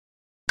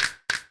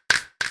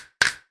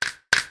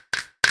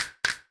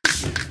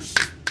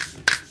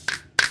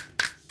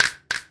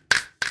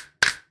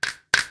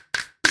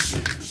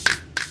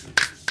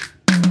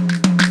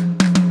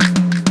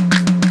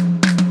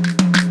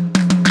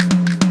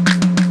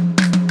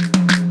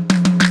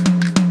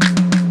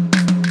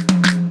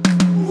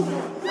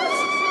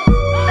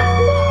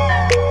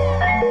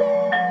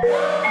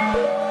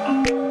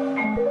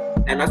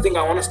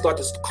think I want to start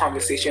this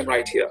conversation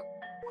right here.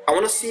 I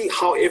want to see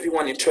how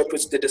everyone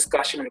interprets the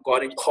discussion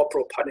regarding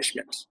corporal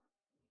punishment,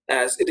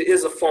 as it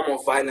is a form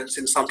of violence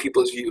in some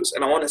people's views.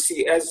 And I want to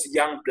see, as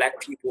young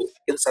Black people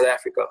in South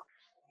Africa,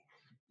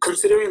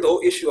 considering the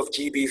whole issue of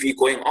GBV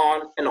going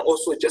on and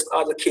also just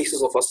other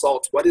cases of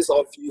assault, what is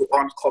our view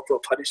on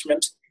corporal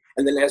punishment?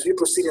 And then as we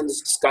proceed in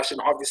this discussion,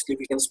 obviously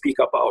we can speak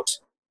about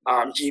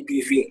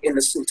GBV in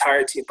its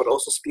entirety, but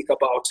also speak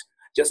about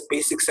just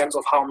basic sense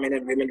of how men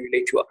and women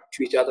relate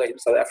to each other in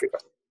South Africa.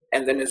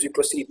 And then as we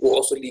proceed, we'll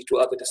also lead to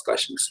other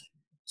discussions.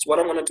 So what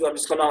I'm going to do, I'm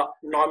just going to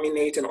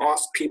nominate and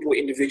ask people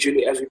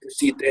individually as we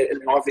proceed there,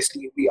 and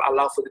obviously we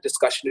allow for the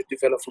discussion to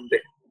develop from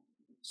there.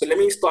 So let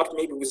me start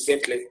maybe with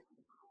Zintle.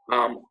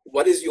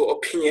 What is your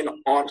opinion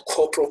on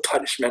corporal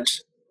punishment,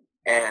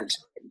 and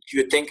do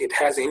you think it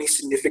has any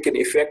significant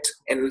effect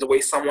in the way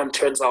someone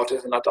turns out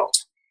as an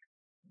adult?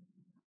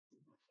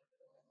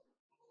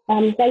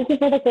 Thank you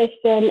for the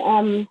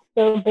question.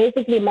 So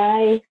basically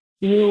my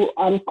view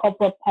on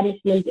corporal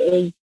punishment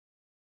is,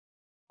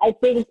 I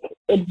think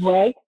it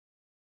works,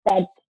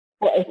 but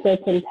for a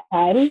certain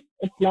time.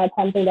 It's not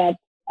something that,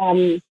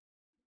 I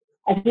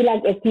feel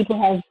like if people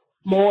have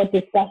more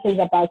discussions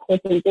about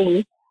certain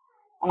things,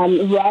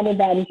 rather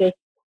than just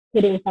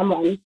hitting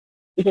someone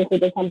because they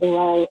did something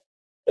wrong,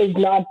 is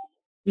not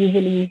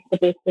usually the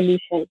best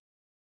solution.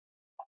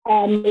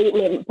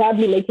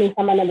 Probably making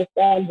someone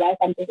understand why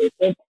something they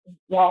did is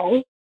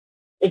wrong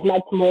is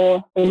much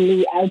more, for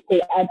me, I'd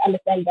say I'd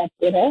understand that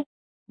better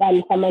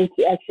than someone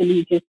to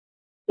actually just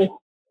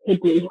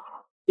hit me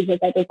because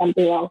I did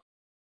something wrong.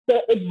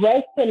 So it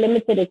works to a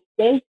limited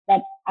extent,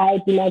 but I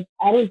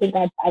don't think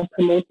I'd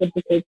promote it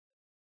because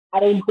I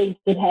don't think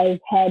it has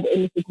had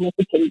any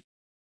significance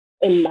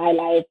in my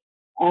life.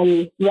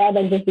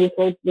 Rather than just being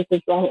told this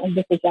is wrong and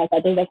this is right,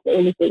 I think that's the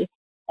only thing.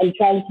 And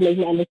trying to make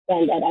me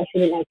understand that I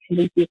shouldn't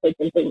actually do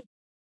certain things.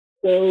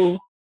 So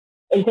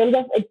in terms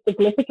of its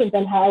significance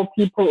and how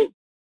people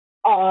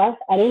are,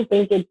 I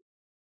think it's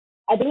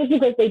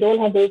because they don't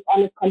have those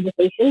honest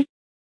conversations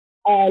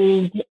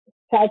and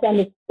try to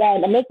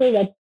understand. I'm not saying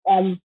that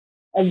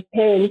as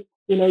parents,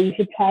 you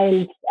should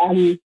try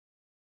and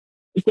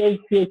give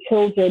your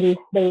children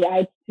the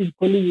right to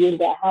bully you in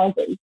their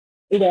houses,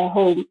 in their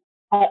home.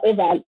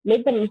 However,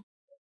 make them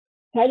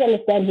try to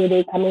understand where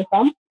they're coming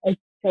from as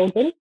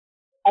children,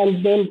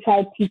 and then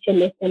try to teach a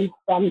lesson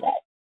from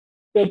that.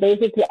 So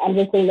basically, I'm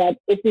just saying that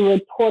if we were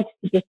taught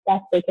to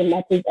discuss certain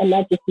matters and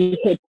not just be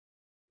hit,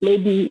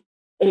 maybe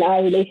in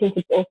our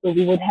relationships also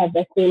we would have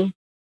the same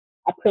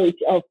approach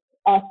of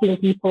asking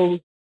people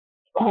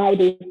how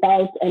they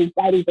felt and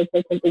why they did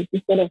certain things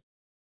instead of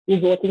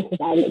resorting to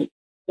violence.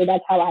 So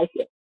that's how I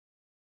feel.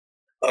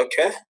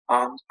 Okay,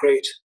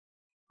 great.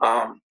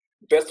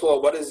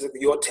 Bethwell, what is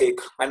your take?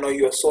 I know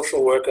you're a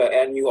social worker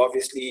and you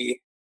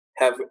obviously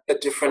have a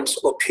different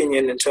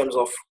opinion in terms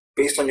of,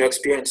 based on your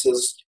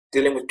experiences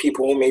dealing with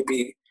people who may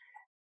be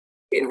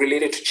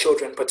related to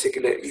children in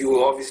particular.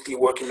 You obviously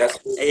work in that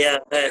field. Yeah.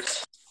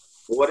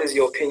 What is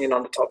your opinion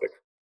on the topic?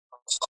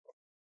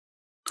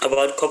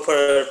 About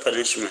corporal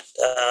punishment.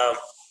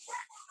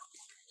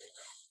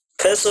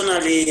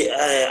 Personally,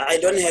 I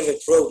don't have a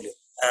problem.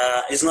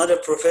 It's not a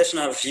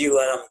professional view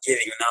what I'm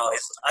giving now.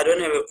 I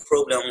don't have a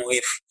problem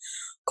with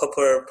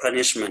corporal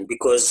punishment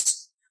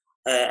because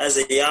as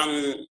a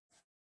young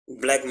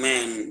Black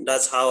man,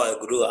 that's how I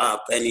grew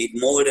up, and it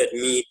molded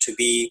me to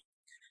be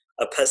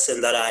a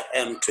person that I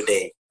am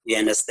today. You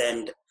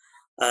understand?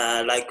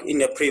 Like in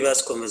the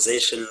previous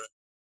conversation,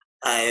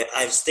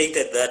 I've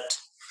stated that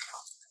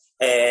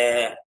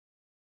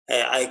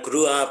I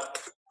grew up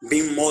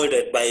being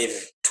molded by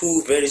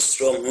two very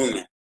strong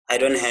women. I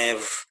don't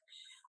have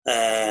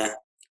a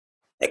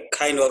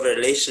kind of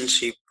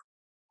relationship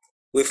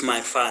with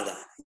my father,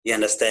 you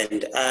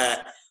understand?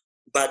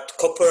 But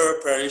corporal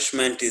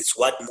punishment is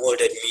what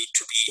molded me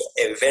to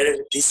be a very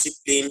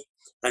disciplined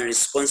and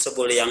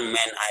responsible young man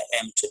I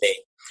am today.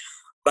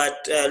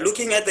 But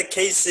looking at the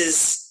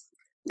cases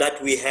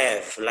that we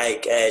have,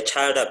 like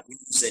child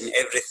abuse and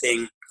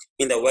everything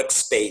in the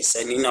workspace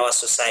and in our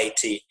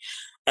society,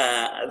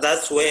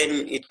 that's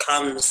when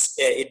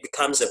it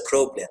becomes a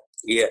problem,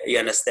 you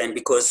understand?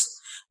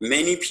 Because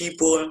many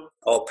people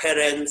or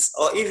parents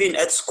or even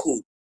at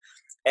school,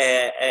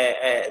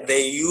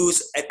 they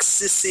use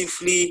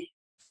excessively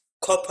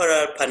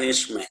corporal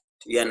punishment,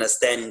 you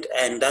understand?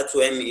 And that's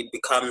when it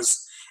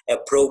becomes a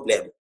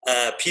problem.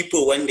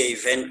 People, when they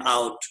vent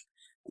out,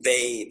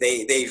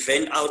 they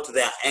vent out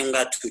their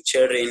anger to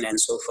children and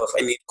so forth,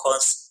 and it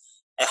causes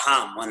a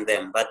harm on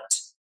them. But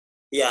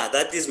yeah,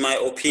 that is my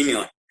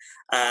opinion.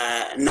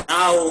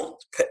 Now,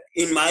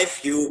 in my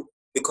view,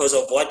 because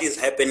of what is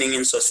happening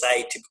in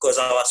society, because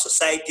our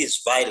society is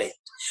violent,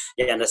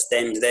 you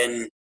understand,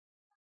 then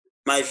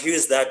my view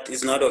is that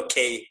it's not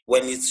okay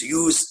when it's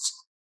used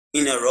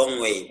in a wrong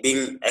way,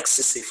 being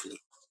excessively.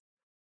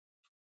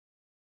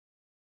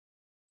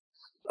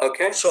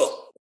 Okay.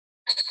 Sure.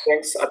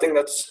 Thanks. I think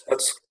that's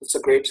a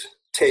great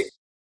take.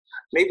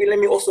 Maybe let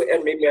me also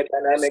add maybe a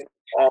dynamic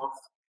of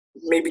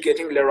maybe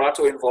getting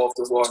Lerato involved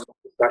as well in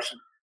the discussion.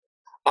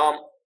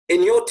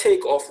 in your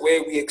take of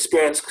where we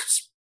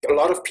experience, a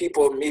lot of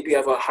people maybe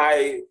have a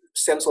high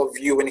sense of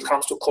view when it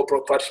comes to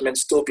corporal punishment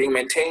still being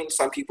maintained.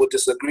 Some people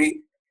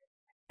disagree.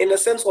 In the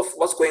sense of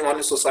what's going on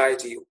in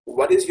society,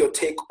 what is your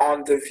take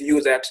on the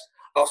view that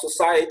our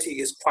society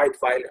is quite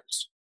violent?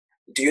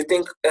 Do you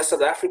think as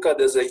South Africa,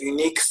 there's a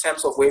unique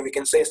sense of where we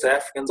can say South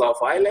Africans are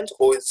violent,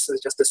 or is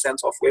it just a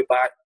sense of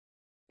whereby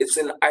it's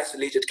in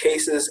isolated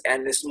cases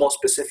and it's more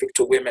specific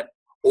to women?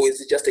 Or is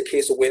it just a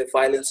case of where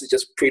violence is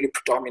just pretty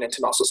predominant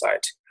in our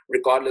society,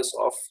 regardless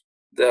of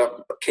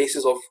the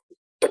cases of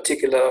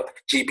particular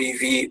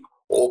GBV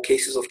or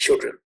cases of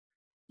children?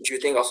 Do you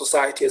think our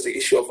society has an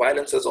issue of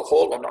violence as a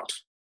whole or not?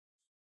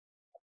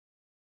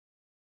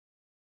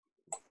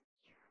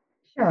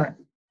 Sure.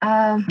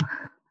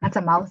 That's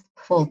a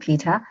mouthful,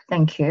 Peter.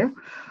 Thank you.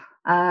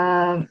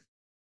 Well,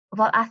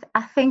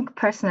 I think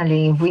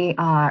personally we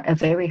are a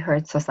very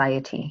hurt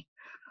society.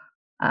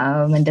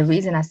 And the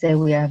reason I say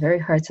we are a very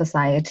hurt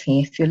society,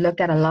 if you look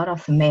at a lot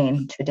of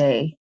men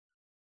today,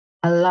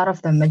 a lot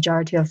of the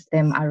majority of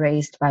them are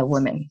raised by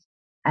women.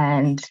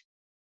 And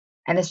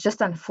it's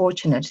just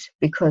unfortunate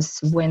because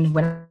when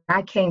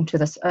I came to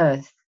this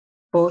earth,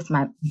 both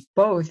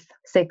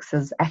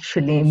sexes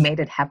actually made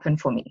it happen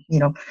for me.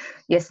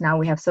 Yes, now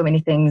we have so many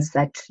things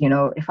that,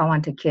 if I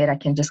want a kid, I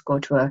can just go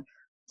to a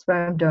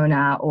sperm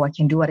donor, or I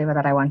can do whatever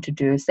that I want to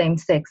do. Same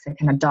sex, I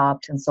can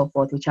adopt and so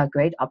forth, which are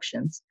great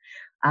options.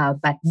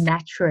 But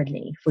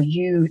naturally, for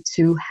you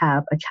to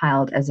have a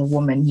child as a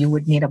woman, you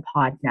would need a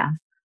partner.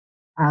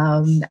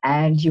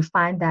 And you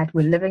find that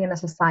we're living in a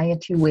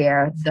society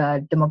where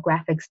the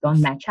demographics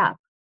don't match up.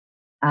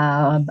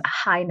 A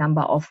high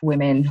number of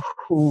women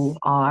who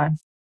are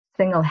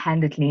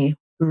single-handedly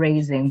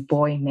raising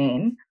boy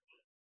men.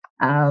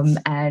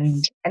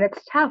 And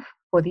it's tough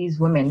for these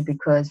women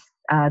because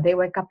they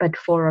wake up at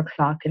 4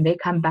 o'clock and they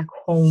come back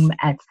home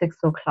at 6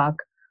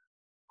 o'clock.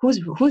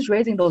 Who's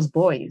raising those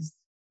boys,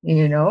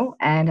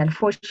 And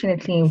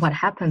unfortunately, what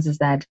happens is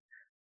that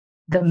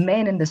the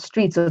men in the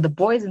streets or the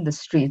boys in the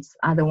streets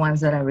are the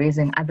ones that are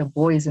raising other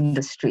boys in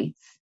the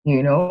streets,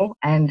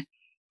 And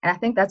I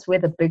think that's where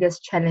the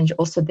biggest challenge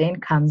also then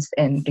comes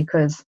in,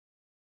 because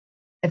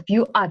if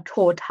you are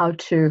taught how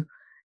to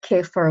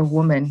care for a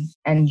woman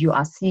and you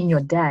are seeing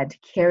your dad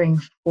caring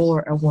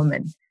for a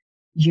woman,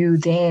 you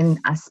then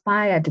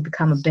aspire to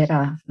become a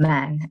better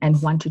man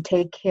and want to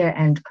take care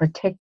and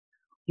protect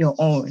your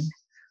own.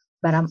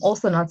 But I'm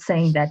also not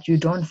saying that you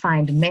don't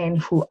find men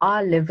who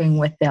are living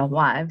with their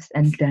wives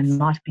and they're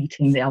not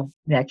beating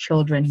their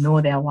children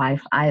nor their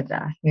wife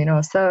either,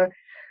 So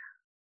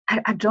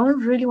I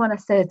don't really want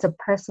to say it's a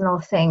personal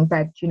thing,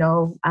 but,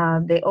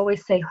 they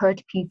always say hurt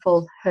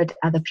people hurt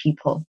other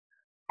people.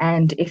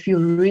 And if you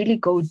really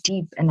go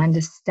deep and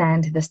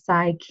understand the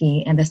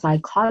psyche and the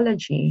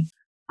psychology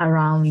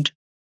around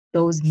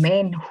those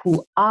men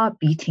who are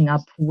beating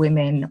up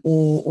women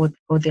or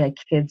their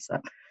kids,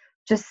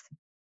 just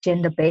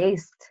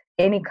gender-based,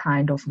 any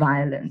kind of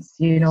violence,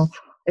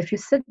 if you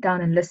sit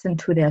down and listen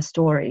to their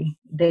story,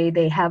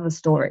 they have a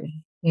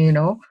story,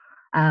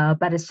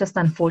 but it's just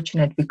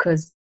unfortunate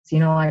because,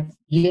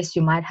 yes,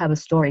 you might have a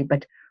story,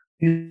 but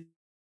you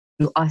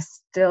are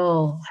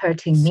still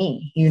hurting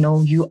me,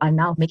 you are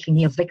now making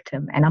me a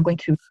victim and I'm going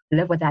to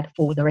live with that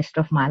for the rest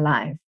of my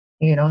life,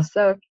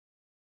 So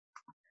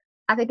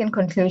I think in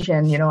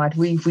conclusion,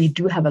 we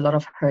do have a lot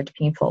of hurt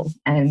people,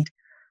 and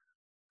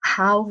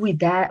how we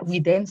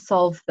then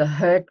solve the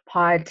hurt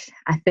part,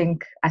 I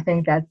think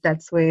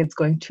that's where it's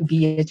going to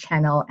be a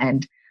channel,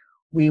 and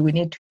we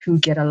need to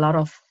get a lot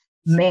of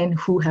men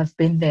who have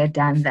been there,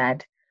 done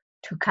that,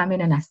 to come in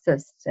and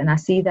assist. And I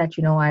see that,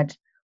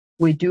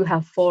 we do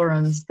have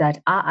forums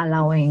that are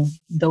allowing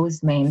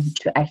those men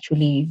to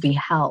actually be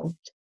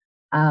helped.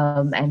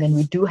 And then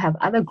we do have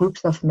other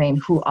groups of men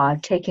who are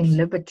taking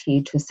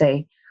liberty to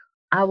say,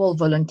 I will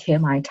volunteer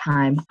my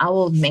time, I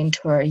will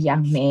mentor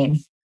young men,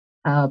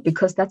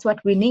 because that's what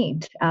we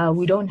need.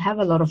 We don't have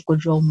a lot of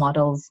good role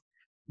models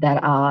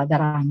that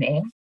are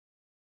men.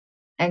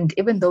 And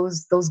even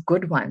those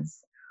good ones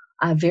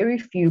are very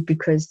few,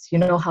 because you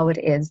know how it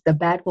is. The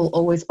bad will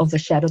always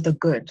overshadow the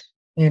good,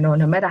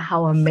 no matter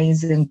how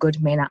amazing good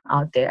men are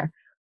out there,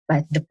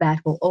 but the bad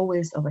will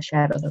always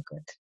overshadow the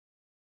good.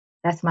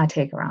 That's my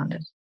take around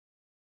it.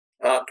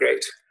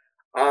 Great.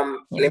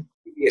 Let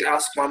me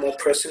ask one more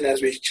person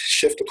as we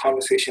shift the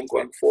conversation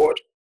going forward.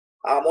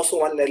 I'm also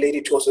wanting a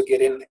lady to also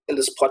get in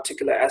this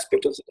particular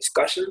aspect of the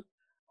discussion.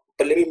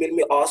 But let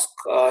me ask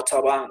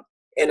Thabang,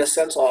 in a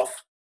sense of,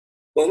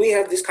 when we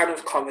have these kind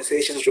of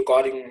conversations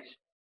regarding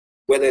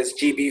whether it's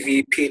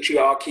GBV,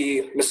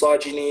 patriarchy,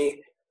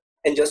 misogyny,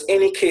 and just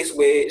any case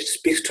where it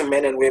speaks to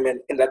men and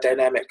women in that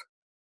dynamic,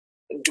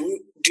 do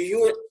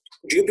you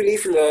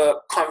believe in the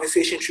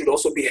conversation should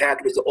also be had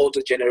with the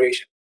older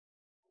generation?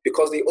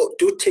 Because they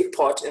do take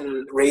part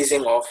in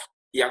raising of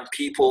young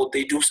people.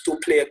 They do still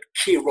play a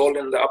key role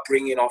in the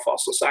upbringing of our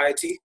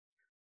society.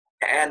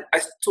 And I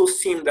still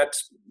seem that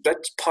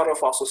part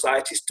of our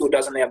society still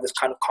doesn't have this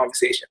kind of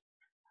conversation.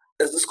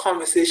 Is this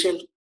conversation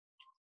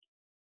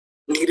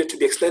needed to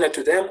be explained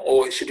to them,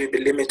 or should it be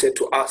limited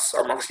to us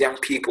amongst young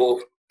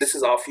people? This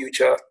is our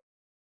future.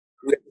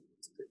 We're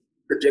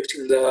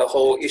projecting the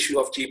whole issue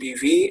of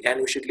GBV,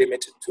 and we should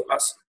limit it to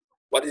us.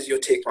 What is your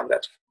take on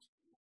that?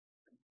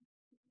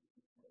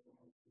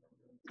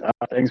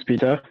 Thanks,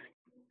 Peter.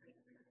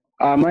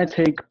 My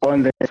take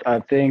on this, I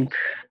think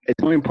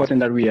it's more important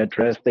that we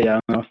address the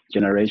younger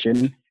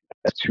generation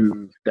as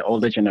to the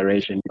older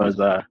generation, because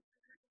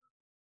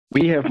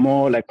we have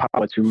more like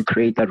power to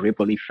create that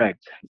ripple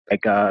effect.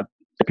 Like the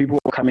people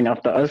coming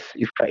after us,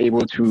 if we're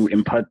able to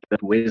impart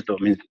that wisdom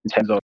in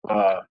terms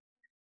of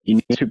you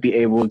need to be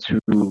able to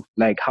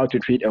like how to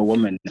treat a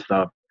woman and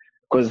stuff,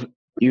 because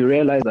you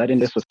realize that in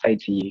this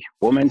society,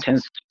 women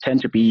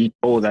tend to be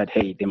told that,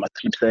 hey, they must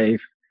keep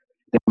safe,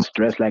 they must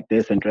dress like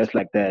this and dress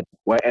like that.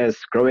 Whereas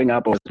growing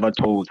up, I was not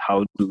told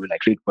how to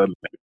like treat women.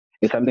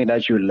 It's something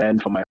that you learn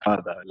from my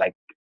father. Like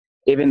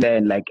even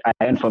then, like I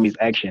learned from his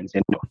actions,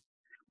 you know.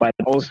 But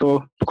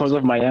also because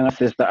of my younger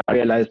sister, I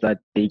realized that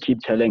they keep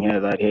telling her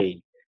that,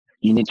 hey,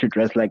 you need to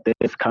dress like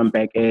this, come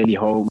back early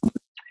home,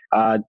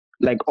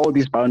 like all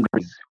these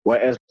boundaries.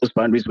 Whereas those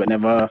boundaries were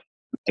never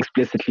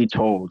explicitly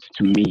told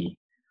to me.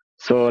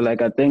 So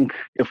like I think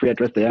if we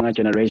address the younger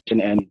generation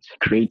and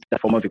create a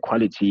form of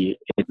equality,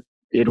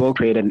 it will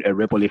create a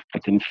ripple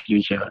effect in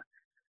future.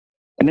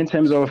 And in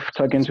terms of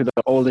talking to the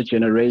older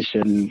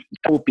generation,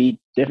 it will be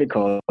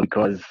difficult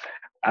because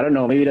I don't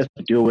know, maybe that's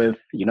to do with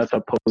you're not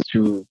supposed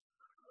to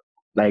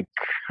like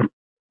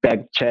back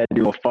chat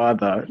your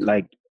father.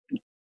 Like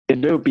it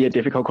will be a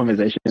difficult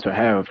conversation to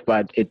have,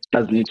 but it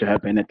does need to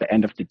happen at the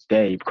end of the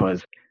day,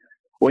 because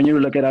when you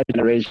look at our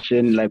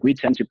generation, like we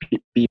tend to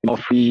be more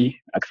free,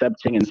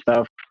 accepting and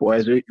stuff.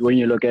 Whereas when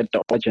you look at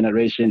the older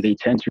generation, they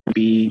tend to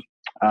be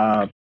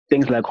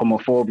things like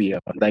homophobia.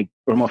 Like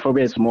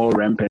homophobia is more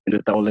rampant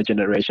with the older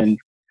generation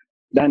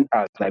than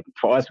us. Like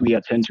for us, we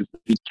tend to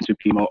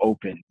be more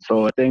open.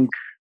 So I think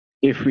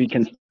if we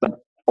can start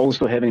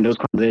also having those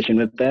conversations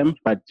with them,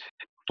 but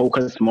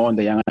focus more on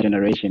the younger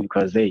generation,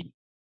 because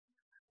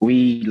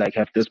we like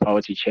have this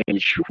power to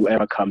change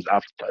whoever comes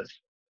after us.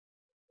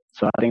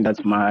 So I think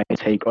that's my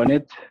take on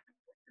it.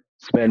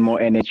 Spend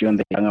more energy on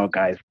the younger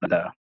guys than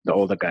the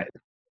older guys.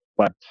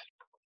 But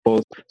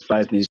both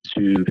sides need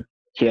to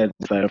hear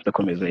the side of the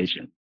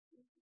conversation.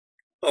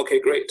 Okay,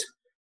 great.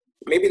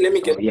 Maybe let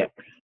me get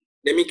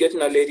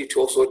a lady to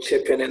also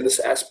chip in this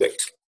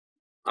aspect.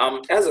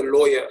 As a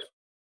lawyer,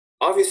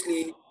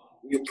 obviously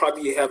you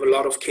probably have a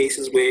lot of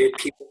cases where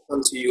people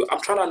come to you. I'm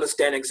trying to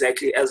understand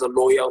exactly, as a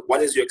lawyer, what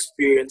is your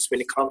experience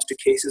when it comes to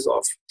cases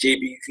of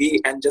GBV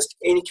and just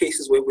any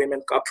cases where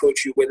women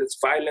approach you, whether it's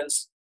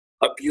violence,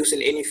 abuse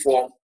in any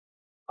form.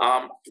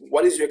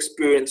 What is your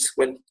experience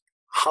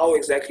how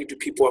exactly do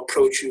people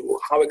approach you?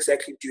 How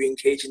exactly do you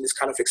engage in this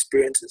kind of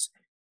experiences?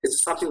 Is it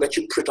something that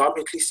you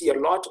predominantly see a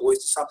lot, or is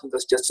it something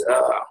that's just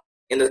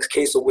in the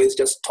case of where it's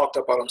just talked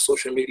about on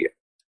social media,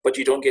 but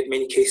you don't get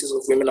many cases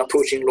of women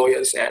approaching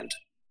lawyers and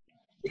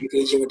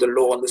engaging with the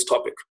law on this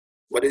topic?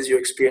 What is your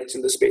experience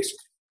in this space?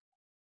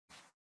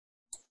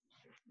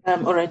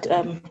 All right.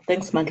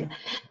 Thanks, Mandla.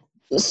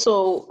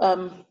 So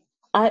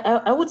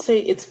I would say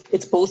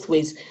it's both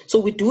ways. So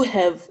we do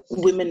have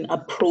women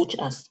approach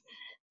us.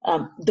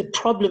 The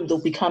problem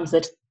though becomes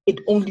that it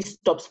only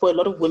stops for a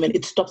lot of women.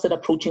 It stops at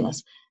approaching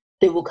us.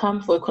 They will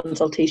come for a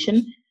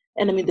consultation.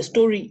 And I mean, the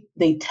story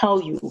they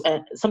tell you,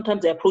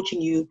 sometimes they're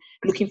approaching you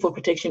looking for a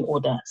protection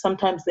order.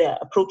 Sometimes they're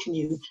approaching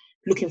you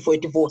looking for a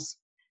divorce.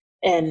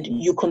 And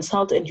you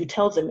consult and you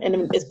tell them,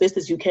 and as best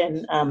as you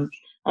can,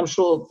 I'm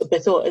sure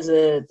Bethel, as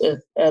a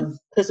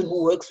person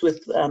who works with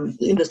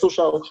in the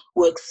social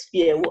work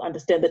sphere, will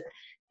understand that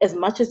as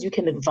much as you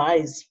can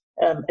advise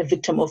a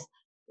victim of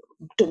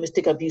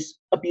domestic abuse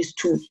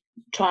to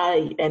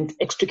try and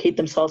extricate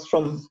themselves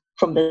from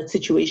that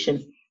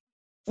situation,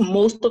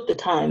 most of the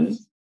time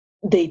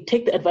they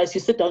take the advice,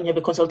 you sit down, you have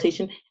a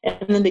consultation, and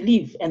then they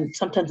leave. And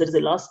sometimes that is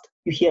the last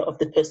you hear of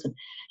the person.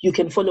 You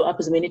can follow up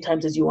as many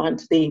times as you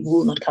want, they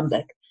will not come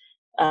back.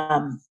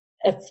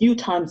 A few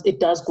times it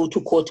does go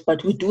to court,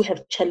 but we do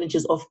have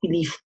challenges of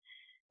belief.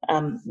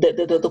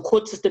 The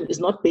court system is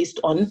not based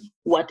on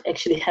what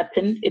actually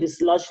happened. It is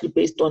largely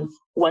based on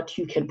what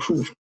you can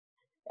prove.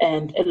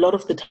 And a lot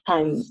of the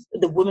time,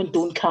 the women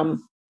don't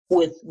come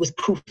with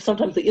proof.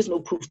 Sometimes there is no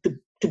proof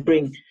to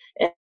bring.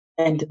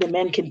 And the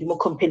man can be more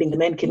compelling. The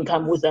man can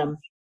come with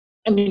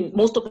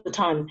most of the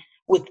time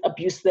with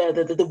abuse,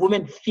 the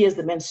woman fears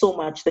the man so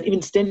much that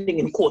even standing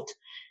in court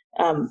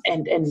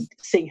and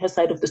saying her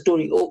side of the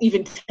story, or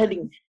even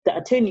telling the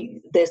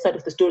attorney their side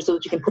of the story so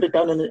that you can put it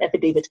down on an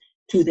affidavit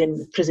to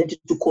then present it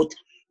to court,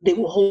 they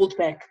will hold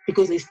back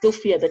because they still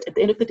fear that at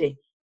the end of the day,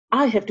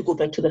 I have to go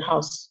back to that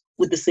house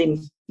with the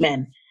same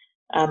man.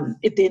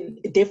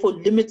 It therefore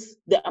limits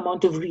the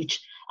amount of reach.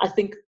 I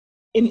think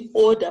in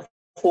order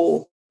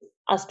for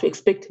us to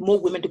expect more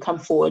women to come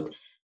forward,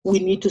 we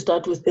need to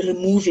start with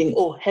removing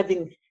or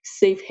having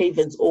safe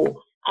havens or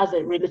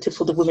other relatives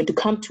for the women to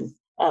come to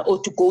or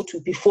to go to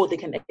before they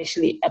can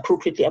actually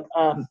appropriately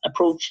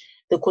approach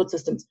the court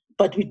systems.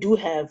 But we do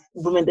have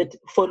women that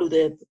follow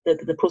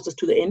the process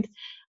to the end.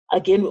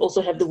 Again, we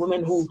also have the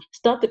women who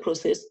start the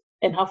process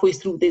and halfway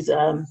through there's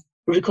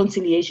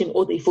reconciliation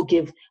or they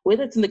forgive,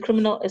 whether it's in the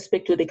criminal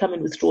aspect where they come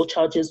and withdraw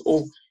charges,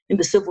 or in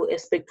the civil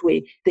aspect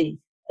where the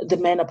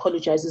man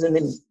apologizes and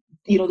then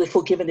they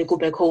forgive and they go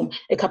back home.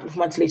 A couple of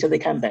months later they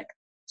come back.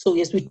 So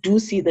yes, we do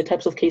see the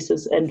types of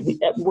cases, and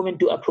women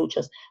do approach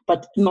us,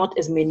 but not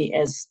as many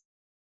as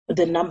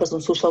the numbers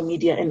on social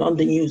media and on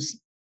the news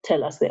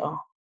tell us there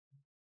are.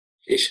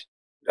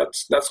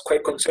 That's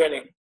quite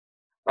concerning.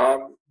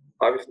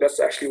 That's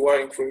actually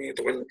worrying for me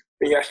when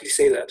you actually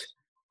say that.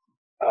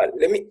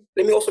 Let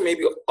me also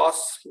maybe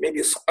ask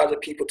other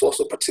people to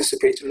also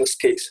participate in this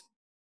case.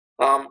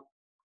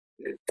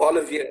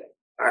 Olivia,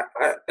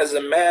 as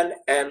a man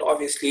and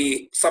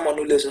obviously someone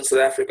who lives in South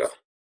Africa,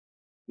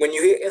 when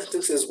you hear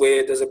instances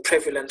where there's a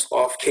prevalence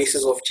of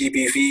cases of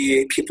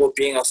GBV, people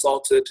being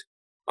assaulted,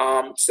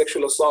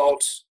 sexual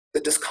assault, the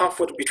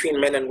discomfort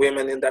between men and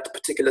women in that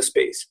particular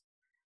space,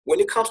 when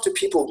it comes to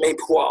people maybe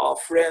who are our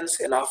friends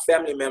and our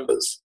family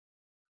members,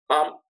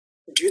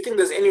 do you think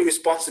there's any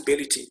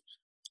responsibility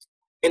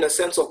in a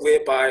sense of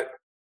whereby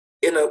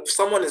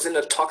someone is in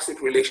a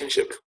toxic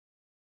relationship,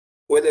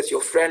 whether it's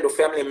your friend or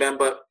family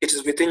member, it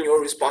is within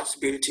your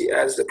responsibility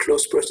as the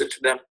close person to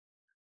them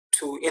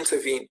to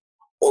intervene?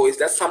 Or is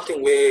that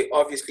something where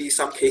obviously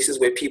some cases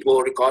where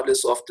people,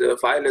 regardless of the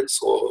violence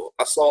or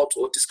assault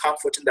or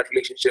discomfort in that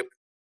relationship,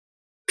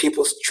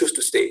 people choose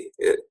to stay?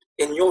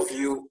 In your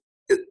view,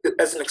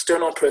 as an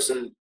external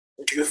person,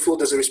 do you feel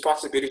there's a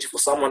responsibility for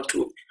someone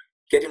to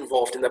get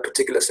involved in that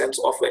particular sense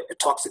of a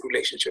toxic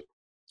relationship?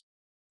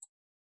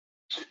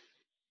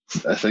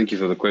 Thank you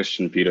for the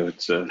question, Peter.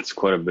 It's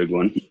quite a big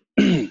one.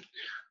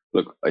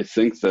 Look, I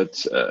think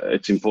that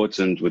it's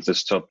important with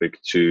this topic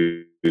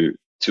to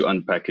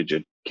unpackage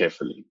it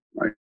carefully,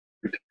 right?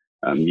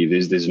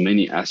 There's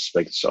many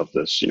aspects of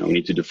this. We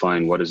need to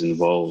define what is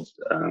involved.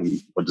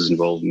 What does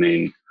involved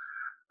mean?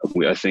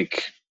 I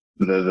think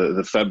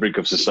the fabric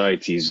of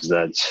society is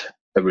that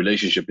a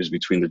relationship is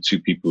between the two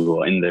people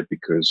who are in there,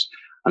 because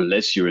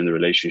unless you're in the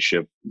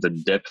relationship, the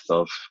depth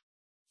of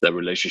that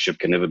relationship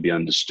can never be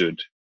understood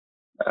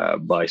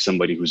by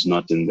somebody who's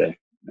not in there.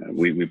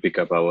 We pick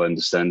up our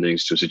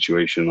understandings to a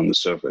situation on the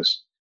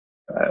surface.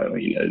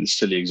 A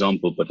silly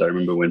example, but I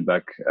remember when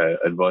back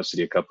at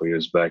varsity a couple of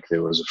years back,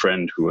 there was a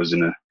friend who was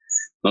in a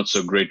not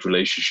so great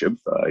relationship.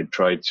 I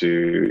tried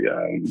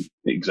to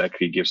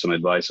exactly give some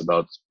advice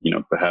about,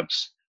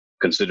 perhaps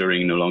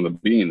considering no longer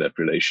being in that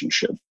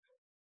relationship.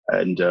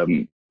 And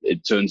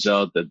it turns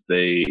out that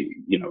they,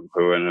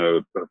 her and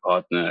her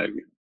partner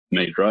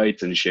made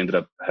right, and she ended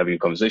up having a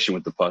conversation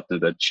with the partner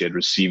that she had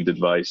received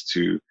advice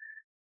to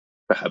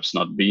perhaps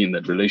not be in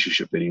that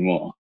relationship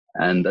anymore.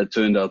 And that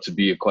turned out to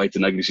be quite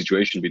an ugly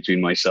situation between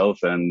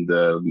myself and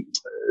the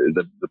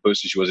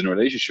person she was in a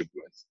relationship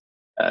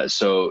with.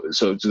 So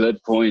to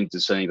that point,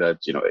 is saying that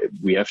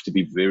we have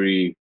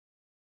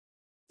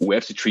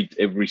to treat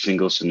every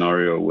single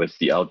scenario with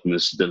the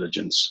utmost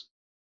diligence,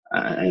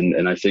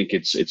 and I think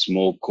it's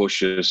more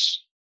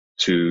cautious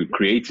to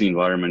create an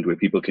environment where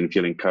people can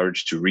feel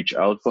encouraged to reach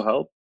out for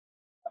help,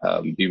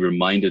 be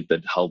reminded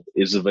that help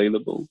is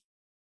available,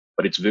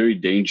 but it's very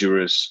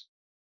dangerous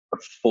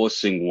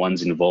forcing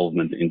one's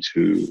involvement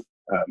into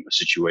a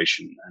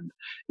situation. And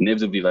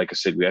inevitably, like I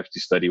said, we have to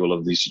study all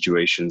of these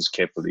situations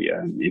carefully.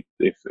 And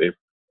if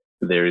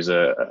there is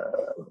a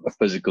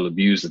physical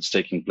abuse that's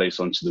taking place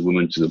onto the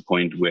woman to the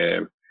point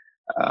where,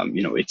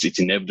 it's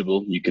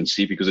inevitable, you can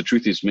see, because the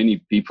truth is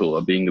many people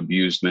are being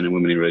abused, men and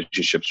women in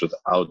relationships,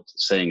 without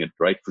saying it,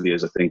 rightfully,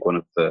 as I think one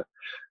of the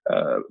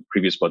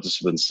previous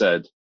participants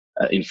said,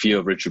 in fear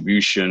of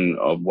retribution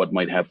of what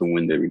might happen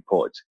when they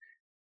report.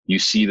 You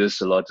see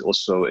this a lot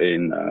also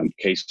in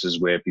cases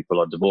where people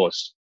are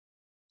divorced,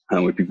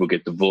 and where people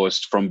get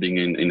divorced from being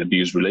in an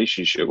abused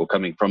relationship or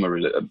coming from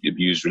an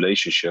abused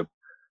relationship,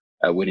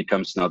 when it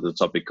comes now to the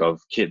topic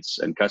of kids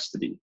and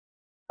custody,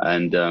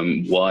 and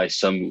why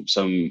some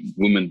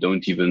women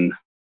don't even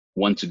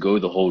want to go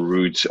the whole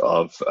route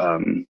of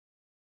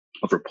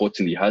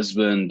reporting the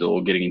husband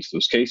or getting into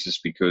those cases,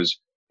 because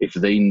if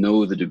they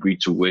know the degree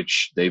to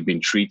which they've been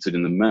treated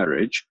in the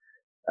marriage,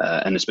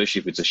 and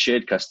especially if it's a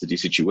shared custody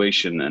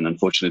situation, and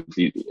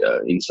unfortunately,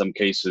 in some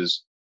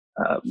cases,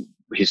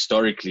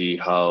 historically,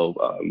 how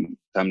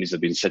families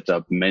have been set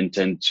up, men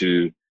tend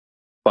to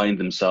find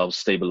themselves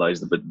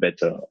stabilized a bit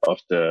better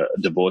after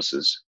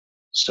divorces.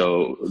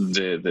 So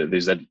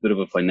there's that bit of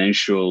a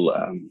financial,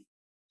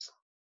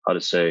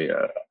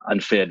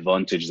 unfair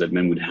advantage that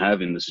men would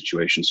have in the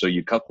situation. So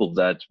you couple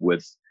that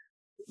with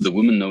the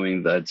woman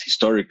knowing that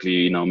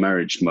historically in our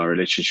marriage, my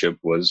relationship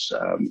was,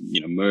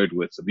 marred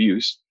with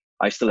abuse.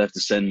 I still have to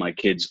send my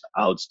kids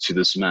out to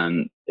this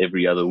man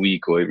every other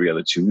week or every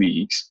other 2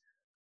 weeks.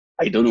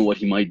 I don't know what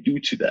he might do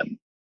to them,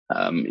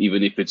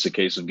 even if it's a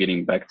case of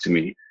getting back to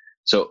me.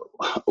 So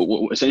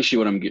essentially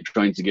what I'm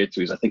trying to get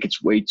to is I think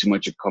it's way too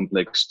much a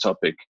complex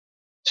topic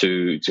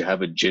to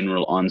have a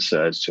general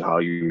answer as to how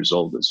you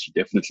resolve this. You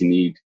definitely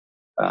need,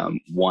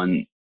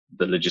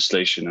 the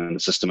legislation and the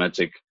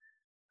systematic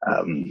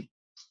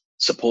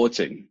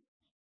supporting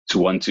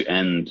want to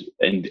end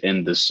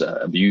this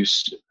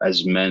abuse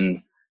as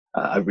men.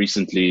 I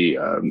recently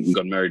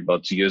got married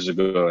about 2 years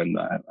ago, and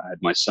I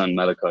had my son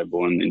Malachi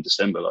born in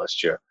December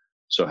last year.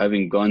 So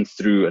having gone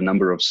through a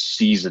number of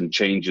season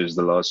changes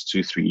the last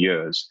 2-3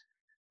 years,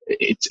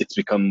 it's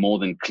become more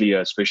than clear,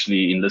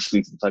 especially in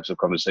listening to the types of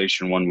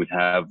conversation one would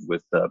have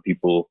with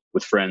people,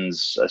 with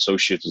friends,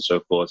 associates, and so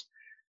forth.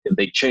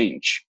 They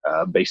change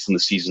based on the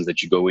seasons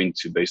that you go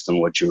into, based on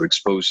what you're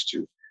exposed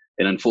to.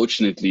 And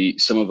unfortunately,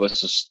 some of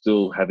us are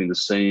still having the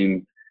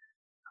same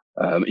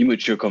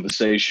immature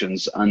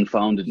conversations,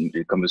 unfounded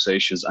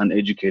conversations,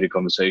 uneducated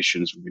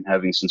conversations we've been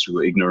having since we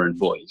were ignorant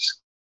boys.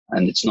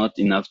 And it's not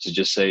enough to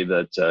just say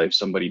that if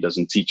somebody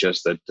doesn't teach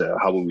us that,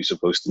 how are we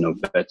supposed to know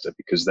better?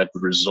 Because that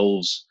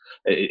resolves,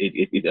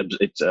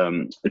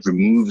 it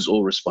removes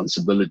all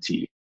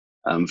responsibility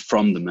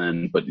from the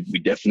man. But we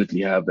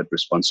definitely have that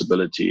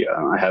responsibility.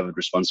 I have a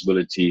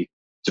responsibility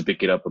to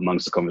pick it up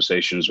amongst the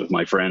conversations with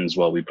my friends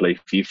while we play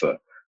FIFA.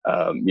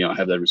 I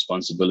have that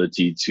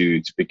responsibility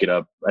to pick it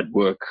up at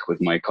work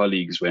with my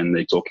colleagues when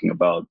they're talking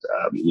about,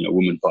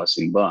 women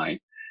passing by.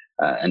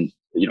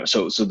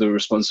 So the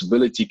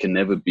responsibility can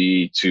never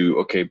be to,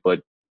 okay,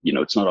 but,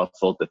 it's not our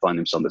fault they find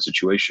themselves in the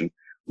situation.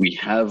 We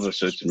have a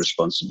certain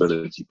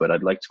responsibility, but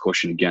I'd like to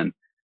caution again,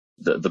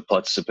 the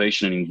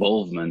participation and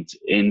involvement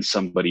in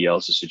somebody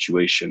else's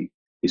situation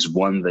is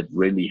one that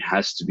really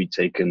has to be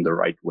taken the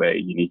right way.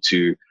 You need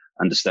to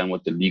understand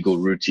what the legal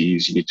route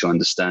is. You need to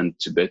understand,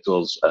 to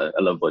Bethel's, I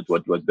love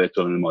what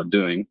Bethel and them are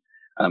doing.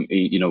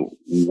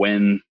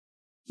 When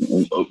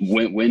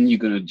you're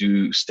going to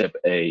do step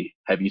A,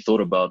 have you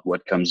thought about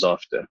what comes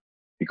after?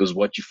 Because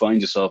what you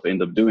find yourself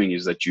end up doing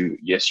is that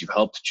you've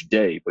helped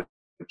today, but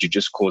you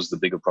just caused the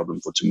bigger problem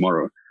for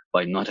tomorrow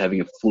by not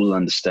having a full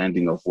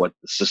understanding of what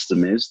the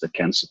system is that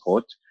can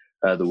support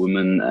the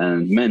women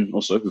and men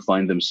also who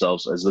find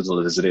themselves, as little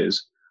as it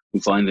is, who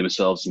find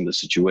themselves in the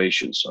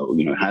situation. So,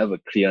 have a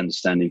clear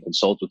understanding,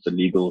 consult with the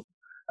legal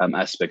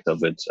aspect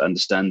of it,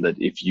 understand that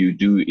if you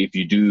do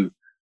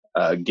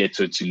get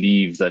her to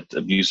leave that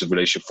abusive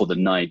relationship for the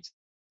night,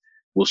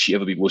 will she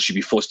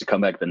be forced to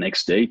come back the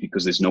next day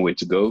because there's nowhere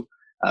to go?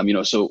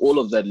 So all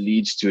of that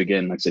leads to,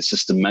 again, like I say,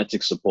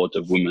 systematic support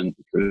of women,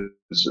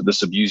 because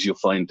this abuse you'll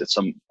find at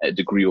some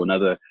degree or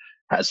another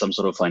has some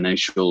sort of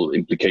financial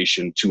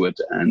implication to it,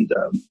 and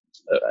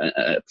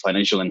a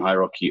financial and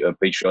hierarchy, a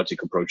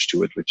patriotic approach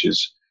to it, which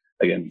is,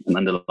 again, an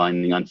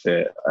underlying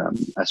unfair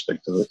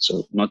aspect of it.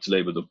 So not to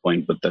labor the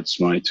point, but that's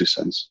my 2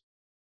 cents.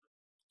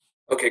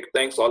 Okay,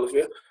 thanks,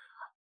 Oliver.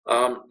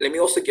 Let me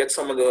also get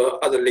some of the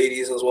other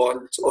ladies as well,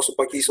 and also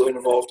Pakiso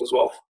involved as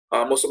well.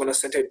 I'm also going to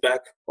send it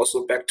back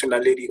to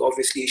Naledi.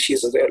 Obviously,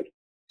 she's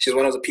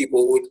one of the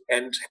people who,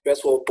 and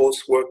Bethel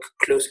both work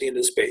closely in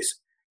this space.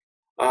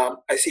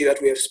 I see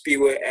that we have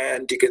Spiwe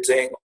and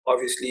Dikedzeng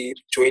obviously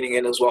joining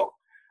in as well.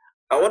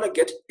 I want to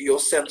get your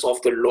sense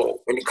of the law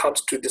when it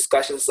comes to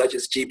discussions such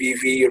as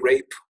GBV,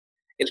 rape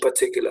in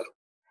particular.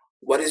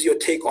 What is your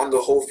take on the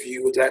whole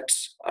view that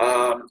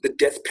the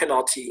death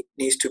penalty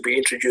needs to be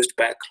introduced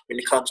back when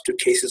it comes to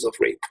cases of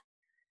rape?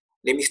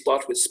 Let me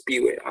start with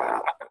Spiwe.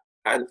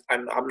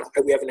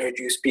 We haven't heard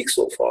you speak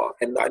so far,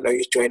 and I know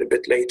you joined a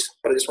bit late,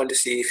 but I just want to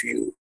see if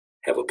you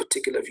have a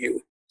particular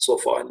view so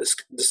far in this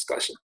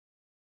discussion.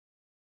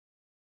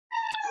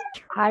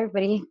 Hi,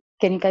 everybody.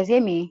 Can you guys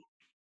hear me?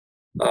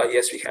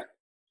 Yes, we can.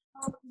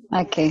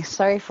 Okay,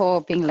 sorry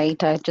for being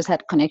late. I just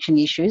had connection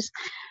issues.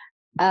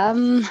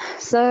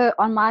 So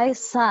on my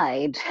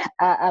side,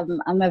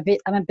 I'm a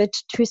bit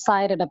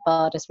two-sided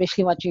about,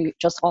 especially what you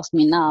just asked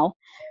me now,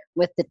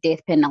 with the death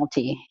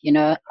penalty.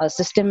 Our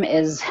system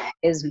is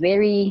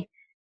very,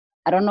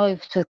 I don't know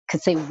if I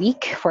could say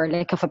weak, for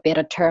lack of a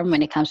better term,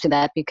 when it comes to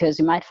that, because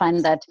you might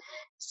find that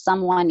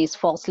someone is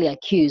falsely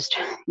accused,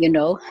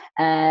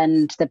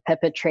 and the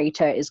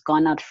perpetrator is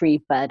gone out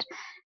free, but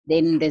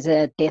then there's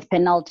a death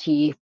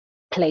penalty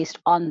placed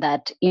on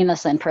that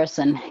innocent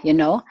person,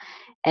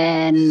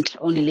 and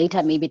only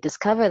later maybe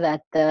discover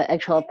that the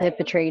actual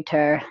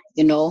perpetrator,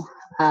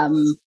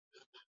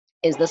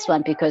 is this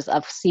one, because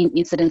I've seen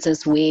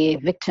incidences where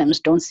victims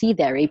don't see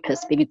their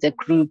rapist, maybe it's a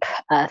group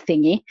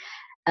thingy,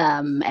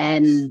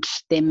 and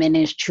they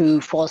manage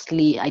to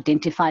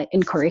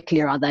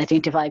incorrectly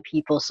identify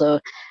people. So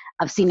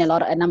I've seen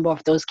a number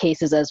of those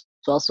cases as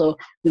well. So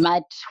we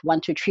might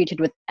want to treat it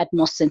with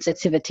utmost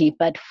sensitivity.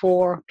 But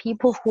for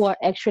people who are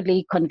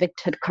actually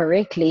convicted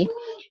correctly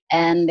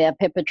and their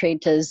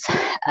perpetrators,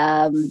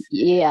 I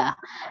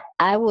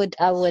would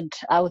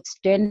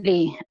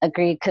sternly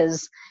agree,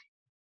 because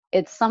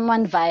it's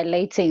someone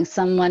violating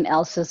someone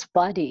else's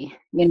body,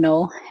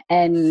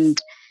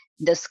 and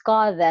the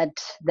scar that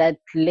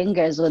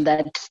lingers, or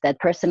that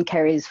person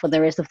carries for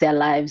the rest of their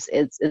lives,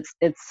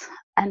 it's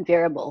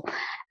unbearable.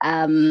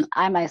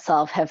 I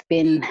myself have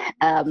been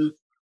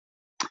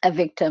a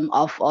victim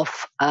of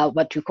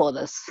what you call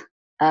this.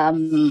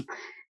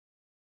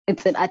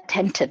 It's an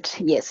attempted,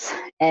 yes,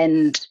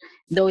 and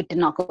though it did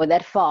not go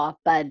that far,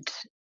 but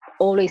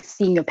always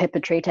seeing your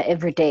perpetrator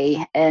every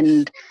day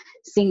and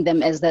seeing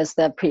them, as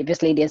the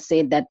previous lady has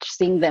said, that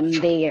seeing them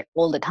there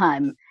all the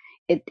time,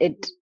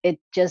 it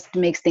just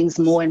makes things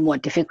more and more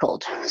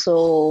difficult.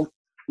 So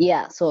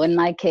yeah, so in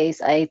my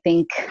case, I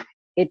think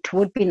it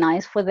would be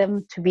nice for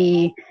them to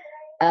be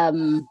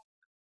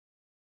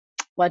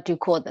what do you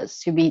call this,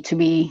 to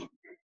be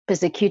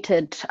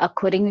persecuted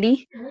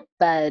accordingly.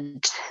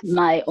 But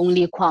my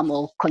only qualm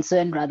or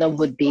concern rather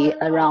would be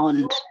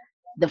around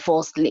the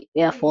falsely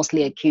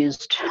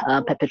accused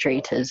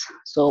perpetrators,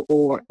 so,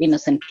 or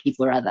innocent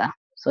people rather.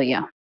 So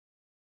yeah.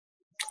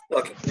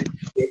 Okay.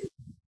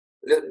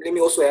 Let me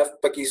also have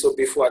Pakiso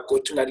before I go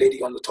to my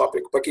lady on the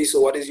topic.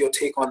 Pakiso, what is your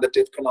take on the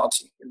death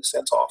penalty in the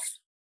sense of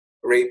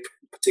rape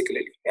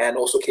particularly, and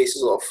also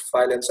cases of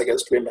violence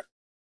against women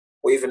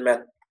or even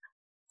men?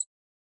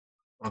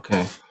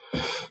 Okay.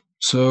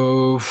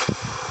 So,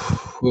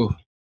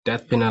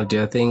 death penalty,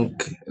 I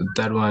think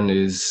that one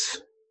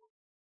is,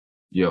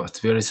 it's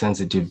very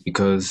sensitive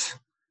because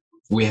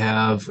we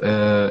have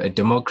a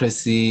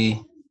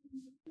democracy,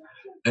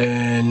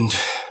 and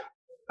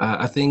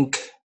I think,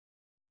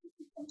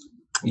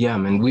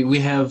 we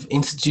have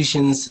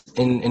institutions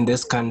in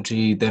this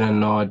country that are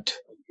not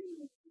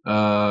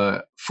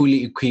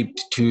fully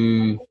equipped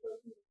to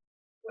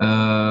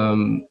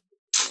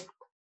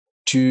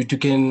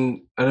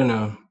can, I don't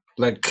know,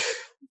 like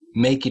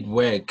make it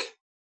work.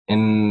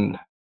 And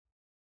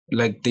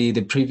like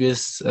the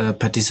previous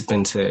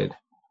participant said,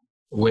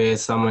 where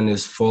someone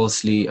is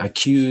falsely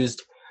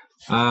accused.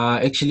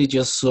 Actually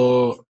just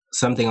saw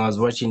something, I was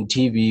watching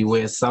TV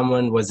where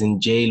someone was in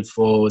jail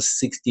for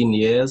 16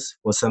 years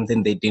for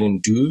something they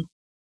didn't do.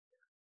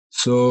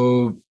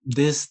 So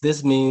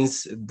this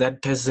means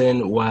that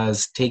person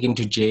was taken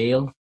to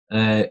jail,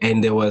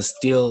 and there was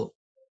still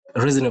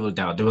reasonable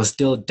doubt. There was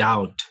still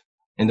doubt,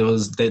 and there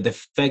was the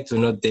facts were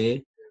not there,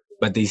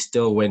 but they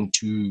still went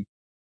to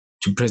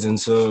prison.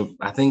 So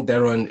I think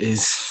that one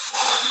is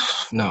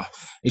no.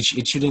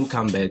 It shouldn't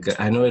come back.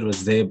 I know it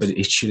was there, but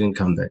it shouldn't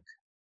come back.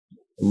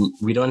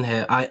 We don't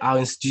have our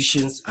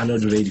institutions are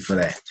not ready for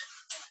that.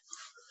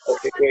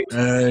 Okay, great.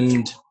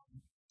 And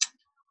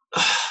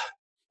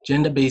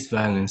gender-based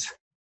violence.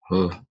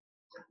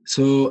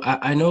 So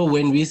I know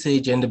when we say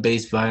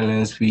gender-based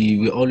violence,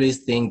 we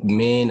always think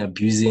men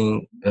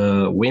abusing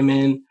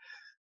women,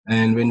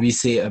 and when we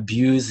say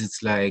abuse,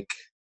 it's like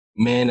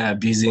men are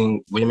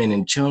abusing women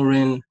and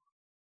children.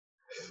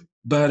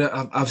 But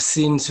I've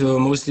seen, so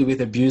mostly with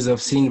abuse,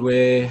 I've seen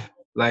where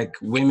like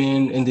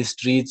women in the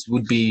streets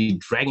would be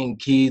dragging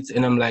kids,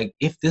 and I'm like,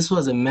 if this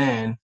was a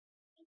man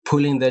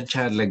pulling that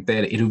child like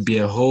that, it would be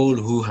a whole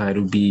hoo-ha. It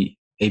would be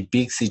a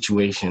big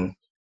situation.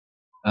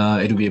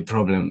 It would be a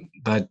problem.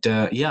 But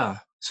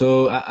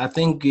so I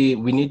think we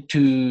need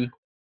to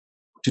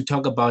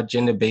talk about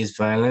gender-based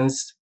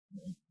violence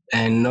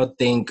and not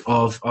think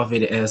of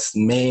it as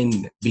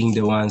men being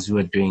the ones who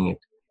are doing it.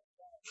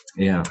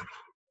 Yeah.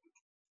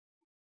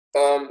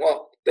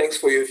 Well, thanks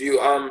for your view.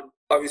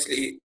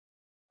 Obviously,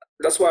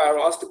 that's why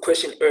I asked the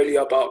question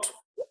earlier about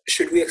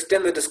should we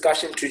extend the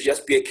discussion to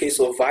just be a case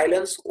of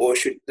violence, or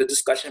should the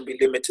discussion be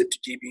limited to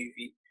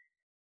GBV?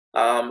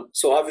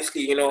 So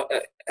obviously,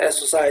 as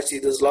society,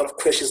 there's a lot of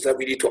questions that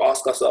we need to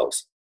ask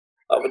ourselves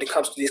when it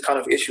comes to these kind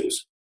of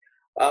issues.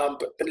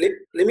 But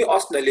let me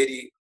ask the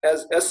lady,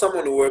 as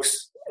someone who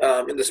works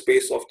in the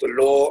space of the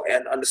law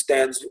and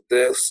understands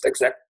the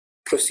exact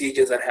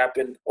procedures that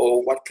happen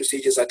or what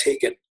procedures are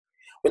taken.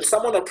 When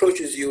someone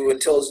approaches you and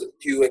tells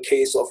you a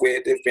case of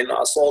where they've been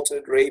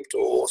assaulted, raped,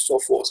 or so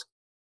forth,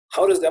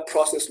 how does that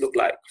process look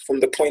like from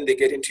the point they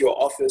get into your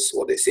office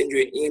or they send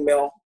you an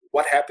email?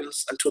 What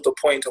happens until the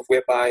point of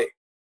whereby,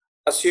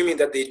 assuming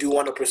that they do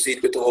want to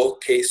proceed with the whole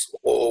case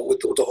or with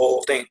the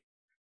whole thing,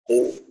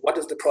 what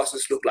does the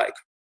process look like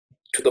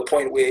to the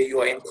point where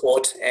you are in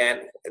court,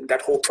 and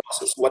that whole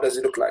process, what does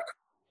it look like?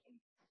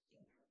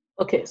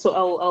 Okay, so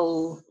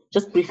I'll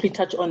just briefly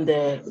touch on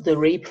the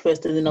rape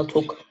first, and then I'll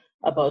talk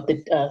about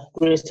the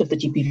rest of the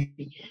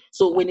GBV.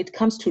 So when it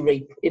comes to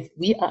rape, if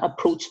we are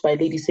approached by a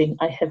lady saying,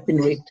 I have been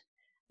raped,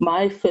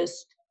 my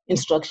first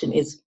instruction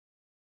is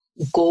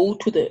go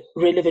to the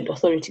relevant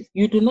authorities.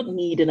 You do not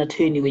need an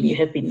attorney when you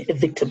have been a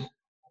victim,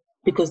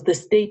 because the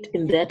state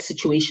in that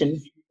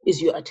situation is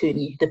your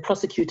attorney. The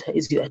prosecutor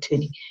is your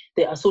attorney.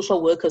 There are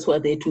social workers who are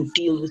there to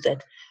deal with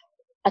that.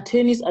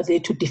 Attorneys are there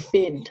to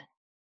defend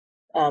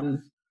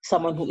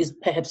someone who is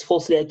perhaps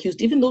falsely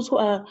accused, even those who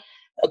are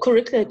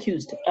correctly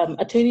accused.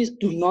 Attorneys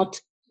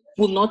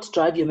will not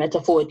drive your matter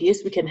forward.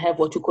 Yes, we can have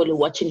what you call a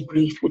watching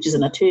brief, which is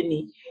an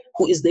attorney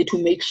who is there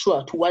to make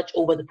sure, to watch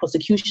over the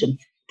prosecution,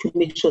 to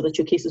make sure that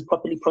your case is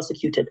properly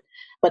prosecuted.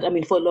 But I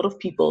mean, for a lot of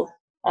people,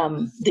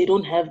 they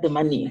don't have the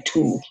money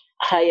to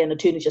hire an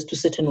attorney just to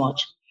sit and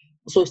watch.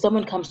 So if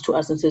someone comes to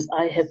us and says,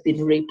 I have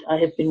been raped, I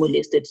have been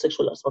molested,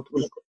 sexual assault,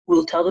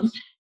 we'll tell them,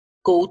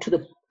 go to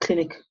the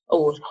clinic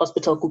or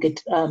hospital, go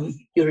get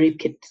your rape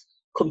kit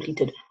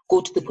completed. Go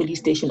to the police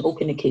station,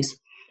 open a case.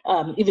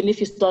 Even if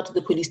you start at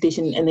the police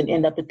station and then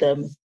end up at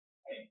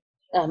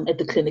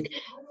the clinic,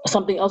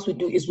 something else we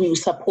do is we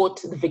support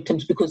the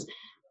victims, because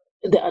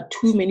there are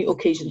too many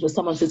occasions where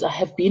someone says, I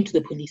have been to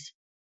the police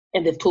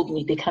and they've told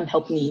me they can't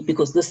help me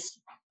because this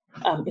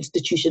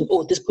institution,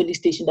 or this police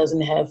station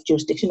doesn't have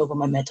jurisdiction over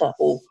my matter,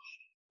 or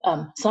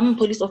some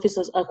police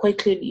officers are quite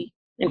clearly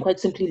and quite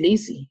simply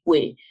lazy,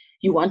 where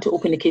you want to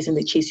open a case and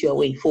they chase you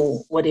away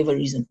for whatever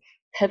reason.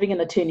 Having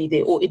an attorney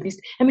there, or at least,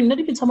 I mean, not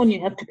even someone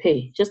you have to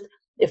pay, just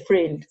a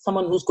friend,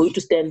 someone who's going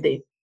to stand there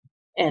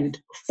and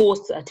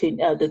force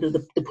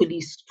the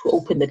police to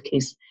open that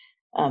case,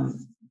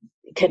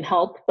 can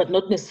help, but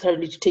not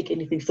necessarily to take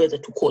anything further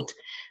to court.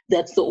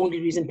 That's the only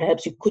reason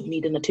perhaps you could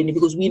need an attorney,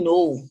 because we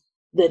know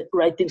the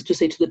right things to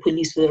say to the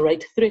police, the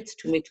right threats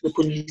to make to the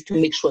police to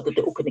make sure that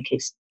they open a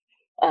case.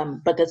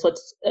 But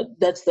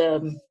that's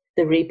the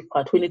rape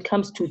part. When it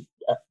comes to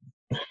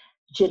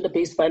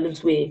gender-based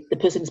violence, where the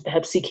person is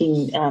perhaps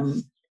seeking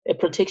a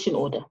protection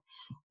order,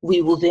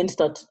 we will then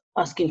start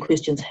asking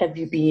questions. Have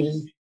you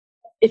been,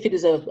 if it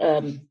is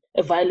a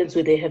violence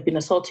where they have been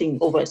assaulting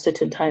over a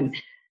certain time,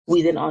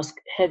 we then ask,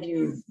 have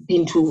you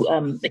been to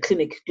a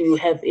clinic? Do you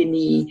have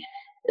any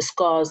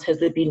scars? Has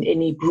there been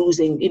any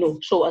bruising?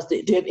 Show us,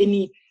 do you have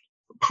any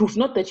proof?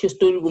 Not that your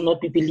story will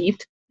not be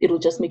believed, it will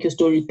just make your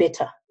story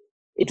better.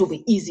 It will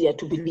be easier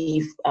to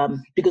believe,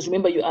 because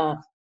remember, you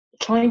are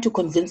trying to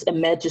convince a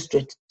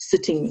magistrate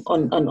sitting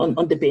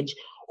on the bench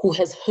who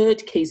has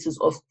heard cases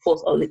of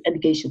false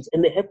allegations,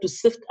 and they have to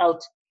sift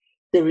out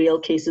the real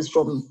cases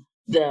from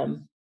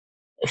the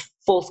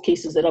false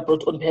cases that are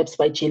brought on perhaps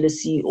by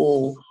jealousy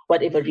or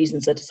whatever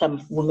reasons that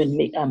some women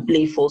may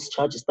lay false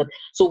charges. But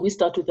so we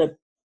start with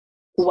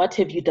what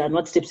have you done?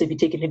 What steps have you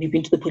taken? Have you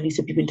been to the police?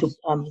 Have you been to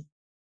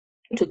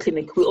a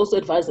clinic? We also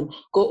advise them,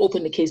 go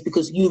open the case,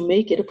 because you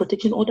may get a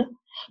protection order,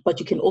 but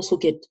you can also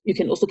get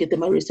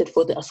them arrested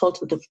for the assault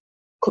that they've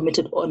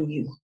committed on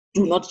you.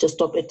 Do not just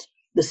stop at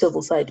the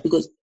civil side,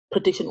 because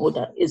protection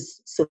order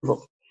is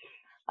civil.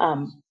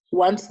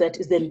 Once that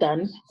is then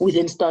done, we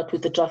then start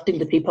with the drafting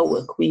the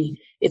paperwork.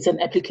 It's an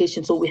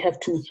application, so we have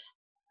to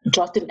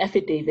draft an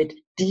affidavit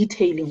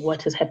detailing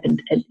what has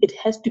happened, and it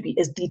has to be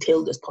as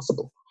detailed as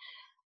possible,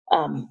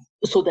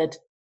 so that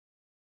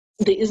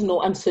there is no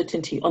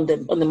uncertainty on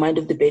the mind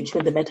of the bench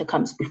when the matter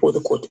comes before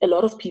the court. A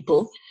lot of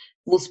people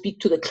will speak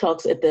to the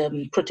clerks at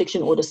the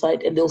protection order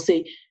side, and they'll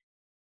say,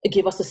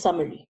 give us a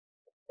summary.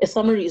 A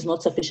summary is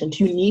not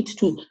sufficient. You need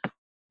to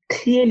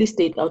clearly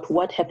state out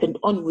what happened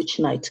on which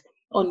night,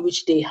 on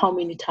which day, how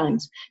many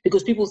times.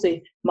 Because people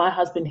say, my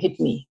husband hit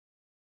me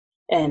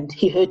and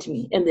he hurt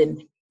me. And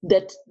then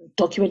that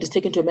document is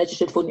taken to a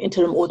magistrate for an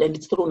interim order and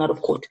it's thrown out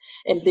of court.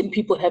 And then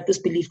people have this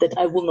belief that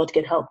I will not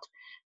get helped.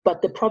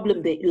 But the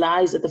problem there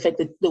lies at the fact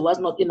that there was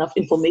not enough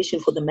information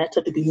for the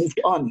matter to be moved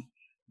on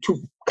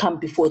to come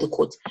before the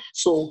courts.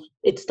 So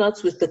it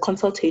starts with the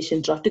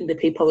consultation, drafting the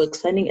paperwork,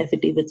 signing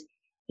affidavits,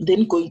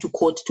 then going to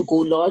court to go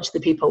lodge the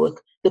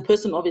paperwork. The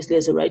person obviously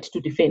has a right to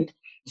defend,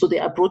 so they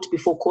are brought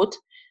before court,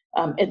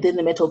 and then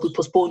the matter will be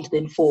postponed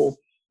then for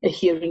a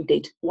hearing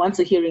date. Once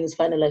a hearing is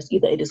finalized,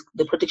 either it is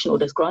the protection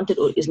order is granted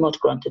or is not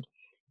granted.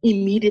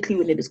 Immediately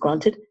when it is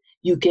granted,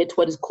 you get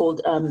what is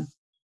called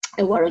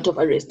a warrant of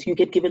arrest. You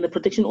get given the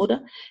protection order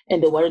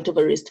and a warrant of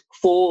arrest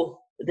for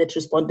that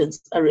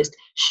respondent's arrest,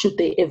 should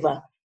they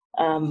ever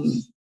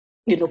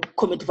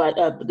commit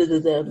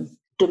the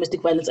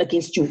domestic violence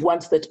against you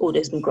once that order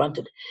has been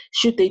granted.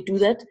 Should they do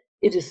that,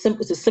 it's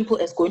as simple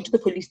as going to the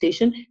police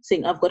station,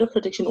 saying, I've got a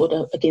protection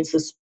order against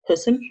this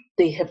person.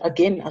 They have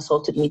again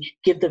assaulted me.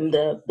 Give them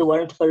the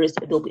warrant of arrest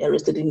and they'll be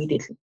arrested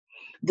immediately.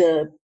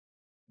 The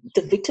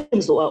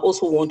victims, though, are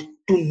also warned,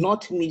 do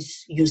not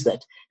misuse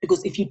that,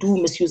 because if you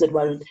do misuse that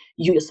warrant,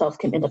 you yourself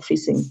can end up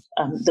facing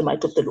the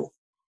might of the law.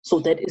 So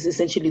that is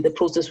essentially the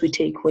process we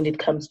take when it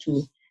comes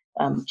to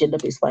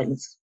gender-based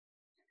violence.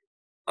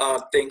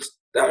 Thanks.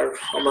 I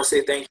must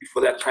say thank you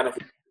for that kind of.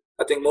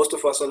 I think most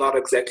of us are not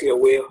exactly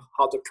aware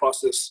how the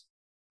process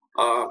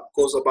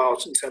goes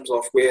about in terms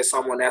of where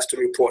someone has to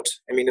report.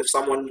 I mean, if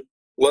someone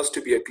was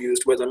to be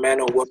abused, whether man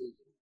or woman,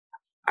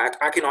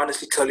 I can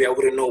honestly tell you I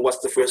wouldn't know what's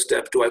the first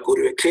step. Do I go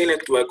to a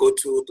clinic? Do I go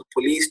to the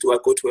police? Do I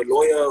go to a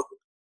lawyer?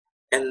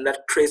 And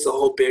that creates a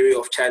whole barrier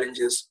of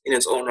challenges in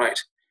its own right.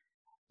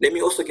 Let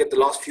me also get the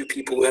last few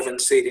people who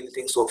haven't said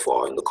anything so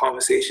far in the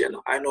conversation.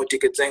 I know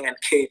Diketseng and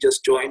Kay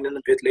just joined in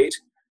a bit late.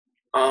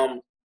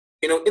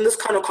 In this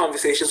kind of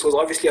conversation, so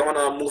obviously I want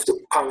to move the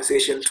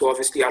conversation to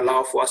obviously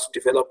allow for us to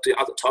develop the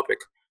other topic.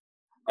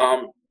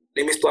 Let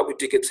me start with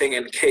Diketseng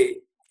and Kay.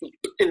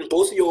 In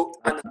both your...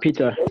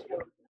 Peter,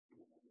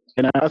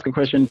 can I ask a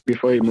question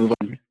before you move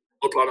on?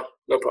 No problem.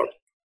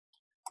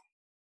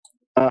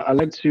 I'd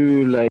like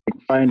to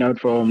find out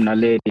from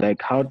Naledi,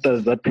 how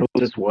does that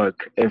process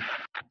work if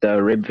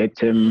the rape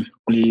victim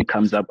only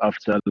comes up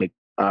after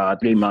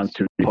 3 months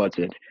to report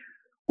it,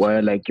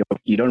 where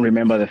you don't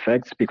remember the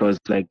facts because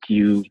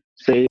you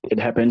say it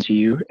happened to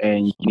you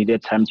and you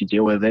needed time to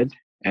deal with it,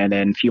 and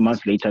then a few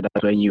months later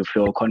that's when you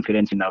feel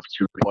confident enough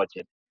to report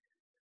it.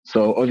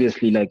 So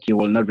obviously you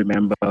will not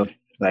remember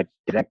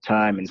exact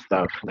time and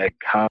stuff.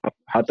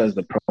 How does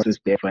the process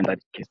differ in that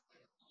case?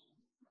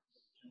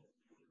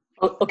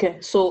 Okay,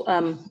 so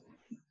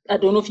I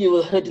don't know if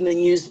you heard in the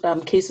news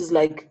cases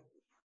like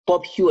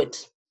Bob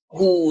Hewitt,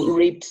 who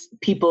raped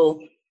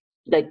people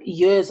like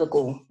years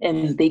ago,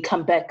 and they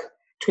come back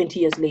 20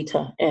 years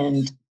later,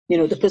 and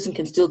the person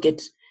can still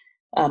get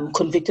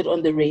convicted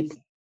on the rape.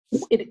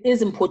 It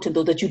is important,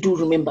 though, that you do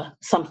remember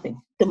something.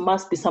 There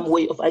must be some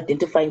way of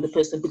identifying the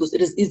person, because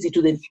it is easy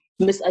to then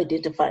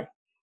misidentify.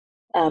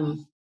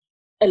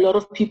 A lot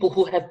of people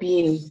who have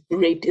been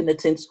raped, in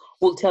that sense,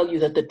 will tell you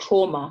that the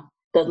trauma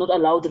does not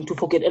allow them to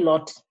forget a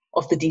lot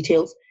of the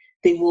details.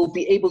 They will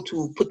be able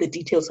to put the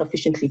details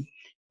sufficiently.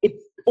 It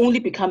only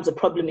becomes a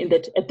problem in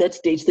that at that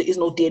stage there is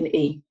no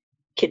DNA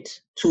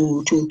kit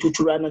to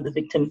run on the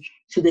victim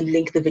to then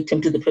link the victim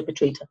to the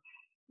perpetrator.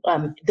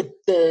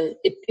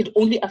 It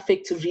only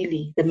affects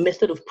really the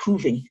method of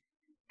proving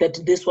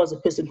that this was a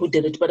person who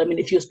did it. But I mean,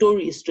 if your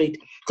story is straight,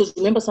 because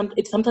remember,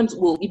 it sometimes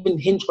will even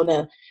hinge on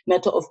a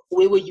matter of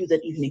where were you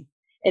that evening,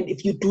 and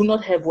if you do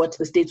not have what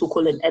the states will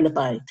call an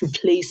alibi to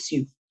place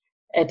you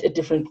at a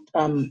different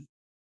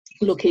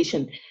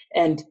location,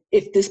 and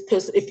if this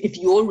person, if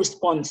your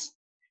response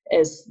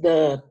as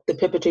the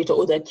perpetrator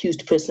or the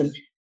accused person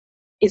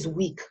is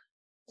weak,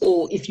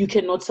 or if you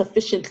cannot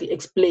sufficiently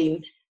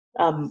explain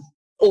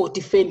or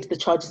defend the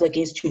charges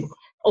against you,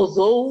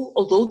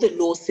 although the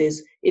law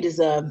says it is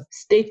a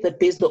state that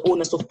bears the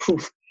onus of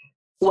proof,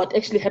 what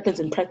actually happens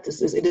in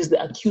practice is it is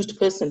the accused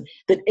person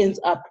that ends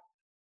up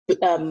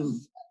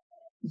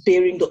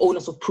bearing the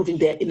onus of proving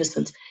their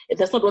innocence.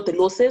 That's not what the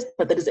law says,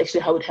 but that is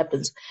actually how it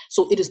happens.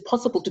 So it is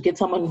possible to get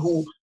someone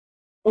who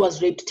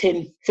was raped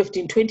 10,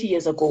 15, 20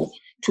 years ago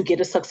to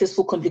get a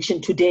successful conviction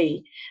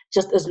today,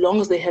 just as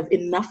long as they have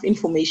enough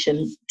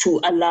information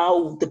to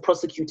allow the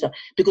prosecutor.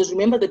 Because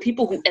remember, the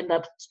people who end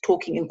up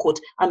talking in court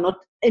are not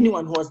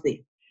anyone who was there.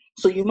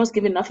 So you must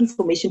give enough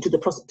information to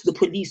the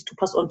police to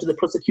pass on to the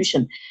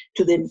prosecution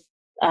to then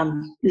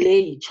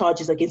lay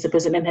charges against the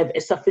person and have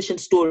a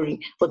sufficient story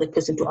for the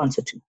person to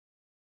answer to.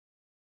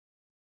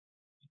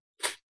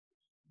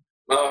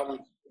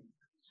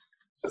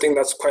 I think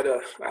that's quite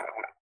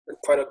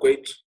a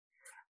great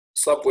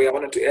subway. I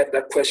wanted to add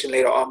that question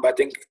later on, but I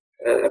think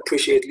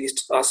appreciate at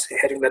least us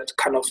having that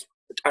kind of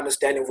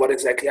understanding of what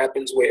exactly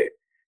happens where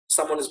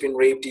someone has been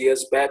raped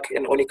years back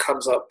and only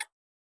comes up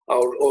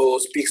or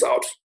speaks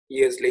out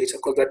years later,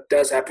 because that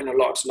does happen a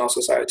lot in our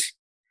society.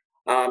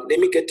 Let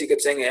me get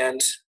Diketseng and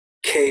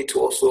Kay to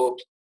also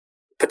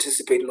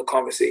participate in the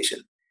conversation.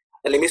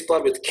 And let me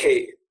start with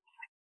Kay.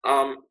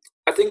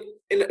 I think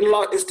in a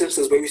lot of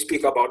instances where we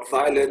speak about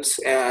violence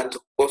and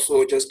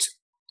also just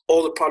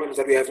all the problems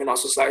that we have in our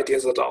society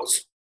as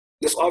adults,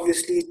 this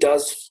obviously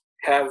does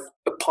have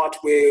a part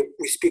where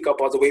we speak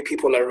about the way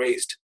people are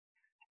raised.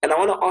 And I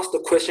want to ask the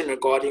question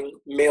regarding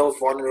male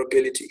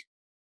vulnerability.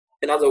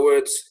 In other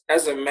words,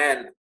 as a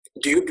man,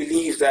 do you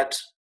believe that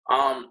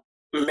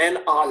men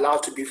are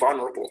allowed to be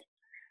vulnerable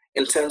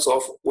in terms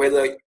of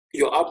whether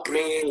your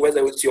upbringing,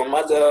 whether it's your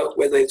mother,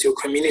 whether it's your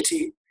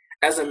community?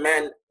 As a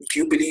man, do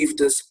you believe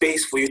there's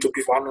space for you to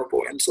be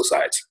vulnerable in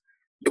society?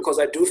 Because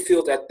I do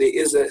feel that there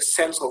is a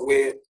sense of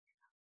where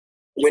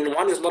when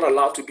one is not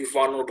allowed to be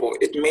vulnerable,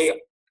 it may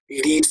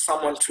lead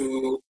someone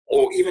to,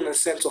 or even a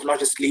sense of not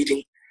just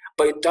leading,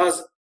 but it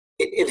does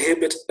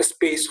inhibit a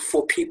space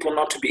for people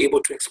not to be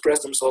able to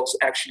express themselves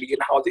actually in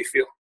how they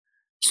feel.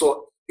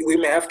 So we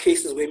may have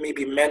cases where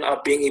maybe men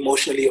are being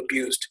emotionally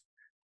abused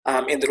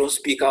and they don't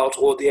speak out,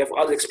 or they have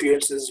other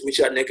experiences which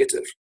are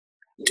negative.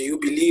 Do you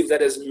believe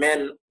that as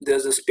men,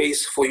 there's a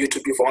space for you to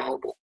be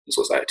vulnerable in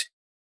society?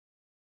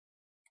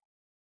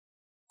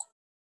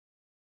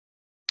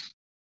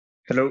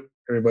 Hello,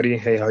 everybody.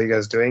 Hey, how are you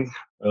guys doing?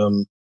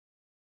 My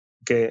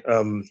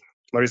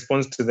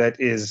response to that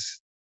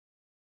is,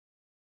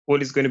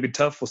 well, it's going to be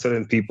tough for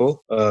certain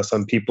people.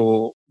 Some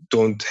people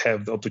don't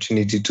have the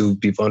opportunity to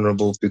be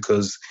vulnerable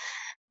because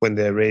when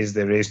they're raised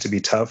to be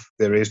tough,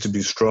 they're raised to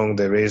be strong,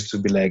 they're raised to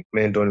be like,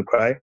 men don't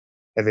cry.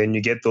 And then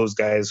you get those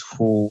guys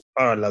who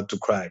are allowed to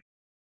cry.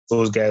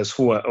 Those guys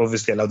who are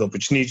obviously allowed the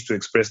opportunity to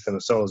express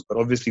themselves, but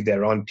obviously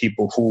they're around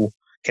people who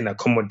can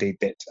accommodate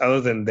that.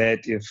 Other than that,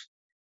 if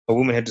a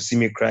woman had to see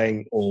me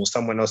crying or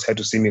someone else had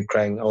to see me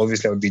crying,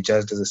 obviously I would be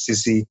judged as a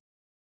sissy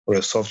or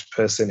a soft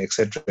person,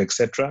 etc.,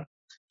 etc.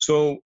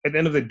 So at the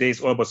end of the day,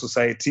 it's all about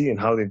society and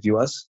how they view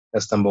us.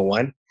 That's number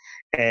one.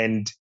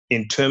 And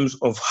in terms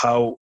of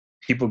how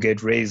people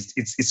get raised,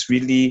 it's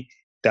really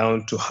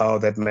down to how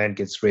that man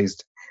gets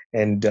raised.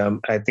 And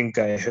I think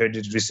I heard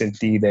it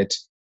recently that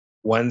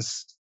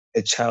once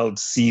a child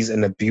sees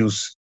an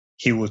abuse,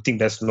 he will think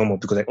that's normal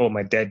because, like, oh,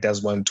 my dad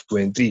does 1, 2,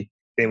 and 3.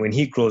 Then when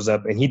he grows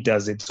up and he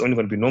does it, it's only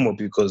going to be normal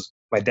because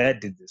my dad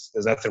did this.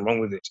 There's nothing wrong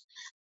with it.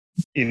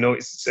 You know,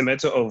 it's a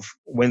matter of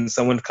when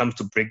someone comes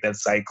to break that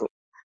cycle.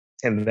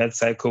 And that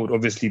cycle would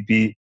obviously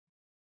be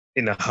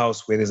in a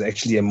house where there's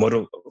actually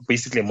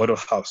basically a model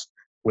house,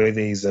 where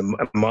there's a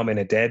mom and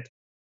a dad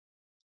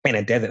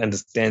that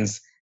understands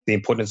the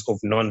importance of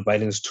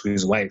non-violence to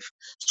his wife,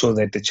 so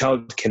that the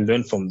child can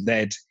learn from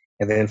that.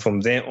 And then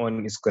from there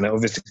on, it's going to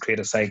obviously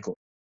create a cycle.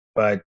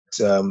 But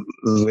the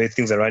way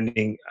things are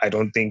running, I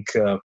don't think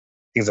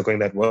things are going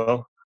that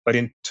well. But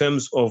in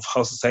terms of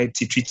how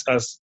society treats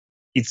us,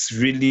 it's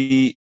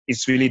really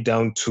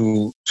down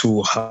to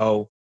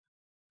how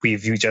we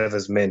view each other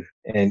as men.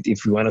 And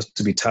if we want us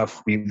to be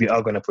tough, we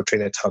are going to portray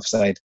that tough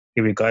side,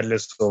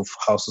 regardless of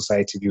how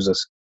society views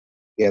us.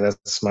 Yeah,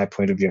 that's my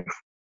point of view.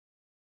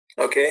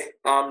 Okay.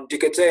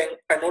 Diketseng,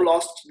 I know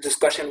last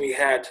discussion we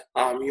had,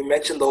 you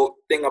mentioned the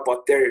thing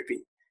about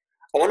therapy.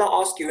 I want to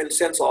ask you in the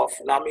sense of,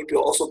 now maybe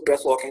also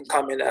Bethel can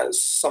come in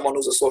as someone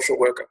who's a social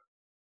worker.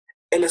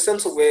 In the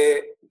sense of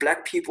where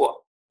Black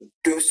people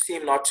do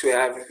seem not to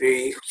have a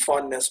very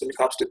fondness when it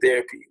comes to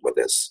therapy,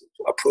 whether it's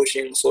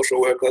approaching social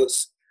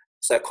workers,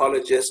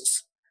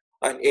 psychologists,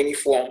 in any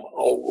form.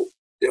 Or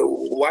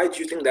why do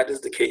you think that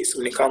is the case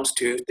when it comes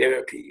to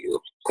therapy?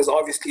 Because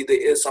obviously there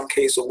is some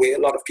case where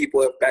a lot of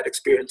people have bad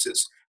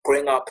experiences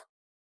growing up.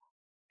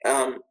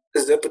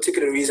 Is there a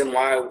particular reason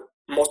why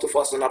most of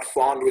us are not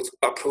fond with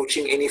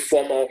approaching any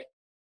formal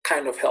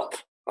kind of help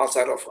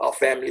outside of our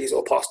families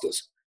or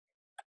pastors?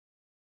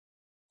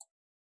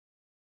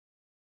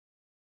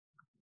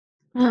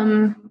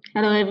 Hello,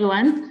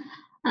 everyone.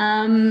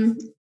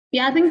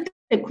 I think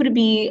there could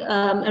be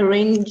a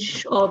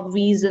range of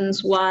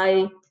reasons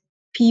why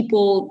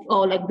people,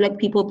 or like Black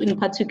people in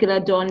particular,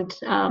 don't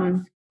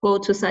go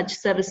to such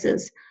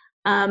services.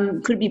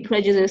 Could be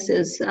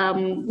prejudices.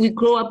 We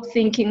grow up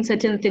thinking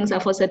certain things are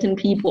for certain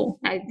people.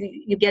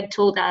 You get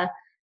told that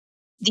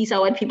these are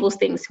white people's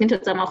things.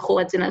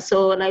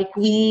 So like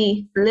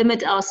we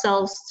limit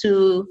ourselves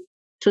to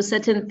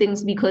certain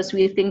things because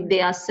we think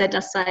they are set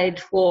aside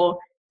for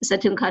a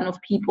certain kind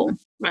of people,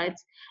 right?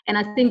 And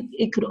I think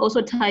it could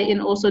also tie in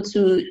also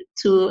to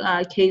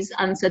Kay's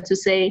answer to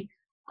say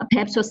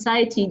perhaps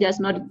society does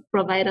not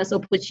provide us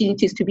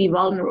opportunities to be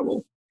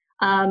vulnerable.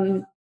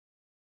 And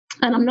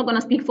I'm not going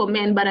to speak for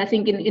men, but I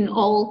think in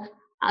all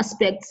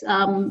aspects,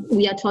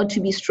 we are taught to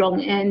be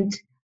strong. And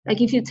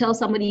like if you tell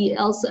somebody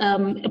else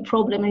a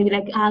problem and you're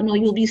like, no,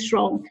 you'll be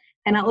strong.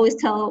 And I always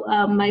tell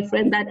my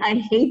friend that I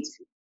hate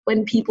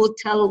when people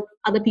tell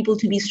other people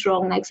to be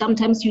strong. Like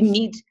sometimes you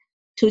need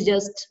to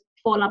just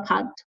fall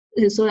apart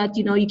so that,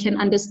 you can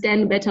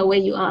understand better where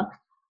you are.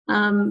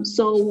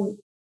 So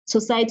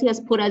society has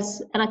put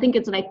us, and I think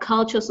it's like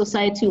culture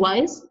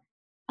society-wise,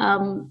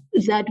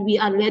 that we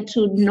are led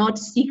to not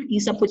seek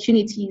these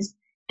opportunities.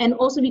 And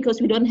also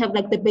because we don't have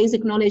like the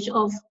basic knowledge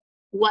of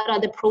what are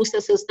the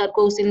processes that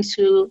goes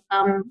into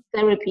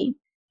therapy.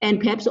 And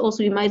perhaps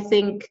also you might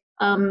think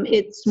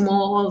it's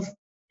more of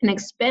an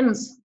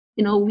expense.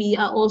 We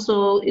are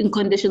also in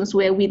conditions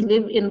where we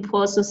live in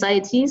poor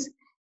societies,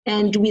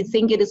 and we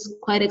think it is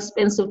quite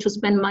expensive to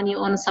spend money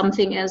on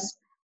something as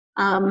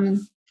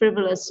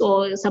frivolous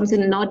or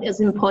something not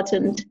as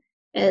important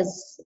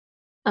as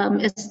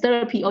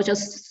therapy or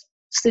just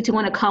sitting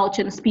on a couch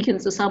and speaking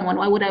to someone.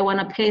 Why would I want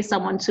to pay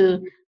someone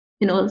to,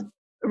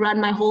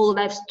 run my whole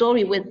life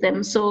story with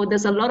them? So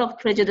there's a lot of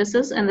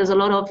prejudices and there's a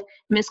lot of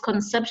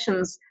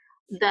misconceptions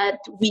that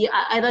we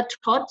are either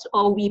taught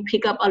or we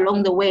pick up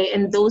along the way,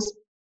 and those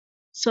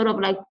sort of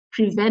like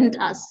prevent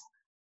us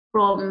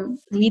from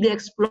really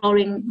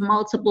exploring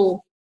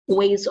multiple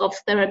ways of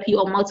therapy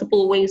or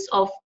multiple ways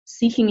of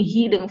seeking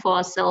healing for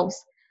ourselves.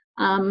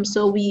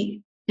 So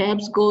we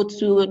perhaps go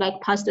to like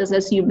pastors,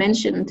 as you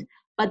mentioned,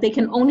 but they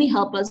can only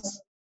help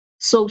us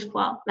so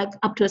far, like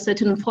up to a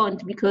certain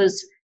point,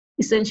 because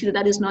essentially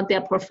that is not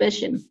their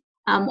profession,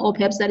 or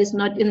perhaps that is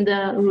not in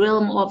the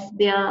realm of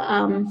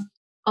their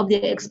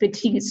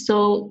expertise.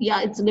 So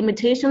yeah, it's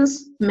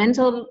limitations,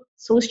 mental,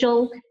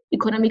 social,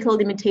 economical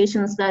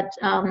limitations that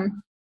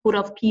put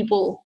off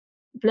people,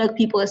 Black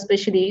people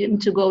especially,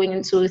 into going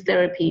into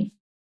therapy.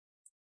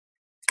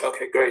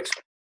 Okay, great.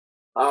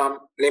 Let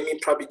me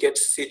probably get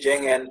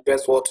Sijeng and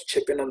Bethel to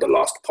chip in on the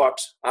last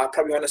part. I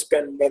probably want to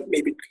spend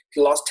maybe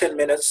the last 10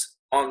 minutes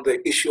on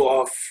the issue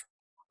of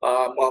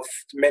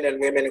men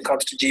and women when it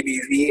comes to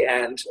GBV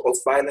and of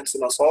violence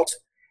and assault.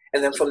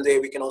 And then from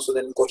there, we can also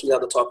then go to the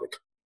other topic.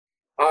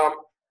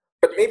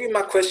 But maybe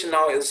my question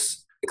now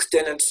is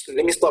extended.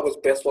 Let me start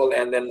with Bethel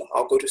and then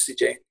I'll go to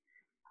CJ.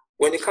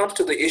 When it comes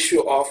to the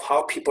issue of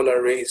how people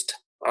are raised,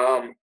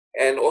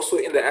 and also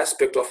in the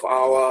aspect of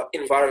our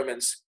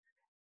environments,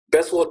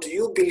 Bethel, do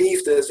you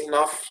believe there's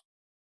enough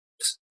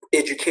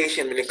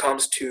education when it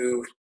comes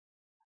to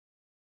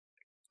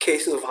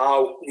cases of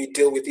how we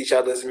deal with each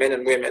other as men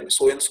and women?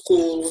 So in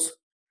schools,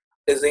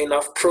 is there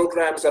enough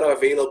programs that are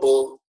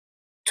available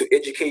to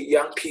educate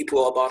young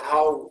people about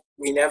how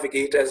we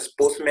navigate as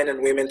both men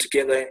and women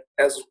together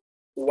as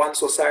one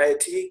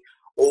society?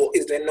 Or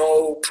is there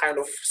no kind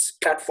of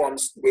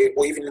platforms where,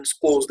 or even in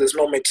schools, there's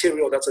no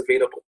material that's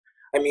available?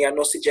 I mean, I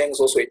know Sijeng is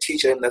also a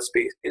teacher in that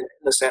space, in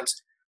a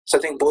sense. So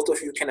I think both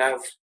of you can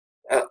have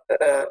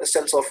a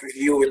sense of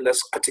view in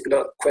this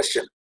particular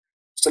question.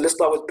 So let's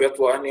start with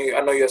Bethel. I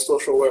know you're a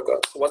social worker.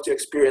 So what's your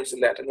experience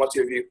in that and what's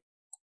your view?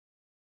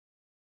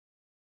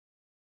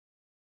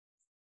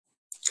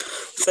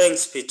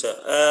 Thanks, Peter.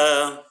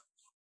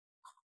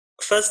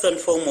 First and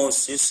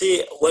foremost, you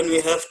see, when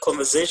we have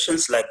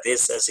conversations like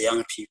this as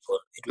young people,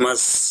 it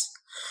must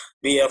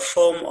be a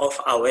form of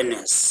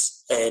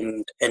awareness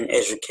and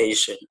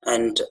education.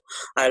 And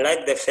I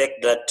like the fact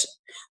that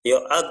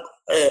your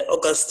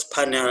August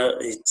panel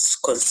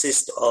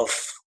consists of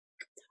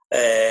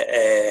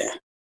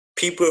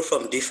people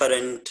from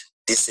different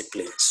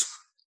disciplines.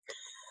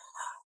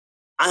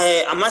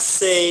 I must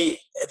say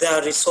there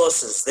are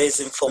resources, there's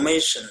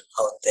information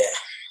out there.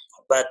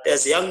 But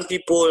as young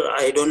people,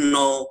 I don't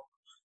know,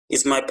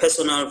 it's my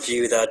personal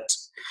view that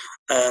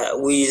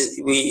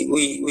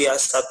we are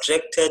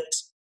subjected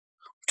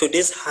to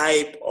this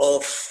hype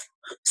of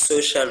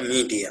social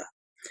media,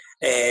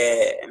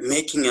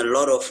 making a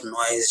lot of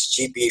noise,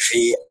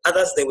 GBV.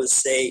 Others, they will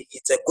say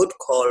it's a good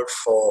call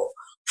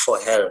for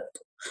help,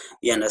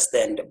 you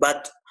understand?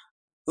 But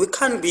we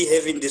can't be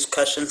having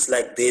discussions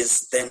like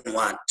this, then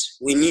what?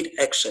 We need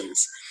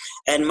actions.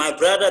 And my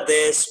brother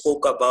there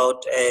spoke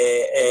about,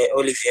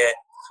 Olivier,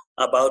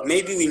 about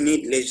maybe we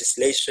need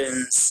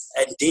legislations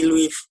and deal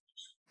with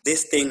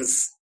these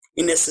things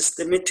in a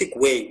systematic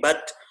way.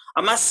 But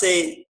I must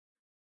say,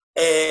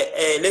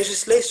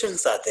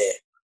 legislations are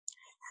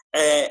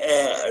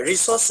there,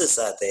 resources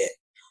are there,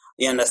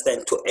 you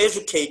understand, to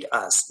educate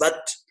us.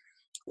 But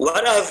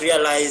what I've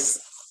realized,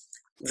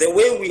 the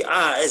way we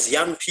are as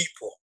young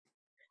people,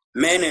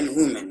 men and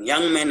women,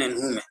 young men and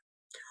women,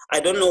 I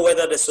don't know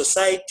whether the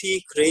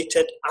society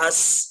created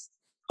us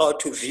or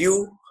to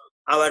view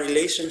our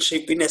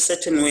relationship in a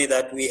certain way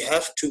that we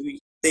have to,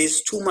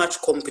 there's too much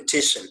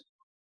competition,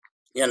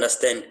 you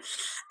understand.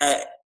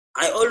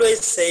 I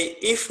always say,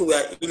 if we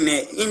are in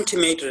an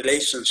intimate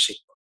relationship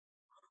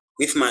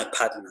with my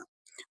partner,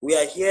 we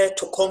are here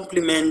to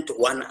complement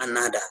one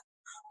another,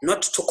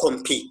 not to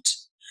compete,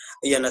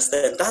 you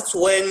understand. That's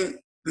when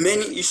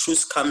many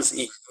issues comes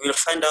in. We'll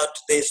find out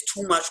there's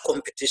too much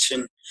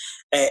competition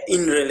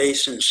in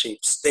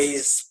relationships.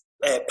 There's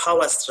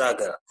power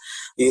struggle,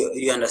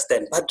 you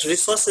understand. But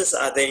resources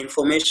are there,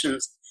 information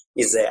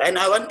is there. And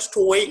I want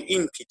to weigh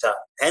in, Peter.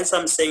 Hence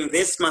I'm saying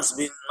this must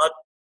be not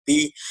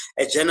be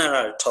a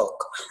general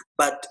talk,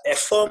 but a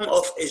form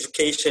of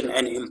education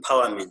and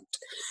empowerment.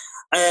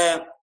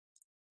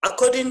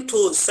 According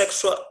to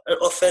Sexual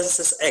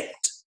Offences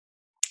Act,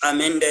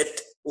 amended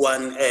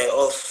one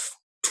of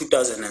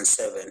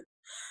 2007.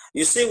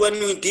 You see, when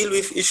we deal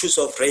with issues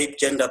of rape,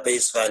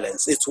 gender-based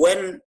violence, it's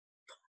when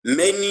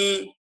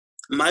many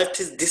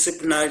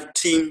multidisciplinary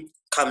team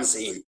comes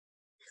in.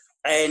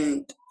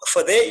 And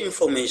for their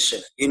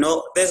information, you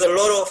know, there's a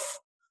lot of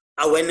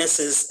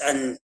awarenesses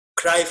and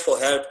cry for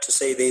help to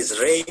say there's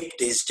rape,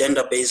 there's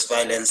gender-based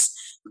violence,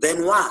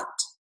 then what?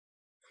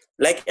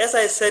 Like as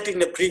I said in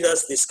the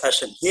previous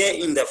discussion, here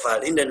in the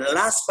Val, in the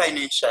last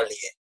financial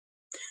year,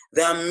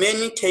 there are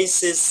many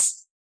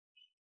cases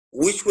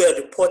which were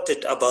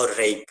reported about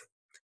rape,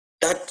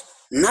 that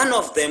none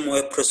of them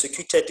were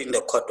prosecuted in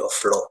the court of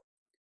law.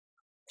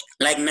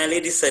 Like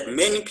Naledi said,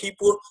 many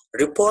people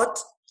report,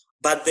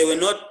 but they were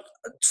not,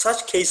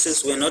 such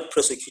cases were not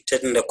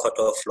prosecuted in the court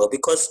of law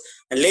because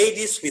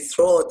ladies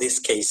withdraw these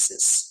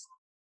cases.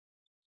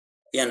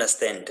 You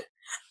understand?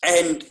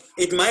 And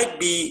it might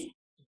be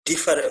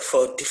different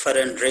for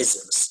different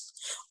reasons.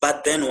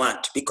 But then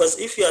what? Because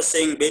if you are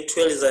saying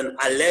Bethuel is an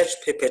alleged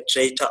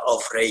perpetrator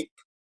of rape,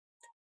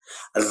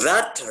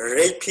 that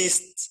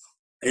rapist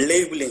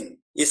labeling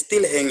is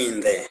still hanging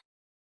there.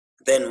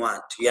 Then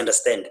what? You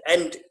understand?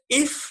 And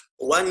if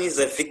one is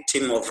a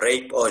victim of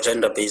rape or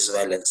gender-based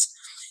violence,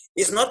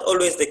 it's not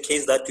always the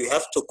case that you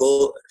have to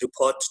go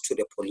report to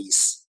the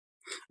police.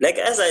 Like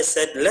as I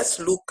said, let's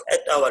look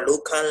at our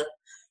local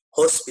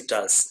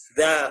hospitals.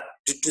 There are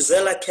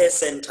Duduzela care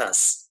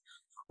centers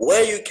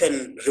where you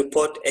can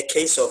report a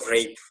case of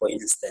rape, for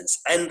instance.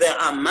 And there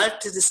are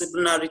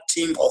multidisciplinary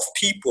team of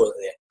people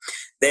there.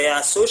 There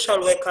are social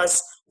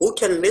workers who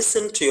can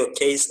listen to your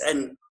case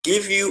and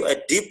give you a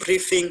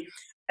debriefing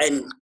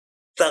and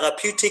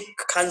therapeutic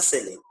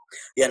counseling.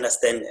 You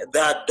understand?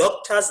 There are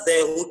doctors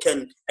there who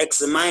can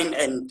examine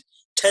and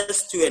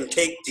test you and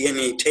take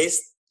DNA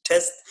test.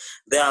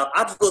 There are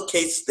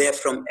advocates there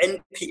from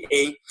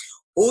NPA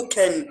who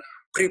can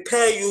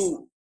prepare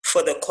you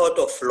for the court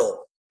of law.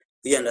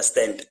 You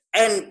understand?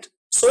 And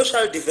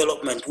social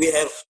development, we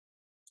have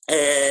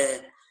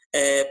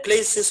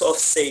places of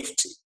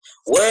safety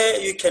where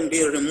you can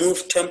be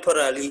removed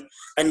temporarily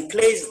and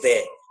placed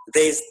there.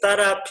 There's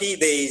therapy,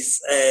 there's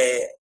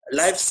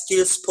life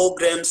skills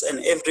programs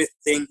and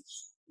everything.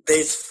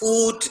 There's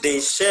food,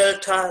 there's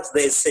shelter,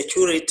 there's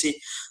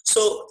security.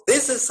 So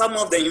this is some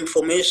of the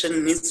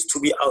information needs to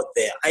be out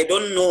there. I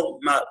don't know,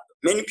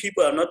 many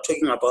people are not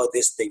talking about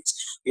these things,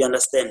 you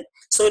understand?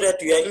 So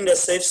that you are in the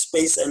safe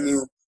space and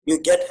you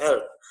get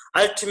help.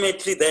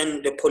 Ultimately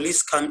then the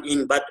police come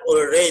in, but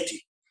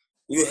already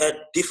you had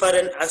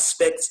different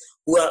aspects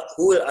who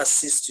will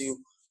assist you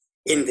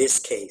in this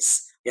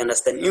case. You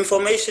understand?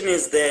 Information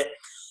is there.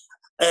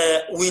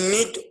 We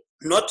need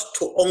not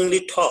to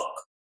only talk,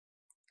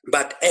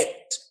 but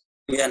act.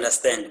 You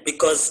understand?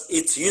 Because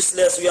it's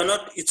useless.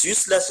 It's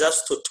useless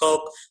just to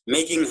talk,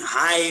 making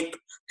hype,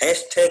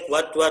 hashtag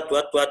what,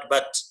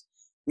 but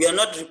we are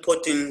not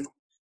reporting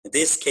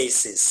these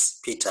cases,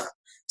 Peter.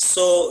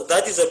 So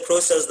that is a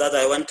process that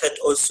I wanted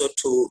also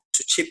to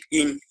chip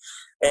in,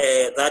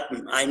 that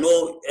I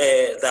know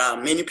there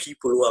are many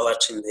people who are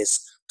watching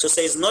this. To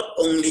say it's not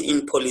only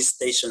in police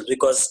stations,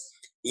 because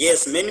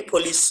yes, many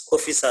police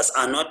officers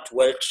are not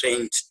well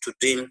trained to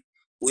deal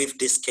with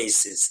these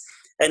cases.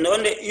 And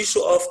on the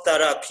issue of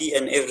therapy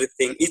and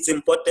everything, it's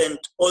important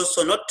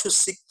also not to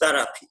seek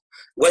therapy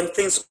when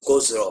things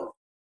goes wrong.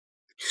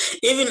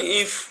 Even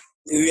if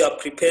we are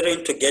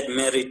preparing to get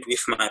married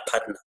with my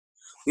partner,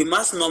 we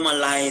must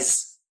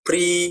normalize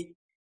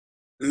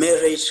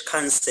pre-marriage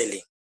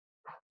counseling.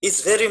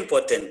 It's very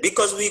important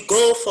because we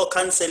go for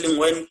counseling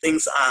when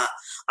things are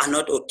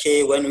not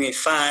okay, when we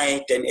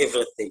fight and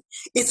everything.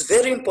 It's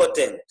very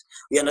important,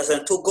 you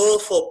understand, to go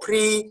for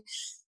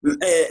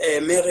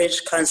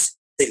pre-marriage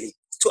counseling,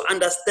 to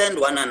understand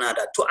one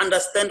another, to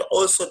understand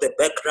also the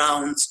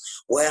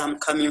backgrounds, where I'm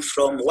coming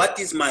from, what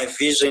is my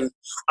vision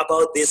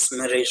about this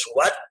marriage,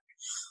 what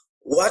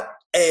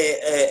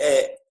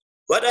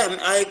am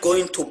I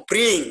going to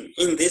bring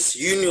in this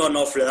union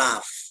of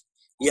love?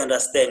 You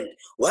understand?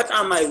 What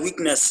are my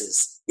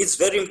weaknesses? It's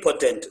very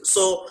important.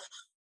 So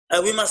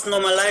we must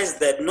normalize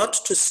that, not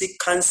to seek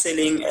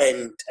counseling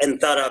and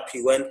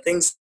therapy when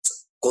things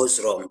goes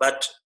wrong,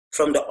 but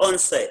from the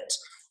onset,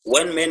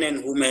 when men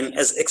and women,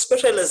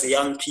 especially as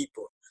young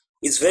people,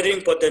 it's very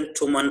important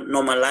to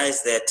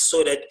normalize that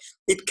so that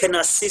it can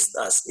assist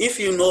us. If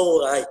you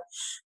know,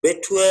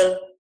 Bethuel,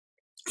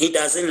 he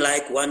doesn't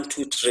like 1,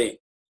 2, 3.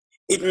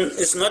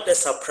 It's not a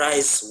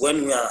surprise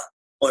when we are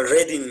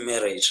already in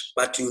marriage,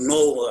 but you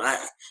know,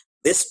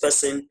 this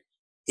person,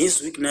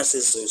 his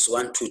weaknesses is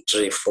 1, 2,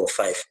 3, 4,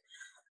 5.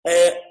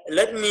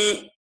 Let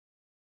me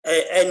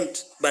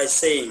end by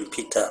saying,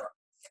 Peter,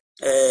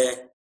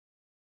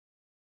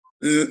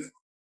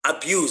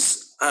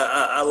 abuse.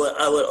 I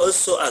will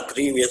also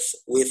agree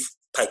with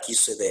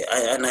Pakiso there,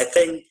 and I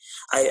think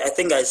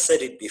I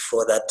said it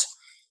before that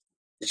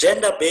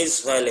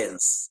gender-based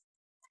violence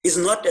is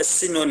not a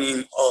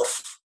synonym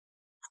of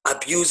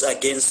abuse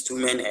against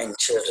women and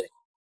children.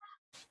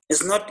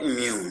 It's not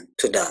immune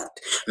to that.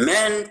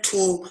 Men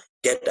too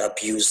get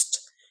abused,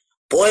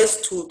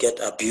 boys too get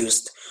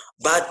abused,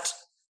 but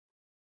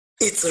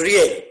it's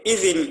real.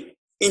 Even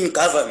in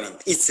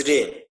government, it's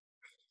real.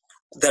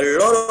 The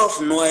lot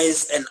of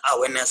noise and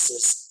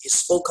awarenesses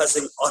is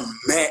focusing on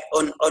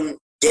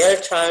girl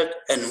child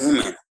and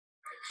women,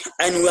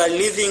 and we are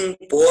leaving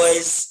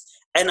boys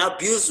and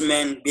abused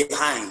men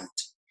behind,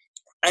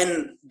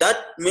 and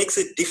that makes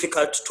it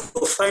difficult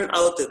to find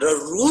out the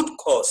root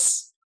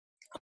cause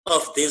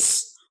of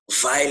these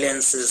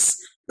violences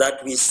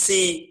that we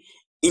see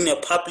in a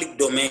public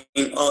domain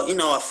or in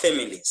our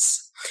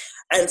families.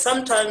 And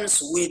sometimes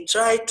we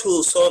try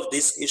to solve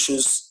these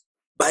issues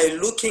by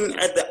looking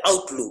at the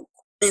outlook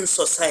in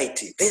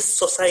society. This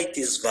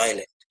society is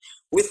violent,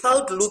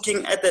 without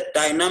looking at the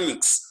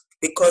dynamics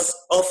because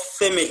of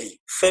family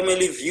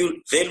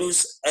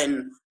values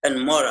and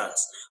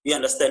morals. You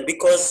understand?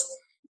 Because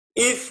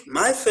if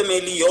my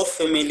family, your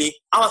family,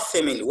 our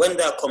family, when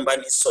they are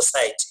combined, is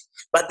society.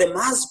 But there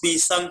must be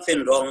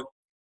something wrong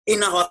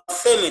in our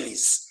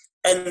families.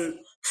 And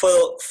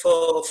for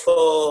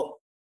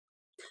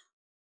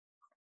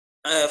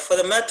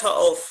the matter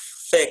of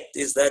fact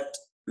is that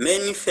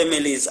many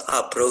families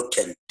are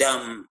broken,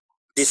 damn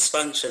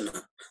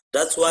dysfunctional.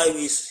 That's why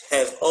we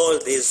have all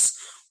these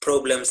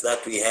problems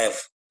that we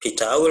have,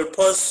 Peter. I will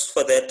pause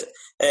for that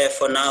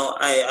for now.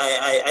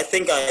 I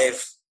think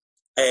I've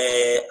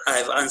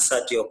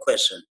answered your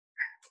question.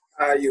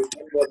 You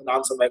didn't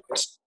answer my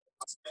question.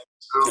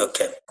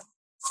 Okay.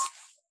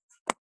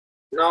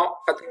 Now,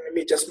 I think let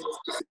me just move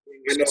to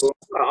something.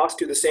 I asked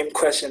you the same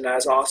question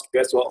as I asked you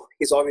as well.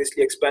 He's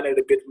obviously expanded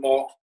a bit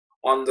more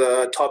on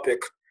the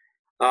topic.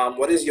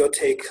 What is your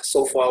take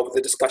so far with the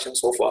discussion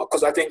so far?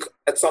 Because I think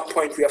at some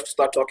point we have to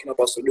start talking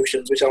about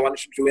solutions, which I wanted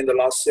to do in the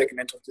last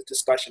segment of the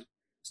discussion,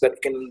 so that we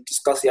can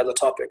discuss the other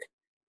topic.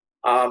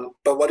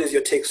 But what is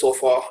your take so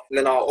far? And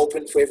then I'll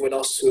open for everyone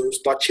else to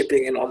start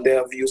chipping in on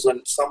their views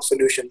on some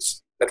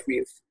solutions that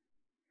we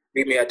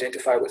may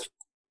identify with.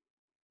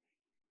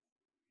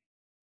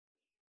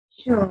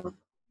 Sure.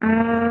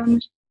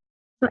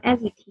 So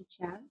as a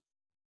teacher,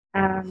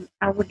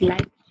 I would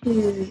like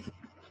to,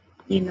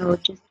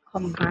 just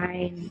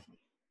combine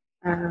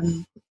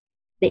the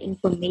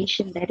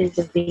information that is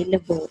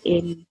available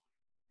in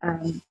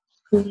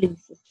schooling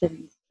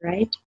systems,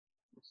 right?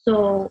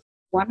 So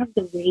one of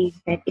the ways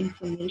that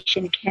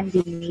information can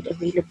be made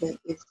available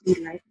is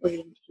through life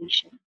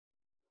orientation.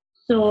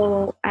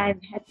 So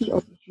I've had the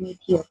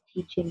opportunity of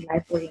teaching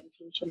life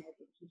orientation as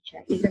a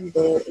teacher, even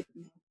though it's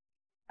not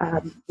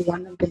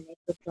one of the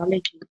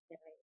methodologies that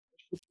I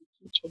should be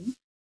teaching.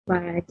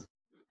 But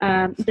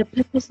the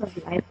purpose of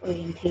life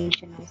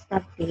orientation, I'll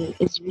start there,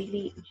 is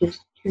really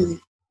just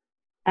to,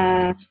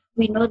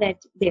 we know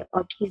that there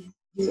are kids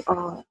who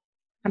are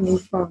coming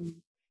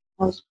from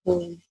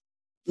households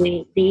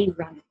where they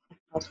run a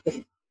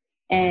household,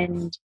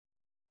 and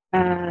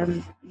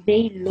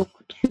they look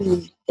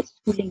to the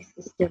schooling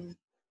system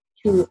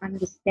to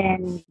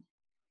understand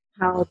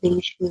how they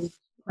should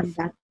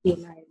conduct their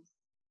lives.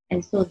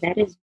 And so that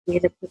is where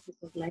the purpose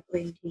of life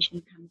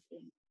orientation comes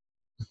in.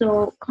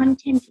 So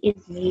content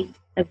is made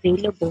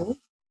available,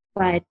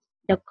 but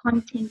the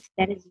content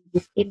that is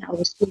within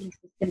our schooling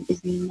system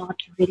is not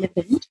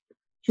relevant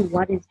to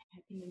what is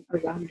happening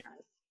around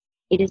us.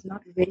 It is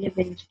not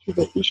relevant to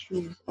the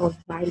issues of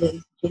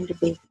violence,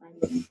 gender-based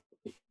violence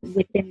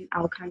within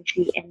our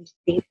country, and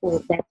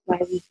therefore that's why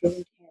we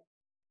don't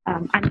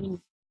have. I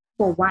mean,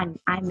 for one,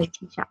 I'm a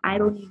teacher. I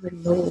don't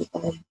even know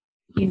of,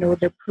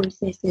 the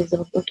processes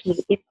of, okay,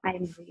 if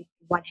I'm raped,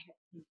 what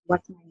happens?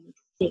 What's my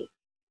next step?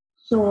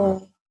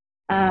 So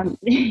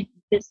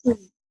this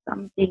is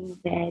something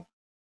that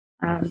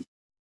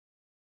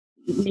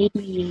made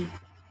me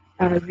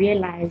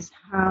realize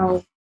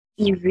how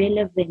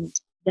irrelevant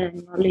the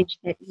knowledge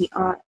that we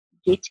are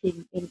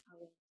getting in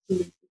our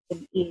schooling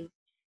system is.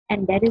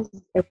 And that is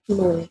a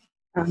flaw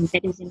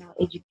that is in our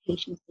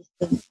education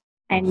system.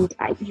 And,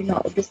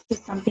 this is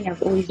something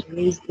I've always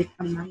raised with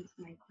amongst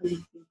my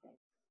colleagues, is that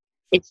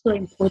it's so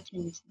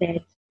important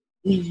that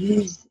we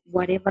use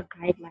whatever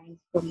guidelines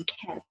from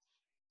CAP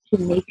to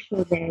make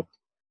sure that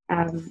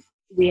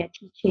we are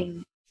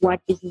teaching what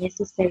is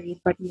necessary,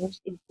 but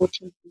most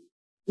importantly,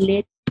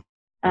 let's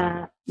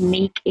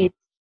make it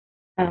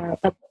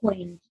a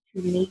point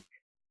to make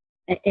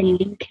a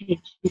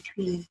linkage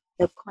between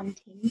the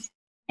content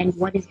and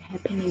what is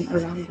happening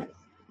around us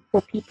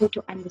for people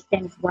to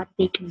understand what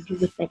they can do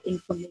with that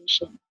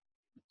information.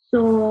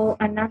 So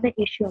another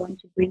issue I want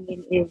to bring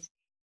in is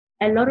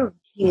a lot of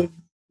kids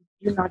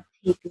do not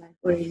take life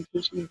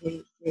orientation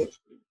very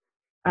seriously.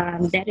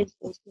 That is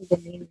also the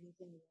main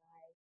reason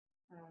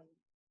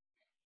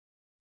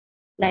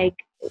why,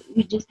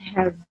 we just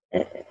have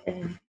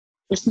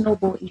a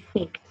snowball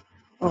effect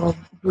of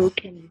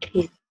broken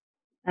kids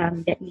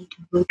that lead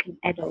to broken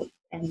adults,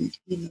 and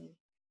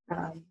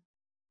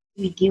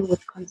we deal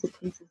with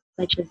consequences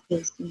such as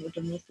this,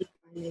 domestic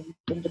violence,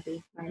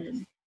 gender-based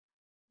violence.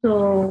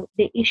 So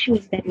the issue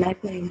is that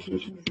life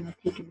orientation is not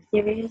taken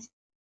serious,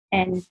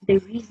 and the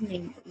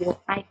reasoning,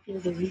 I feel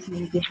the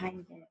reasoning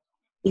behind that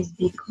is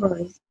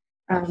because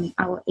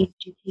our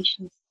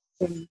education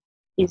system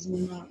is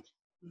not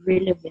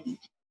relevant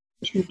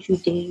to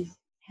today's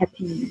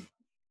happening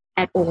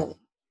at all.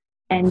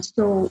 And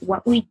so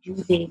what we do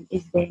then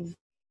is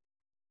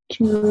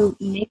to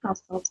make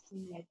ourselves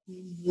seem like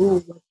we know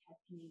what's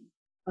happening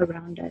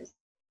around us.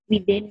 We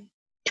then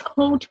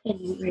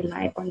totally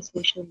rely on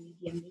social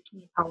media,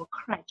 making it our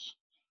crutch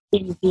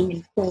in being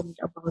informed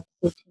about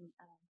certain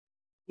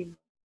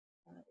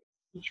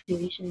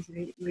situations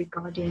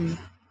regarding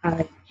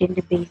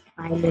gender-based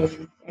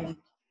violence and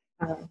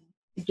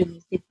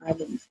domestic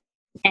violence.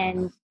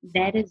 And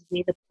that is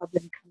where the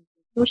problem comes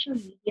in. Social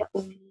media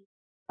only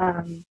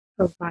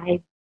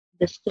provides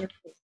the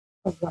surface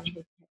of what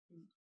has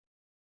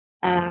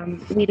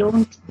happened. We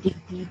don't dig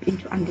deep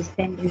into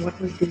understanding what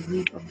was the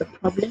root of the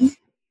problem.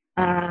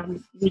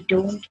 We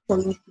don't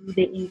follow through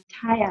the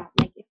entire,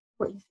 like if,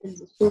 for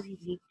instance, a story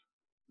leaked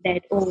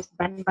that,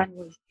 Ban Ban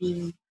was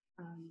being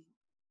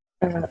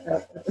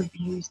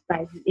abused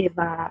by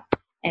whoever,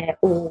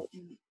 or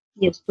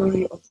see a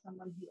story of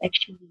someone who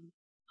actually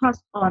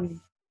passed on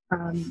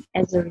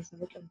as a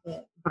result of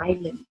the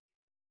violence.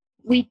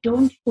 We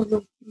don't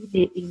follow through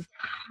the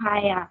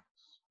entire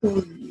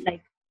story,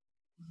 like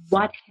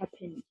what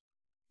happened,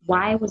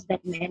 why was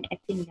that man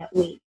acting that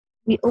way.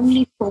 We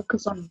only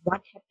focus on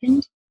what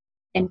happened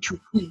and to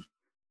who.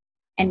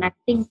 And I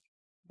think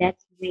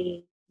that's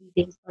where we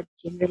then start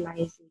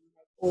generalizing,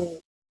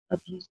 like,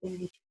 abuse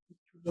only to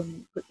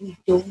women, but we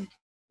don't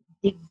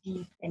dig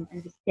deep and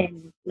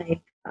understand,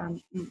 like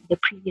the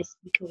previous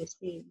speaker was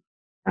saying.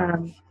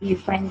 You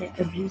find that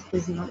abuse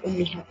does not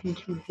only happen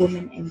to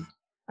women and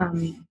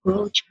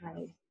girl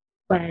child,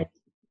 but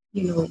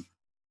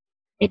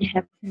it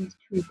happens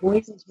to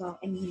boys as well,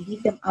 and we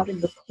leave them out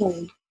in the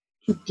cold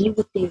to deal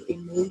with their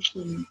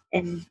emotions,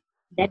 and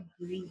that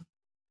breeds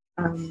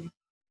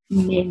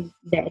men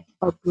that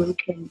are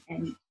broken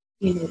and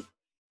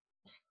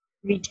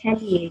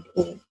retaliate,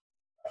 or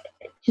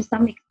to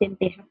some extent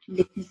they have to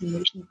let these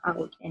emotions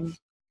out, and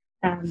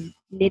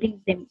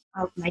letting them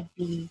out might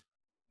be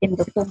in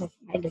the form of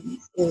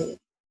violence or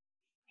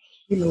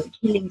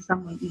killing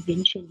someone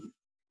eventually.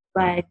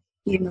 But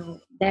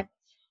that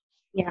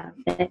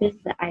that is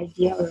the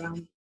idea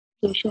around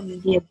social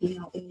media being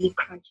our only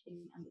crutch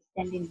in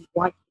understanding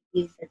what it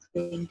is that's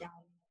going down.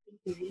 I think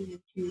we really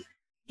need to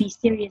be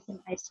serious in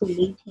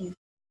isolating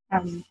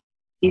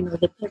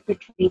the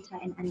perpetrator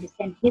and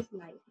understand his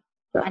life,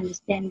 to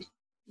understand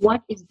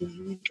what is the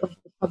root of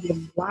the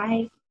problem.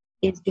 Why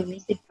is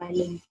domestic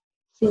violence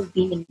still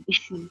being an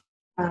issue?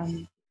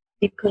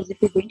 Because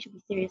if we're going to be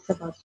serious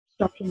about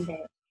stopping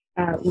that,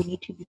 we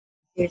need to be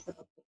serious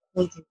about the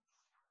causes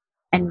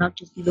and not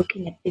just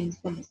looking at things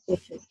from a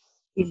surface,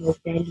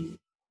 value.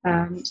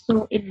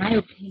 So, in my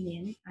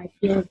opinion, I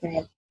feel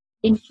that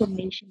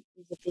information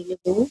is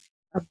available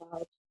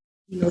about,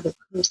 the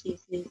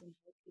processes and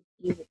how to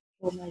deal with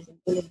traumas and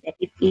all of that.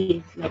 It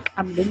is like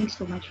I'm learning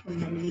so much from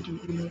my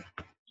lady,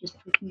 just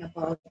talking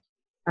about,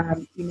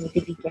 the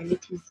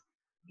legalities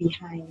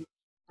behind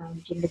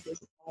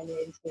gender-based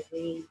violence, the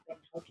rape, and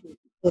how to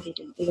report it,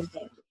 and all of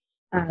that.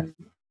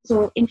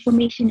 So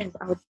information is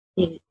out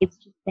there. It's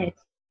just that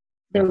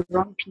the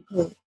wrong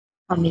people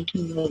are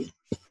making noise,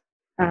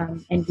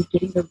 and we're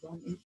getting the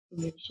wrong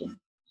information.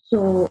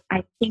 So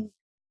I think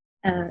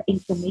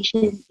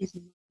information is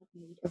not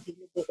made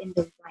available in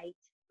the right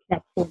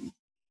platforms.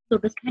 So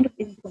this kind of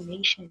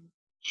information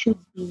should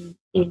be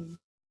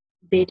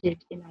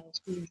embedded in our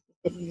schooling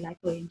system in life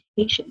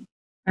orientation.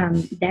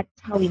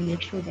 That's how we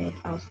make sure that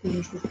our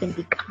schooling system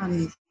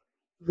becomes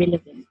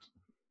relevant.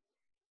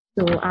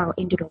 So I'll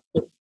end it off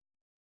there.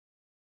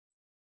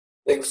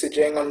 Thanks,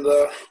 Sijeng,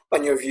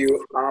 on your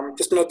view.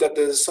 Just note that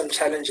there's some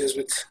challenges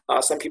with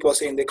some people are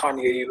saying they can't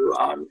hear you.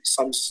 It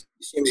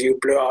seems you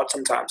blur out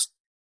sometimes.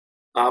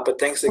 But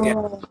thanks again.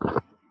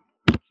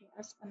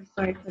 I'm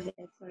sorry for that.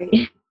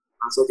 Sorry.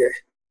 That's okay.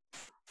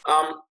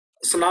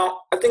 So now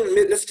I think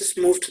let's just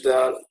move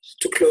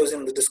to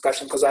closing the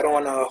discussion, because I don't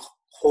want to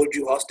hold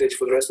you hostage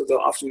for the rest of the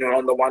afternoon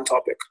on the one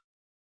topic.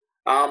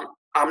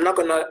 I'm not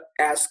going to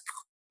ask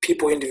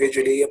people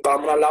individually, but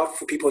I'm going to allow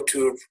for people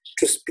to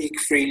speak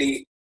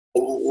freely,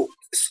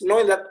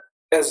 knowing that,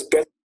 as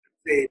Beth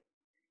said,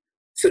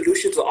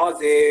 solutions are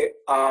there.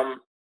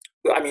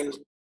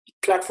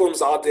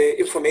 Platforms are there,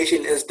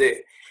 information is there.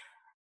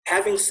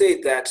 Having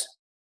said that,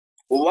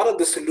 what are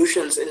the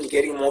solutions in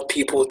getting more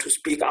people to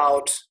speak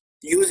out,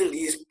 using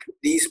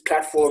these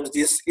platforms,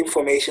 this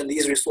information,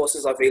 these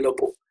resources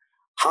available?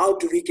 How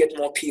do we get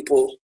more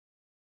people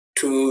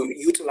to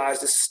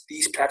utilize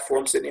these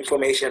platforms and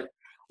information?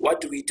 What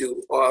do we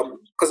do?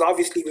 Because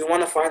obviously we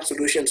want to find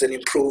solutions and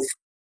improve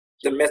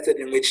the method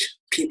in which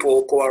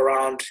people go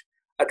around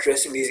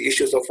addressing these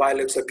issues of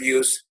violence,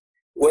 abuse,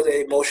 whether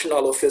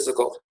emotional or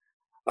physical.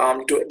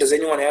 Does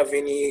anyone have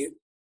any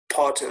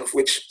part of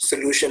which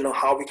solution or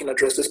how we can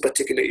address this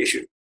particular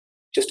issue?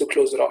 Just to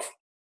close it off.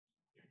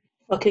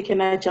 Okay,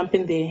 can I jump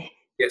in there?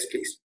 Yes,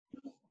 please.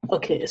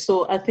 Okay,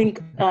 so I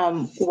think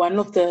one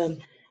of the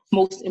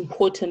most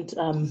important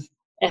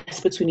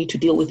aspects we need to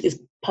deal with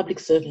is public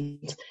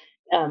servants.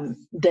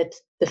 That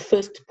the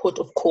first port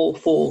of call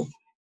for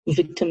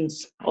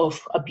victims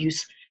of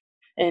abuse.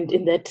 And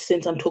in that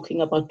sense, I'm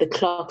talking about the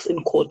clerks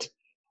in court.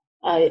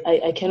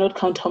 I cannot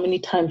count how many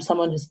times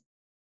someone has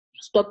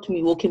stopped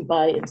me walking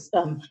by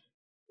and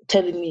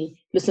telling me,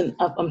 listen,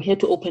 I'm here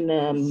to open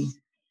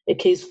a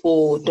case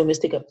for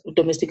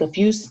domestic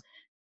abuse.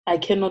 I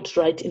cannot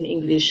write in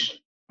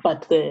English,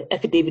 but the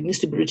affidavit needs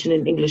to be written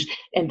in English,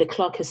 and the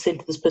clerk has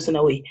sent this person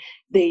away.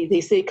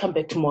 They say, come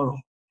back tomorrow.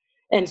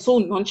 And so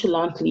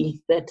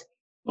nonchalantly that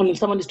when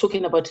someone is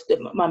talking about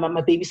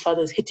my baby's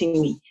father is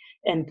hitting me,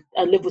 and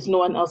I live with no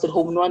one else at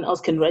home, no one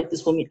else can write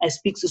this for me. I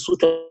speak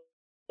Sesotho,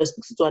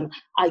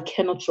 I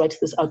cannot write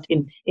this out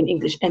in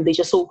English. And they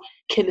just so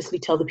carelessly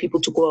tell the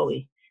people to go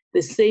away.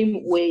 The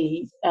same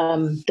way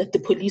that the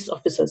police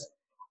officers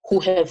who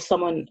have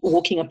someone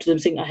walking up to them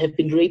saying, I have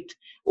been raped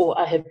or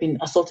I have been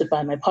assaulted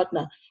by my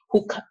partner,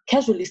 who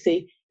casually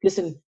say,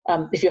 listen,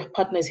 if your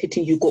partner is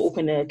hitting you, go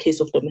open a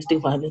case of domestic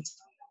violence.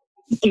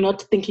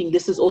 Not thinking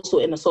this is also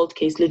an assault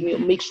case, let me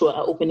make sure I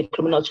open a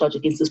criminal charge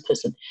against this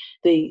person.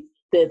 The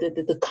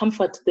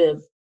comfort,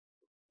 the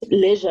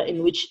leisure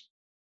in which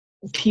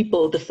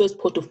people, the first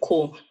port of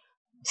call,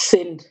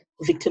 send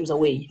victims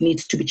away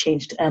needs to be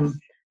changed. I'm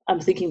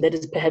thinking that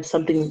is perhaps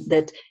something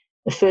that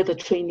further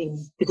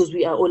training, because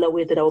we are all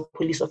aware that our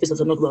police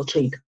officers are not well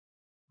trained.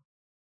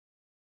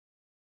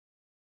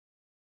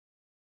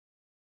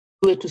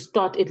 We have to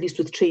start at least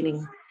with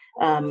training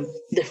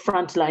the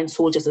frontline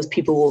soldiers, as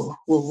people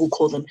will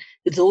call them,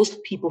 those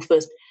people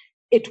first.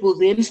 It will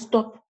then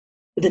stop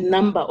the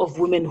number of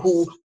women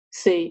who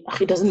say,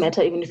 it doesn't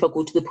matter, even if I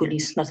go to the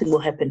police, nothing will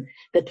happen.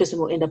 That person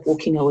will end up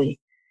walking away.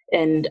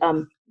 And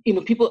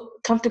people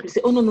comfortably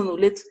say, oh, no,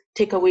 let's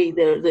take away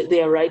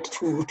their right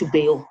to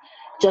bail.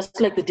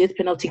 Just like the death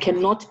penalty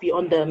cannot be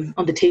on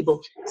the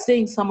table.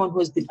 Saying someone who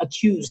has been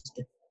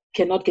accused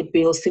cannot get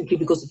bail simply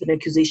because of an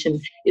accusation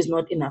is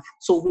not enough.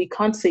 So we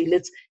can't say,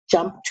 let's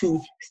jump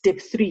to step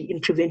 3 in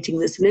preventing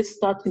this. Let's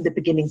start in the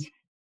beginning.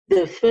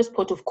 The first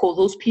port of call,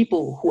 those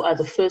people who are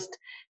the first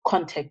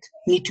contact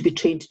need to be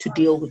trained to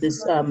deal with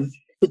this,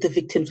 with the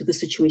victims, with the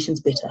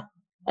situations better.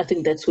 I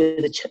think that's where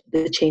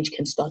the change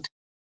can start.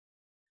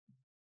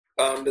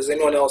 Does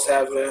anyone else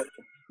have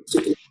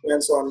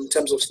comments on in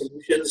terms of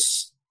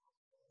solutions,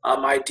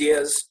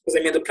 ideas?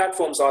 Because the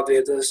platforms are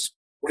there, there's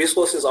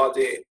resources are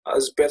there,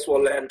 as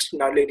Bethwell and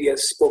Naledi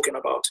has spoken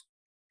about.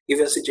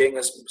 Even Sijeng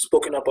has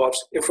spoken about.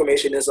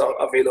 Information is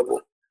available.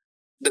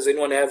 Does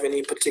anyone have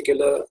any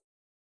particular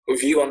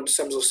view on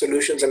terms of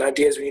solutions and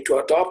ideas we need to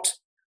adopt,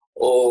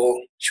 or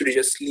should we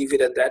just leave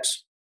it at that?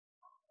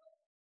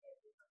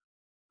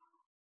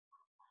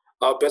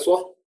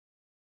 Bethwell?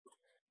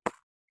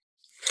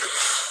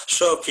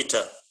 Sure,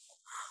 Peter.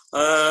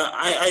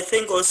 I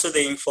think also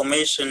the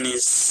information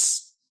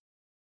is,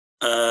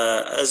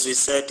 as we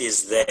said,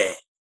 is there.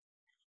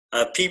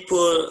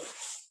 People,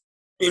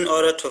 in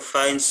order to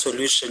find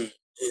solution,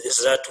 is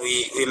that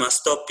we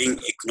must stop being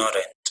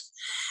ignorant,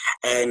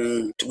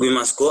 and we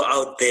must go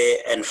out there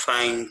and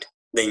find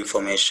the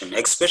information,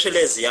 especially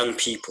as young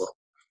people.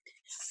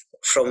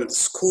 From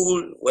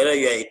school, whether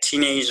you are a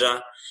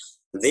teenager,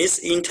 this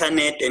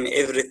internet and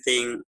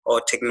everything,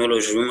 or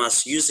technology, we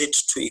must use it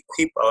to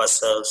equip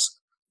ourselves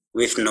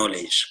with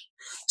knowledge.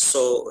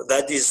 So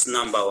that is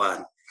number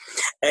one.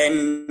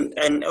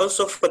 And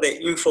also for the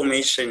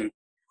information,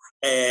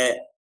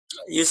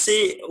 you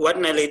see, what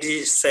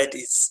Naledi said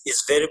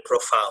is very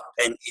profound,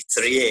 and it's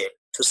real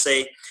to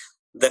say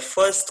the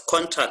first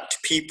contact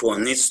people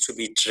needs to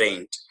be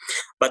trained,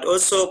 but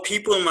also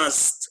people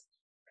must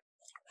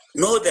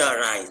know their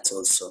rights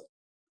also.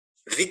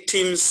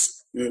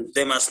 Victims,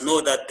 they must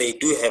know that they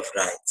do have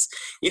rights.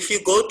 If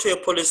you go to a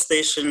police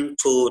station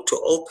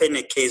to open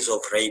a case of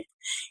rape,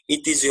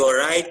 it is your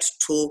right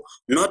to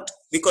not,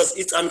 because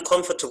it's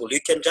uncomfortable.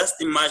 You can just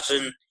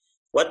imagine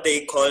what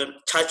they call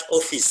charge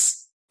office.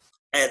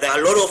 There are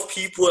a lot of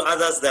people,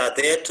 others that are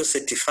there to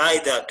certify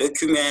their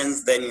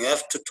documents. Then you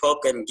have to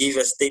talk and give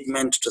a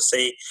statement to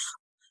say,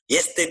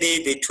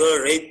 yesterday they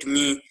raped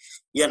me.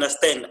 You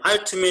understand?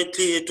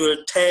 Ultimately, it will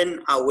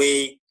turn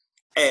away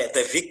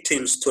the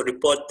victims to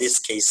report these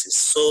cases.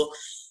 So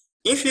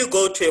if you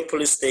go to a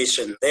police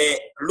station, they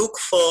look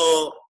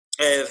for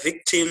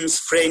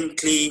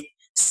victims-friendly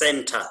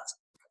centers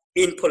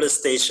in police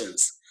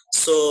stations.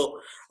 So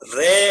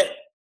there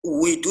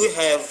we do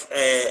have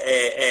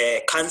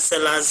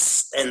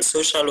counselors and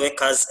social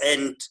workers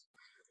and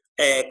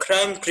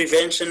crime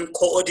prevention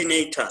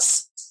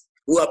coordinators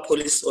who are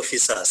police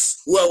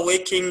officers who are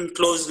working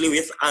closely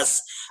with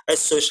us as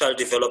social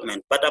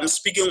development. But I'm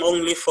speaking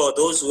only for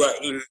those who are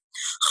in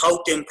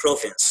Gauteng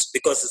province,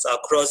 because it's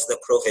across the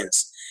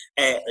province.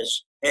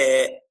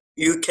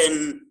 You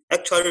can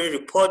actually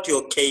report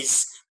your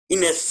case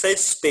in a safe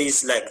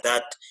space like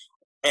that,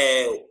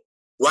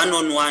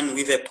 one-on-one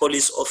with a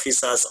police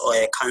officers or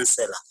a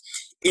counselor.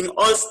 In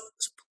all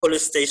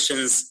police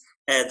stations,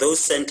 those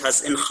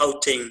centers in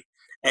Gauteng,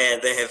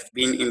 they have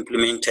been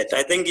implemented.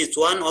 I think it's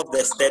one of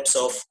the steps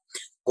of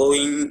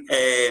going,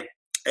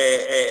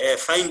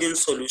 finding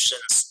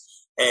solutions,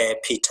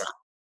 Peter.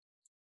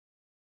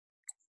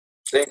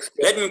 Thanks.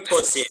 Let me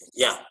pause here.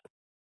 Yeah.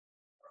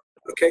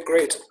 Okay,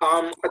 great.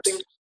 I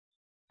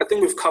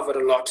think we've covered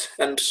a lot,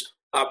 and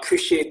I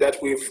appreciate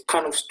that we've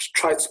kind of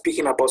tried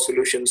speaking about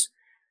solutions,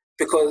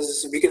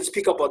 because we can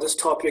speak about this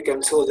topic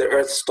until the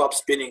earth stops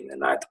spinning.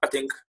 And I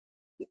think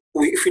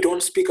if we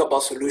don't speak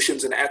about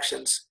solutions and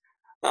actions,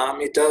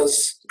 it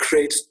does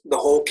create the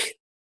whole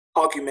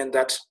argument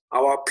that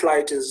our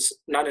plight is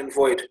null and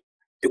void,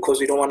 because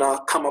we don't want to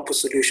come up with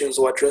solutions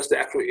or address the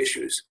actual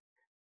issues.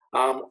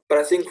 But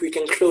I think we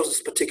can close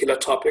this particular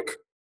topic.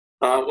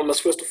 I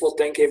must first of all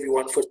thank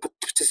everyone for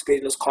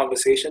participating in this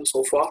conversation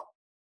so far.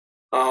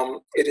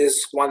 It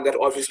is one that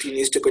obviously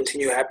needs to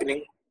continue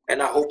happening,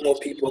 and I hope more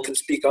people can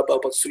speak up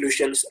about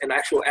solutions and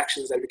actual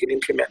actions that we can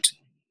implement.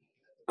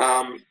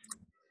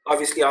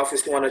 Obviously, I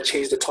want to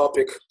change the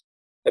topic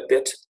a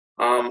bit,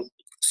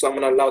 so I'm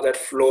going to allow that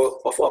flow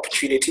of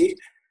opportunity.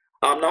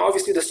 Now,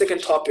 obviously, the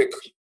second topic,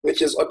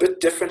 which is a bit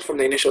different from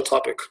the initial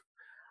topic.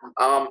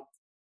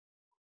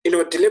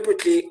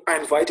 Deliberately, I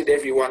invited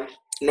everyone,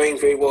 knowing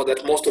very well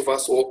that most of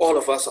us, or all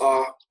of us,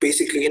 are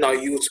basically in our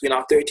youths, in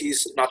our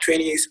 30s, in our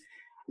 20s.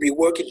 We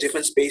work in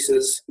different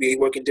spaces, we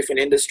work in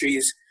different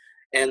industries,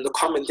 and the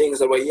common thing is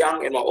that we're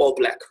young and we're all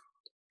Black.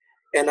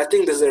 And I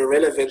think there's a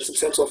relevance in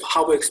terms of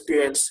how we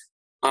experience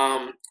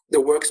the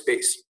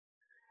workspace.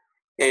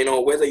 And,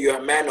 whether you're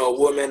a man or a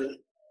woman,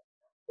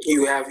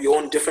 you have your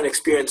own different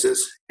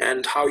experiences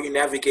and how you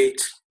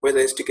navigate, whether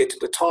it's to get to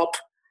the top.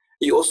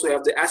 You also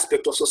have the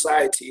aspect of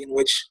society in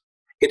which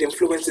it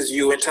influences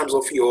you in terms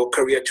of your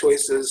career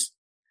choices,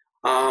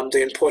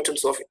 the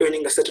importance of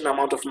earning a certain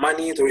amount of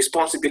money, the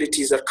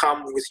responsibilities that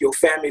come with your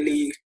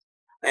family,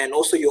 and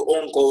also your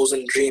own goals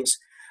and dreams.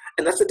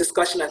 And that's a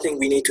discussion I think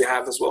we need to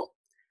have as well.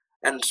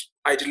 And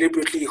I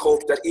deliberately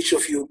hope that each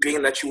of you,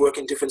 being that you work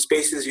in different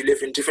spaces, you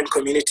live in different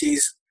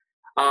communities,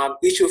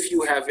 each of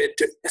you have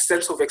a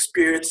sense of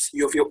experience,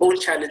 you have your own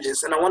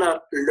challenges, and I want to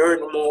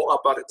learn more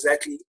about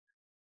exactly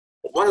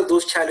what are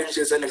those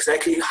challenges and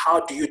exactly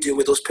how do you deal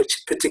with those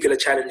particular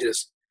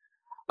challenges.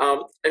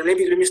 And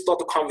maybe let me start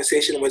the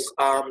conversation with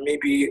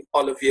maybe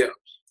Olivia.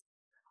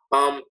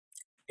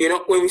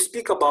 When we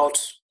speak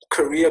about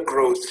career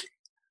growth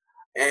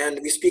and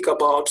we speak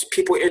about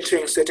people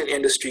entering certain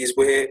industries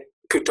where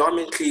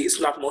predominantly it's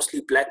not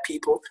mostly Black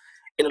people,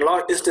 in a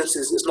lot of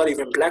instances it's not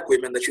even Black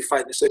women that you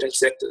find in certain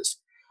sectors.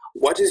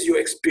 What is your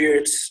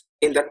experience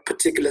in that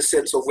particular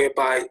sense of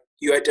whereby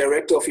you're a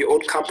director of your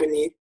own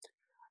company,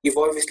 you've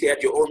obviously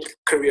had your own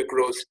career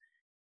growth?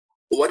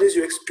 What is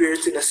your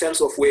experience in a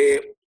sense of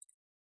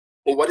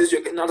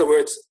in other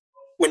words,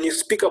 when you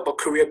speak about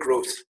career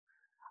growth,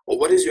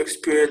 what is your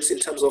experience in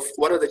terms of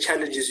what are the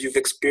challenges you've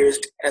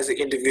experienced as an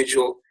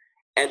individual,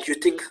 and you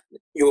think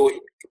your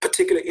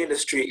particular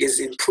industry is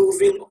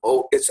improving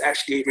or it's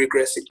actually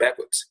regressing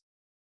backwards?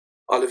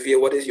 Olivia,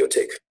 what is your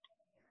take?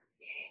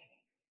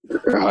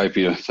 Hi,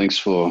 Peter. Thanks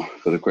for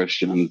the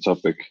question on the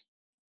topic.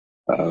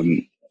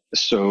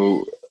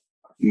 So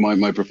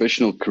my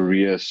professional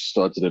career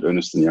started at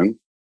Ernst & Young.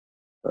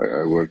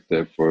 I worked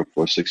there for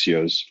 6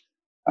 years.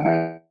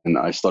 And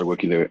I started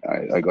working there.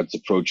 I got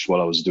approached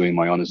while I was doing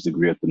my honors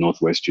degree at the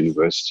Northwest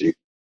University.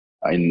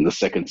 In the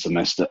second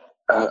semester,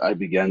 I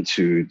began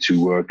to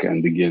work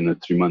and begin a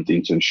 3-month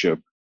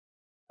internship.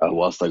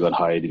 Whilst I got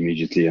hired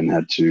immediately and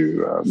had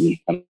to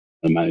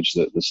manage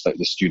the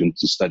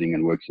students studying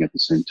and working at the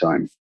same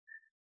time.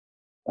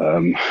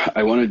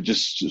 I want to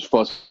just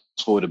fast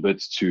forward a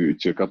bit to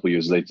a couple of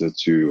years later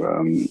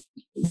to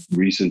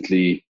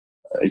recently,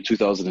 in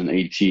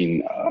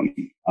 2018,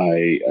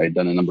 I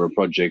done a number of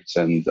projects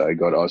and I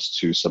got asked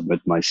to submit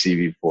my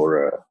CV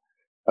for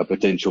a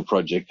potential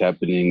project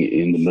happening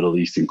in the Middle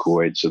East in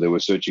Kuwait. So they were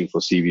searching for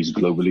CVs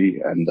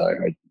globally. And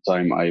at the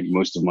time,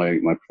 most of my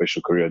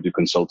professional career, I do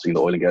consulting in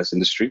the oil and gas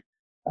industry,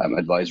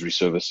 advisory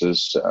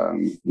services,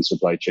 and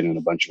supply chain and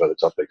a bunch of other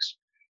topics.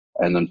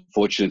 And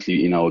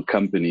unfortunately, in our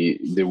company,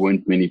 there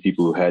weren't many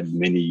people who had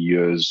many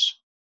years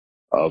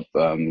of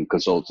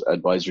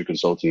advisory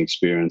consulting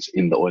experience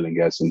in the oil and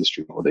gas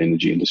industry or the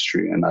energy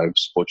industry. And I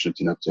was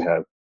fortunate enough to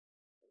have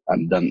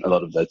done a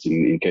lot of that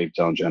in Cape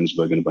Town,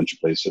 Johannesburg, and a bunch of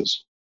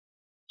places.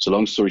 So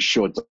long story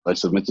short, I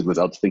submitted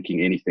without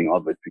thinking anything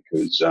of it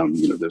because,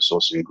 they're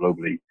sourcing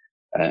globally.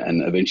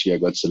 And eventually I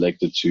got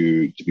selected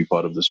to be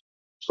part of this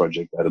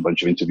project. I had a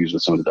bunch of interviews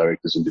with some of the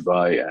directors in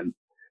Dubai, and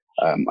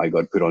I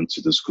got put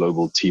onto this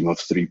global team of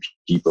 3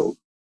 people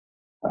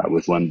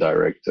with 1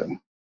 director.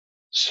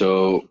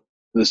 So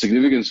the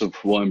significance of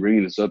why I'm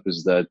bringing this up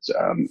is that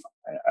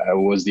I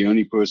was the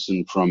only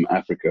person from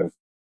Africa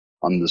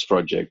on this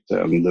project.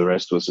 The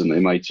rest was an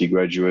MIT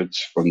graduate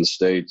from the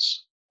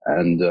States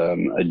and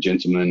a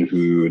gentleman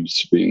who'd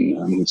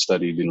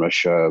studied in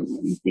Russia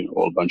and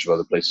all a bunch of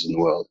other places in the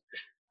world.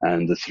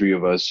 And the 3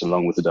 of us,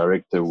 along with the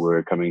director,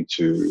 were coming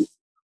to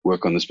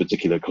work on this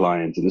particular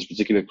client. And this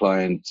particular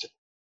client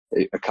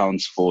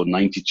accounts for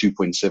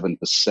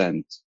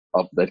 92.7%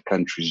 of that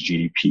country's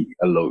GDP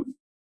alone.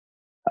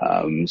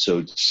 So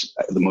it's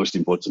the most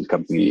important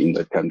company in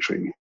that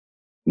country.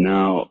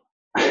 Now,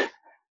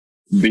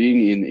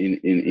 being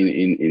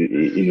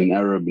in an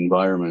Arab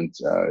environment,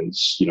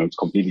 it's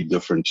completely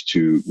different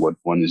to what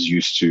one is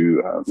used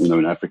to.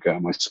 In Africa,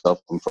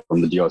 myself, I'm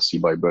from the DRC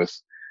by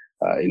birth,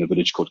 in a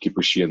village called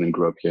Kipushi, and then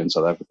grew up here in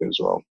South Africa as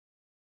well.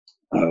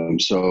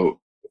 So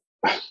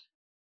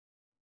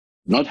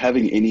not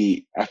having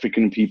any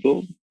African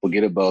people,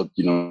 forget about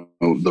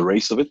the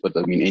race of it, but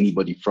I mean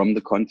anybody from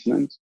the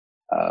continent.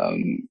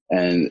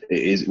 And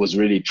it was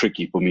really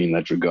tricky for me in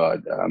that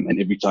regard. And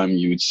every time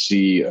you would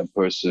see a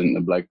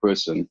black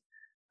person,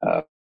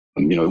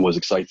 it was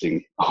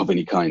exciting of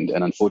any kind.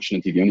 And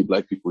unfortunately, the only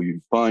black people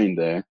you find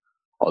there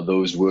are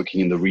those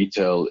working in the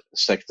retail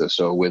sector.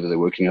 So whether they're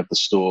working at the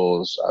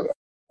stores,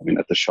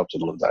 at the shops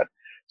and all of that.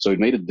 So it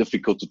made it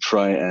difficult to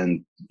try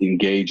and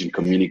engage and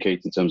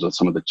communicate in terms of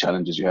some of the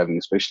challenges you're having,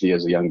 especially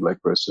as a young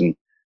black person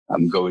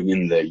going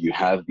in there. You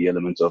have the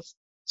element of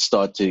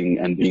starting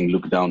and being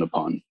looked down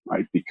upon,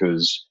 right?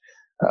 Because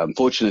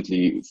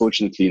fortunately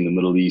in the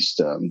Middle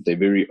East, they're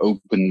very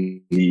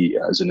openly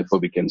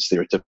xenophobic and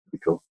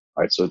stereotypical,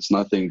 right? So it's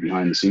nothing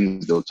behind the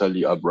scenes. They'll tell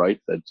you outright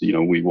that,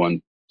 we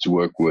want to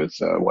work with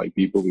white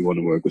people. We want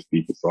to work with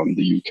people from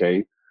the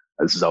UK.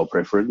 This is our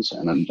preference.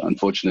 And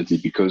unfortunately,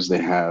 because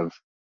they have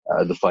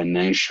the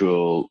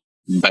financial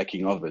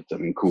backing of it,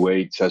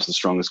 Kuwait has the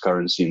strongest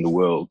currency in the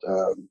world.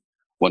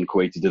 One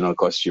Kuwaiti dinar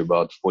costs you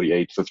about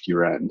 48, 50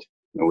 rand.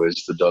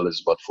 Whereas the dollar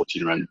is about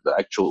 14 rand. The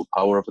actual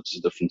power of it is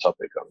a different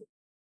topic of it.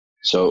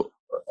 So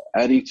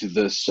adding to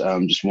this,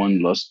 just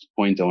one last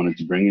point I wanted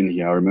to bring in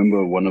here. I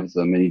remember one of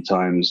the many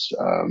times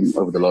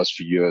over the last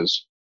few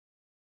years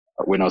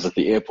when I was at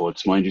the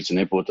airport. Mind you, it's an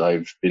airport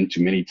I've been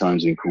to many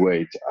times in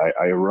Kuwait.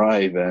 I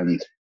arrive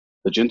and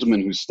the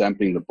gentleman who's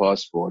stamping the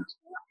passport,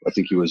 I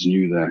think he was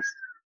new there,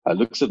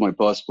 looks at my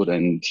passport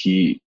and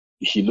he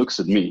looks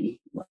at me.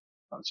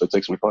 So I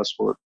takes my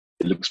passport.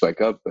 He looks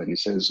back up and he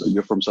says,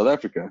 "You're from South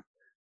Africa?"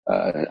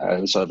 I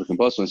have a South African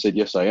passport. I said,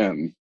 "Yes, I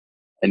am."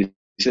 And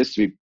he says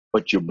to me,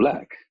 "But you're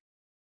black."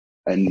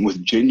 And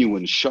with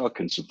genuine shock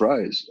and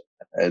surprise.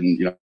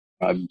 And,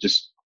 I've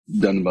just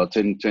done about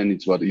 10,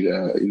 it's about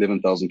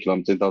 11,000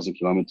 kilometers, 10,000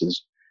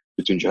 kilometers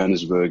between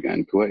Johannesburg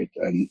and Kuwait.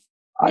 And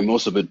I'm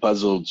also a bit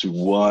puzzled to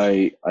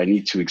why I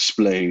need to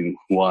explain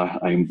why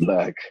I'm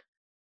black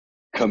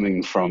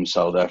coming from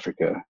South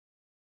Africa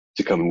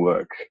to come and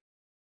work.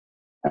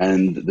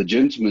 And the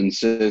gentleman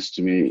says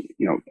to me,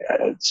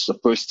 it's the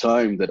first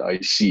time that I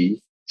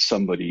see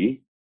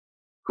somebody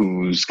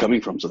who's coming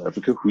from South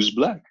Africa who's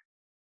black.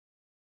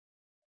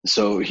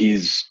 So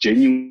he's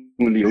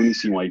genuinely only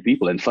seen white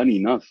people. And funny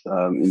enough,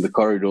 in the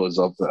corridors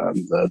of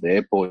the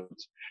airport,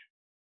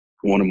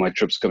 one of my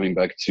trips going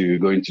to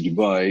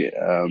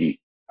Dubai,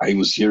 I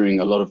was hearing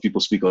a lot of people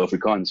speak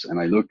Afrikaans. And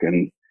I look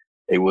and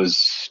it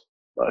was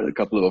a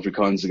couple of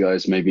Afrikaans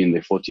guys, maybe in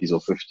their 40s or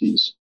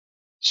 50s.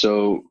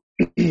 So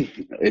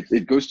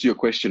it goes to your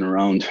question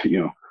around,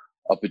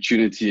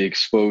 opportunity,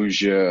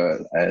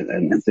 exposure,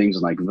 and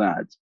things like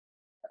that.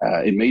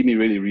 It made me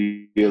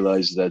really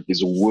realize that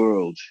there's a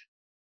world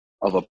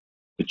of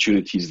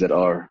opportunities that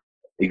are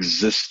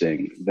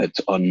existing that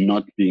are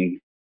not being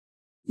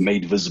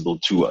made visible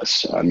to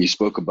us. You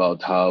spoke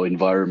about how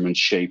environment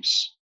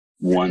shapes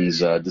one's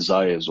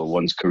desires or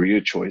one's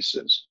career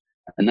choices,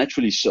 and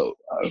naturally so.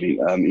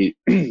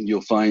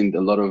 You'll find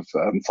a lot of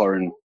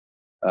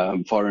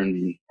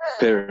foreign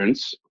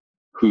parents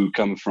who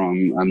come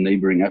from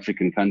neighboring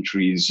African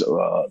countries,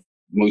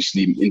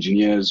 mostly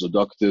engineers or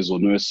doctors or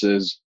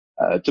nurses,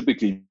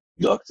 typically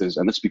doctors,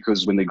 and that's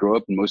because when they grow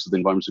up in most of the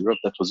environments they grew up,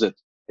 that was it.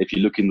 If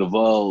you look in the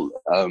Vaal,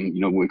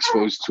 we're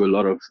exposed to a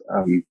lot of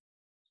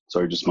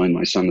sorry, just mind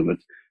my son a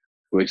bit.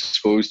 We're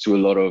exposed to a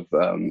lot of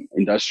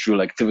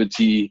industrial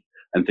activity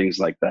and things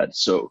like that.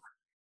 So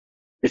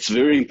it's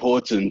very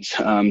important,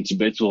 to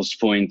Bethel's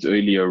point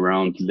earlier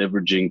around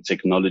leveraging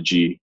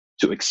technology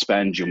to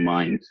expand your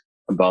mind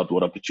about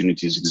what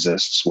opportunities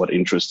exist, what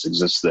interests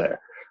exist there.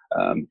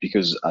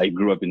 Because I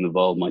grew up in the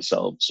Vaal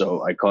myself,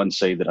 so I can't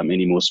say that I'm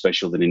any more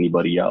special than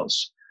anybody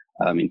else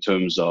in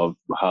terms of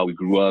how we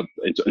grew up,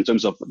 in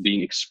terms of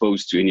being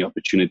exposed to any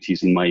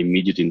opportunities in my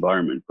immediate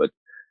environment. But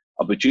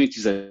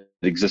opportunities that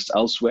exist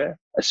elsewhere,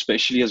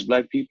 especially as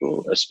Black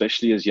people,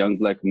 especially as young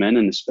Black men,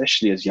 and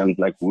especially as young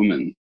Black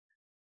women,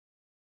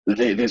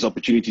 there's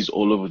opportunities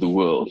all over the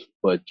world,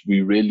 but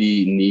we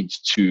really need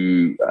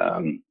to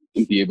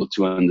be able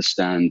to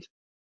understand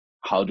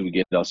how do we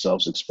get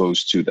ourselves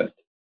exposed to that.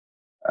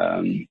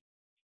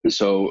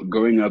 So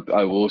growing up,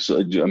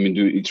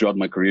 throughout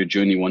my career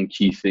journey, one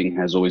key thing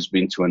has always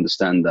been to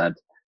understand that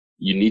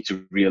you need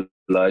to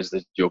realize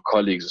that your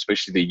colleagues,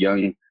 especially the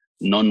young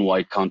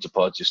non-white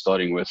counterparts you're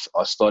starting with,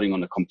 are starting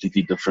on a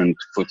completely different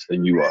foot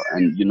than you are.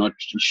 And you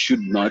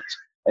should not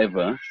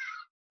ever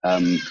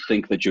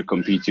think that you're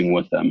competing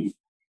with them,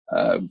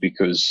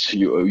 because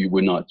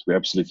we're not. We're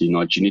absolutely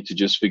not. You need to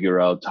just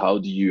figure out how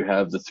do you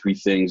have the three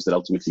things that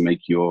ultimately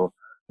make your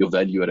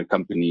value at a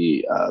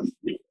company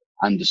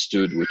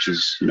understood, which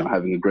is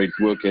having a great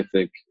work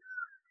ethic,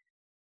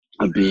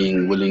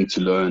 being willing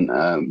to learn,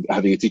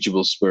 having a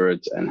teachable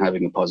spirit, and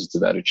having a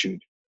positive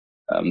attitude.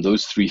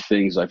 Those three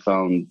things I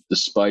found,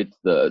 despite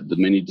the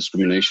many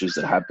discriminations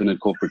that happen at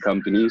corporate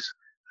companies,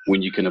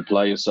 when you can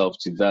apply yourself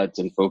to that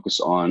and focus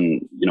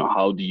on,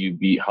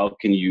 how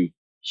can you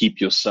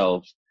keep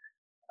yourself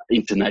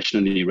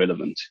internationally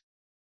relevant,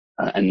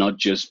 and not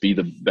just be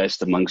the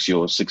best amongst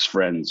your 6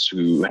 friends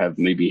who have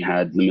maybe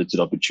had limited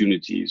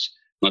opportunities,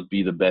 not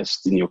be the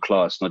best in your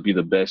class, not be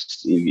the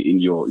best in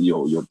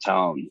your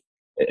town.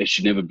 It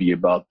should never be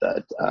about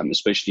that,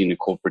 especially in a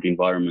corporate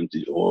environment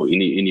or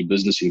any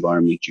business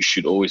environment. You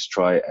should always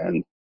try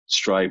and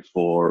strive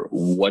for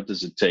what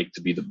does it take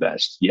to be the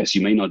best. Yes,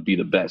 you may not be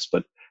the best,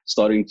 but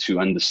starting to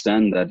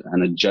understand that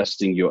and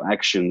adjusting your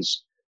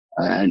actions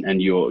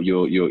and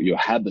your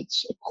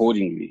habits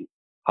accordingly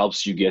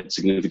helps you get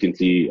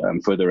significantly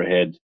further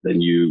ahead than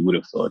you would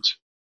have thought.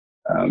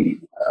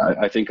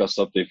 I think I'll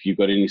stop there. If you've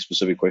got any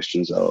specific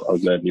questions, I'll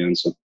gladly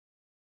answer.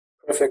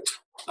 Perfect.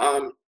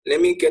 Let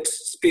me get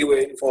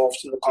Speedway involved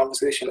in the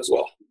conversation as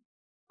well.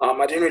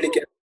 I didn't really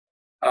get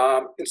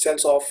in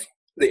sense of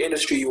the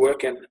industry you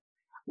work in,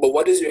 but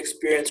what is your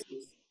experience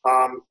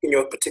in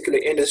your particular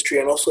industry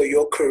and also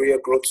your career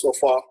growth so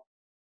far,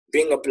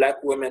 being a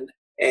Black woman,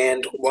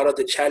 and what are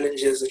the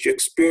challenges that you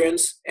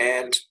experience,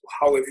 and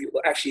how have you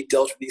actually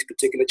dealt with these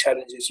particular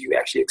challenges you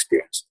actually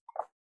experienced?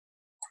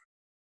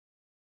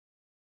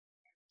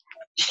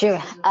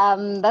 Sure.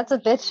 That's a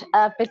bit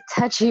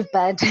touchy,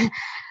 but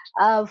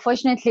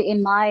fortunately,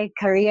 in my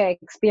career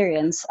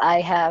experience,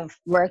 I have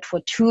worked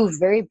for 2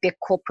 very big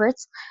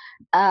corporates,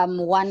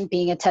 one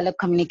being a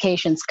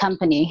telecommunications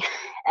company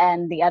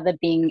and the other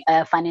being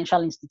a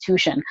financial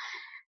institution,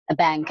 a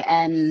bank.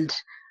 And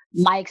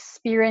my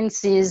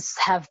experiences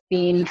have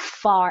been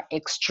far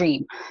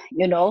extreme.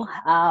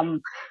 My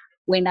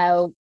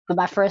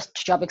first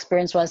job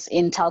experience was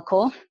in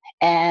telco,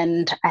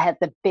 and I had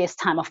the best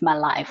time of my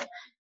life.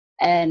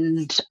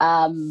 And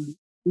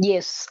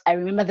yes, I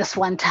remember this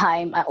one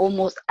time I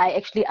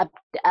actually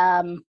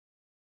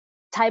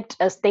typed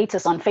a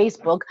status on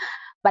Facebook,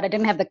 but I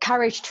didn't have the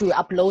courage to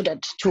upload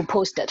it, to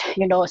post it,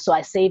 so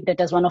I saved it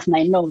as one of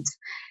my notes.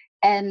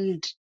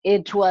 And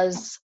it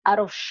was out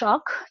of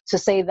shock to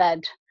say that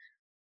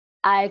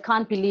I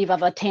can't believe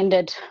I've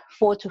attended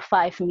 4 to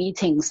 5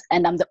 meetings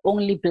and I'm the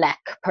only Black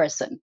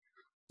person,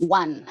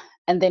 1.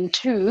 And then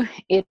 2,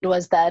 it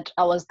was that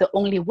I was the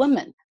only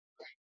woman,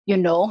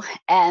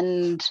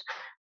 and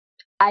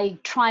I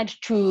tried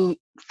to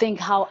think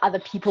how other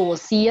people will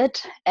see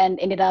it and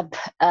ended up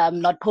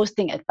not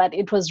posting it. But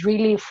it was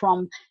really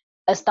from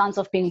a stance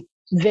of being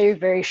very,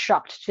 very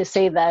shocked to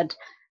say that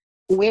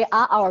where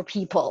are our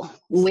people?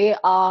 Where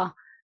are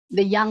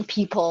the young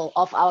people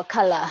of our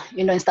color,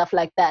 and stuff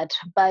like that.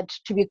 But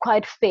to be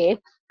quite fair,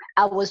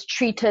 I was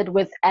treated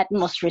with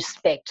utmost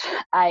respect.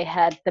 I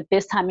had the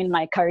best time in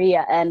my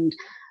career, and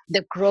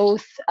the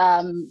growth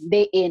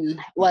therein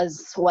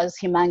was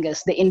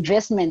humongous. The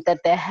investment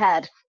that they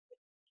had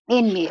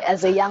in me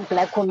as a young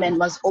Black woman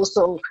was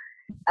also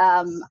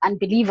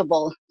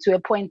unbelievable, to a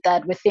point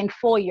that within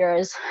 4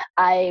 years,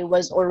 I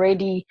was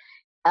already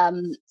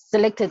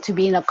selected to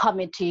be in a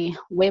committee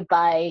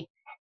whereby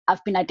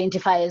I've been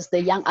identified as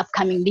the young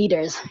upcoming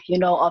leaders,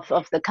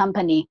 of the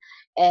company,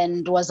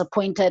 and was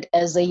appointed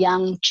as a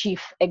young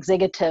chief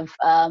executive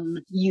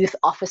youth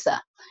officer,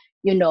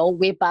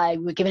 whereby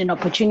we're given an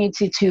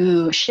opportunity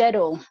to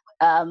shadow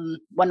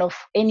one of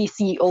any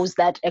CEOs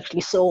that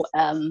actually saw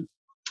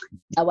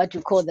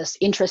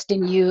interest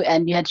in you,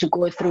 and you had to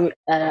go through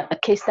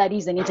case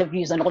studies and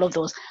interviews and all of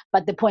those.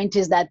 But the point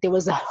is that there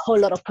was a whole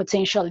lot of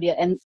potential there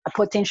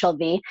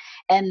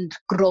and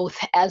growth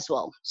as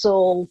well.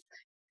 So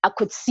I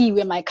could see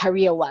where my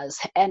career was.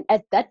 And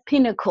at that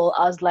pinnacle,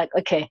 I was like,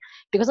 okay,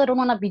 because I don't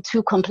want to be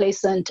too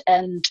complacent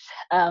and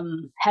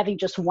having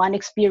just one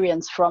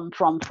experience from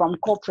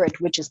corporate,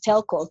 which is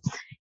telco,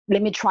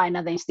 let me try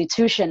another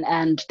institution.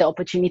 And the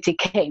opportunity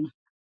came.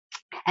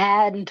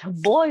 And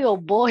boy, oh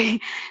boy,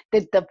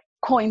 did the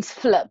coins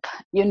flip,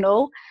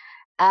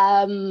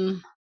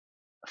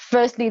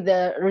 Firstly,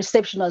 the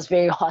reception was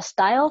very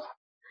hostile.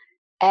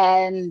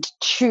 And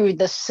two,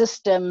 the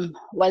system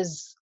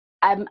was,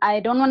 I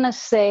don't want to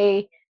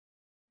say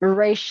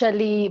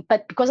racially,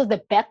 but because of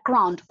the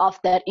background of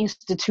that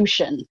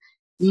institution,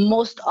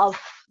 most of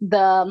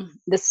the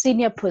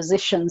senior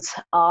positions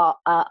are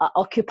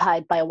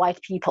occupied by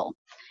white people.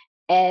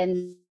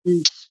 And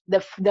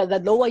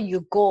the lower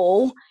you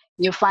go,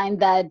 you find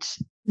that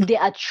they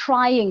are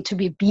trying to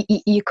be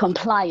BEE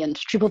compliant,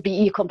 triple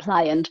BE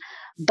compliant,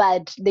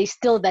 but they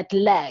still that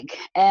lag.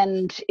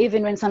 And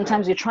even when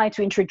sometimes you try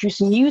to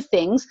introduce new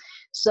things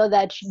so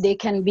that they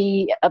can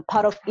be a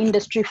part of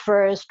industry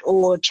first,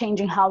 or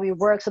changing how we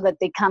work so that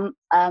they come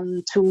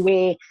to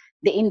where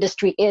the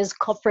industry is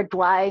corporate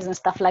wise and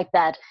stuff like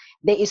that,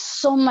 there is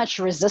so much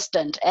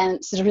resistance.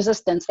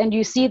 And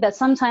you see that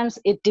sometimes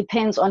it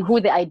depends on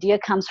who the idea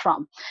comes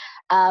from.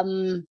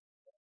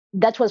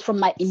 That was from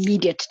my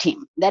immediate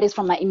team. That is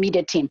from my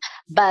immediate team.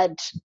 But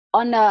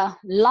on a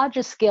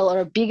larger scale or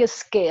a bigger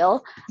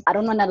scale, I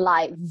don't want to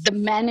lie, the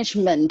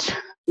management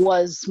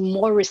was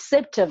more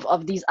receptive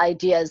of these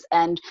ideas.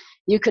 And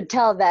you could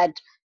tell that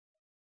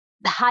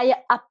higher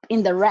up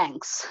in the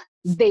ranks,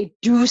 they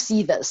do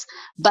see this,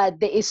 but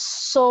there is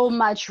so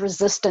much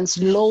resistance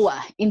lower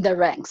in the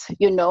ranks,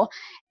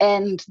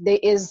 and there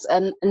is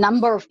a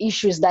number of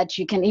issues that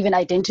you can even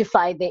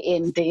identify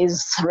therein. There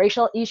is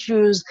racial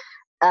issues.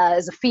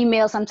 As a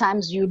female,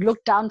 sometimes you look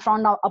down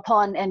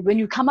upon, and when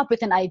you come up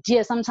with an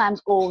idea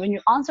sometimes, or when you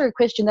answer a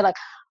question, they're like,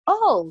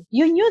 oh,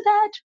 you knew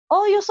that?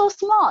 Oh, you're so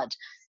smart.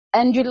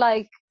 And you're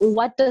like,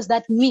 what does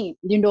that mean?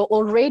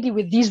 Already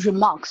with these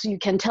remarks, you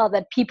can tell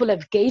that people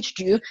have gauged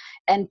you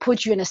and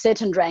put you in a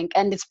certain rank,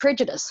 and it's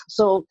prejudice.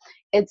 So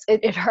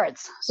it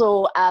hurts.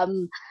 So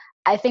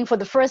I think for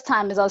the first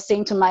time, as I was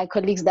saying to my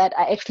colleagues, that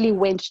I actually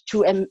went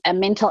to a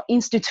mental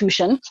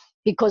institution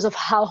because of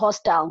how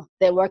hostile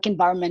their work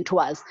environment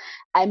was.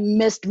 I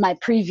missed my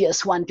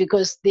previous one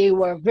because they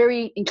were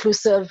very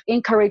inclusive,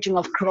 encouraging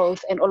of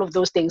growth and all of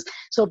those things.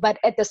 So, but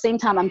at the same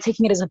time, I'm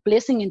taking it as a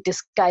blessing in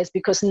disguise,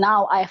 because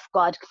now I've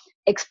got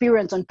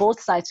experience on both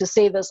sides to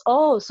say this,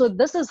 oh, so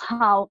this is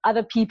how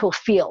other people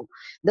feel.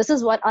 This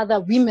is what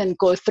other women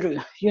go through,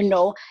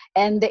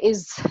 and there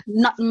is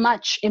not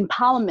much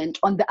empowerment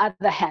on the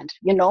other hand,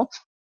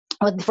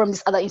 from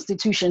this other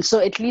institution. So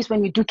at least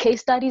when we do case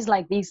studies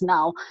like these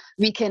now,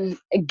 we can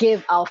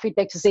give our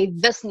feedback to say,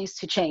 this needs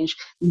to change.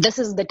 This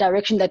is the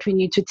direction that we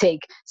need to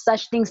take.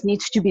 Such things need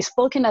to be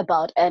spoken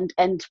about and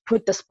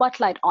put the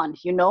spotlight on,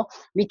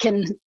 We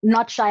can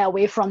not shy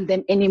away from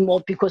them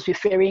anymore because we're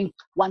fearing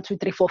 1, 2,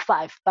 3, 4,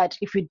 5. But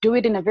if we do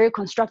it in a very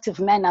constructive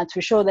manner to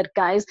show that,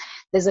 guys,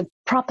 there's a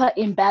proper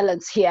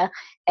imbalance here,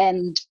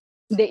 and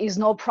there is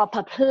no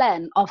proper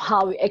plan of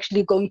how we're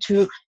actually going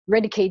to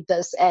eradicate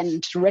this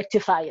and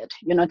rectify it,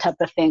 type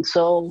of thing.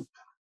 So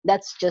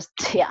that's just,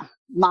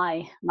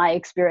 my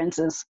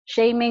experiences.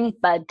 Shaming,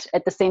 but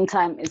at the same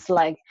time, it's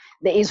like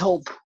there is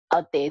hope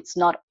out there. It's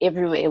not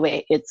everywhere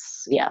where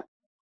it's,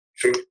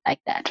 true, like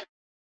that.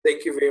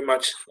 Thank you very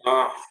much.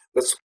 I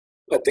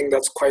think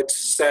that's quite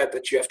sad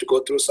that you have to go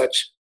through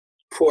such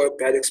poor,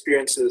 bad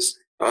experiences,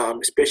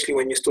 especially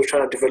when you're still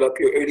trying to develop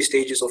your early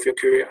stages of your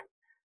career.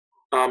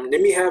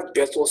 Let me have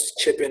Bertos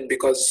chip in,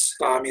 because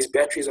his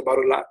battery is about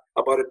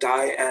to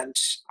die, and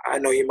I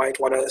know he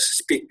might want to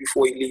speak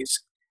before he leaves.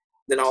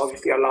 Then I'll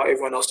obviously allow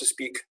everyone else to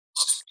speak.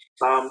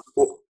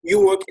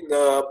 You work in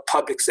the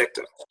public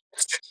sector,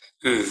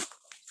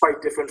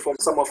 quite different from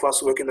some of us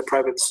who work in the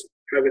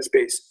private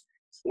space.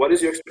 What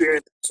is your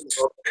experience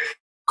of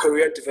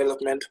career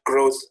development,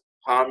 growth?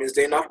 Is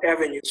there enough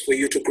avenues for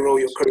you to grow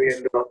your career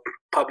in the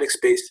public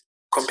space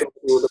compared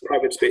to the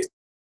private space?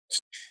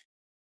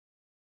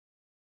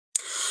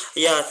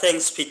 Yeah,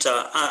 thanks,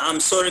 Peter. I'm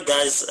sorry,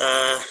 guys.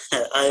 I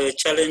have a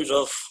challenge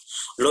of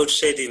load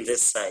shedding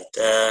this side.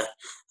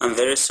 I'm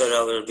very sorry.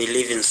 I will be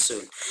leaving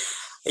soon.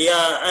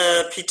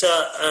 Yeah, Peter,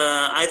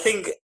 I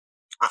think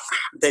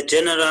the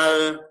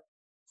general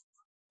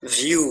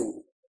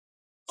view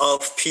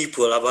of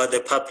people about the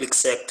public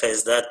sector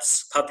is that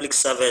public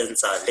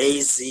servants are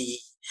lazy.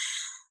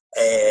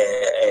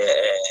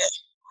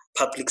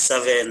 Public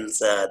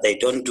servants, they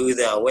don't do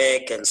their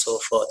work and so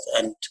forth.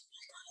 And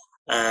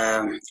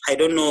I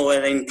don't know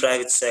whether in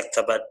private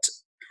sector, but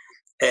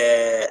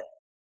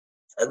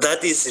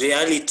that is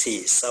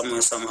reality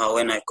somehow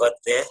when I got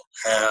there.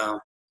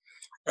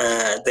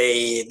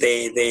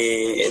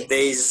 There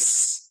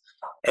is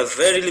a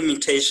very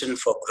limitation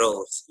for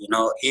growth. You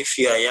know, if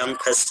you are a young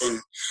person,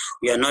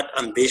 you are not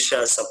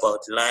ambitious about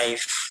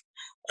life,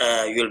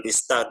 you'll be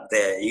stuck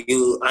there.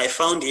 I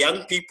found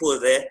young people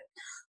there.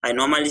 I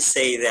normally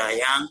say they are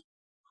young,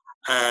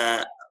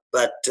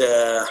 but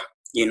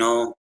you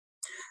know,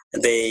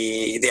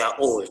 they are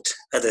old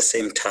at the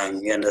same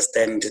time. You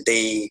understand?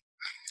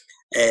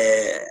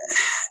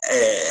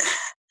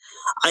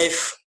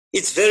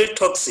 It's very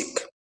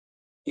toxic.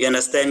 You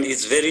understand?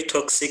 It's very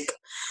toxic.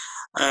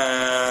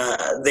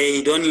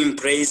 They don't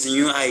embrace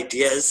new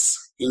ideas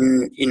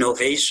in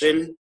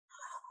innovation.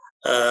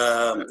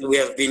 We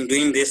have been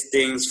doing these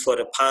things for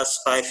the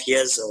past 5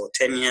 years or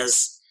 10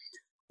 years.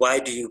 Why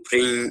do you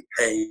bring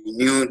a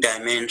new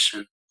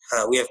dimension?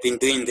 We have been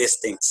doing these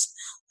things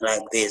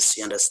like this,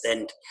 you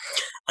understand?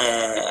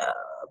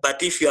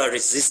 But if you are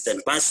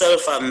resistant,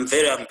 myself, I'm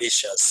very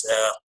ambitious.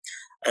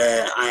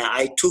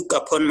 I took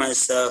upon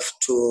myself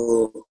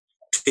to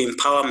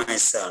empower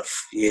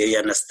myself. You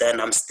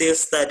understand? I'm still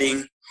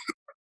studying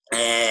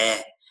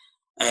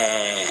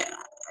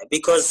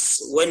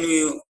because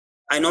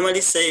I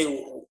normally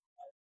say,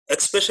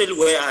 especially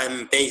where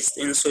I'm based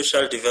in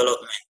social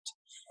development,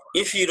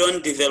 if you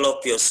don't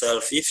develop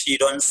yourself, if you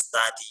don't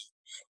study,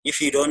 if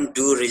you don't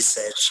do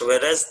research,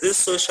 whereas these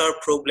social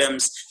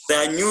problems,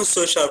 there are new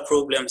social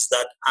problems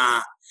that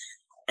are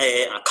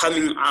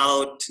coming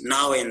out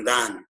now and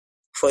then.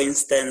 For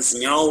instance,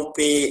 Nyaupe,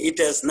 it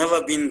has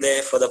never been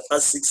there for the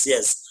past 6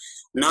 years.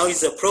 Now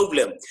it's a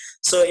problem.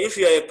 So if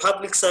you are a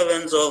public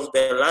servant of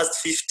the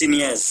last 15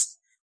 years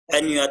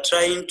and you are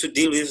trying to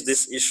deal with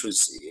these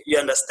issues, you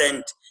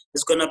understand,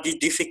 it's going to be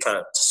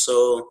difficult.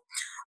 So,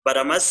 but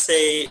I must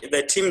say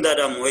the team that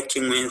I'm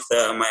working with,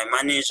 my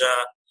manager,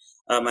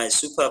 my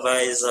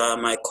supervisor,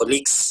 my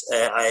colleagues,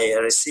 I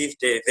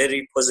received a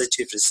very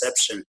positive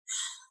reception.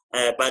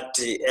 But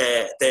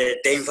the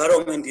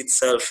environment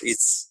itself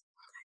is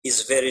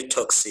very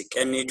toxic,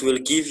 and it will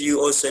give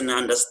you also an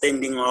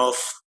understanding of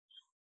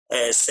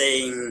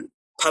saying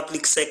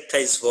public sector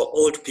is for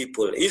old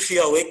people. If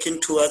you are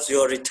working towards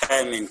your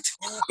retirement,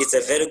 it's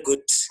a very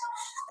good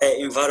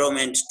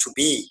environment to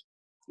be.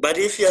 But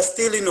if you are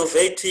still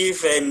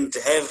innovative and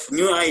have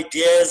new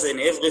ideas and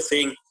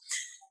everything,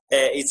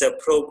 it's a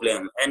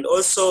problem. And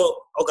also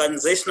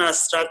organizational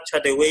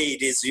structure, the way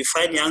it is, you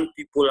find young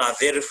people are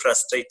very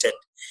frustrated.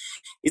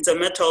 It's a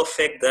matter of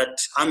fact that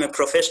I'm a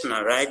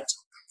professional, right?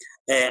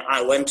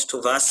 I went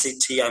to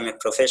varsity, I'm a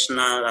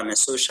professional, I'm a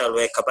social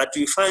worker, but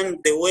we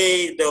find the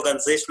way the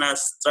organizational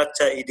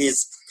structure it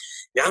is,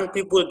 young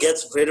people get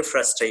very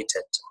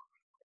frustrated.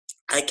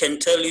 I can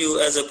tell you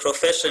as a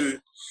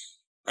profession,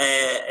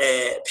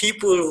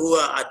 people who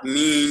are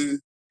admin,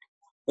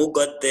 who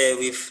got there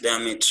with their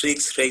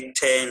matrix grade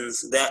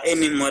 10s, they are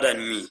earning more than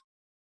me.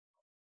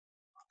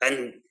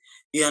 And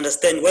you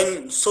understand,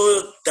 when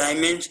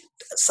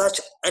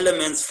such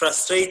elements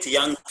frustrate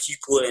young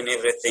people and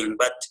everything,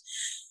 but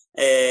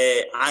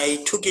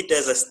I took it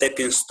as a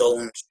stepping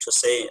stone to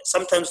say,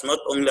 sometimes not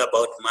only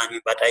about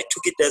money, but I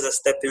took it as a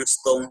stepping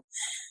stone.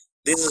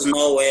 This is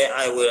not where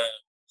I will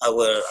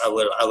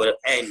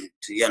end.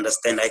 You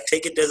understand? I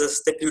take it as a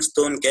stepping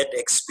stone, get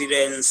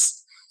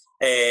experience.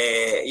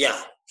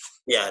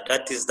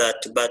 That is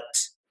that. But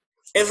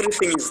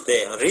everything is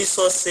there,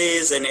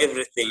 resources and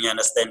everything. You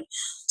understand?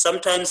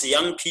 Sometimes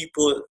young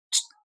people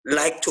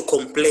like to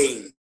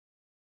complain.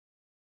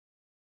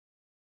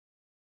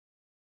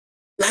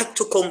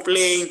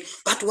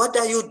 But what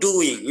are you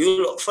doing?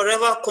 You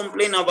forever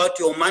complain about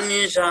your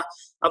manager,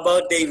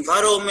 about the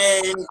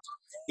environment.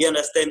 You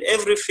understand?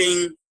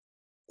 Everything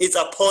is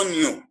upon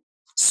you.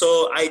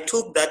 So I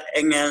took that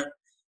angle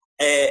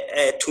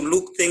to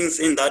look things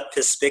in that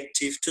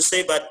perspective, to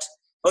say, but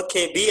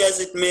okay, be as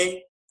it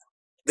may,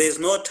 there's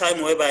no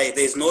time whereby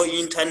there's no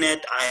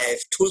internet. I have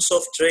tools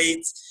of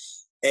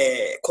trades,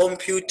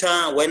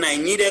 computer. When I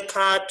need a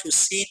car to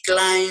see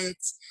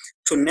clients,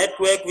 to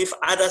network with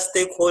other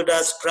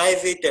stakeholders,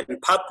 private and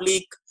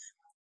public,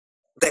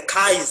 the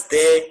car is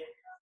there.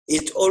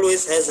 It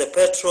always has a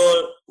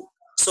petrol.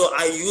 So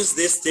I use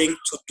this thing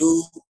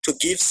to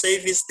give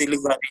service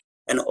delivery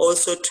and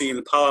also to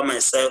empower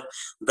myself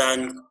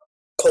than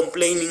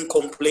complaining.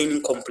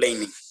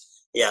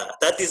 Yeah,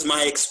 that is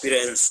my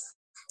experience,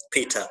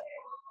 Peter.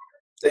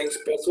 Thanks,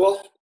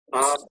 Petzwell.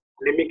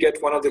 Let me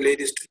get one of the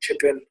ladies to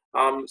chip in.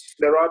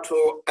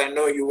 Lerato, I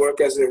know you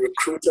work as a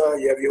recruiter.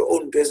 You have your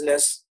own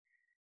business.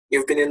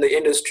 You've been in the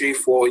industry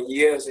for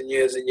years and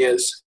years and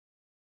years.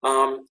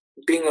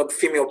 Being a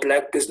female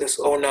Black business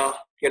owner,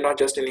 you're not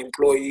just an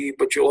employee,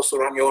 but you also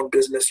run your own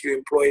business. You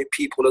employ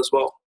people as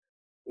well.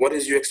 What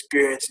is your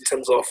experience in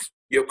terms of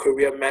your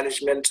career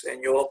management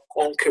and your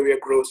own career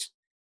growth?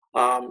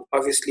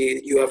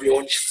 Obviously, you have your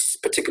own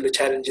particular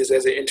challenges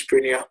as an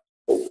entrepreneur.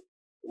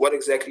 What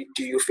exactly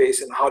do you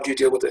face and how do you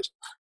deal with it?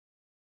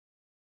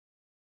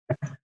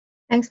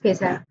 Thanks,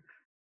 Peter.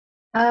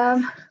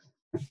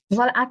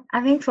 Well,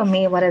 I think for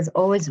me, what has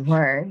always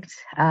worked,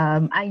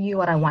 I knew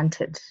what I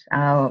wanted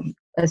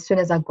as soon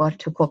as I got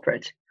to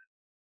corporate.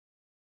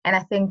 And I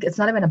think it's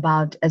not even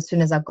about as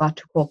soon as I got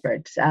to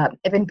corporate.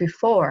 Even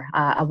before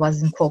I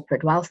was in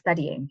corporate while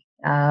studying.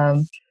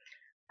 I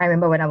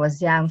remember when I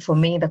was young, for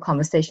me, the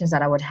conversations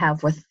that I would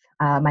have with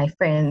my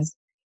friends,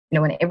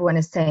 when everyone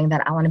is saying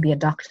that I want to be a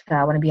doctor,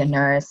 I want to be a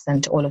nurse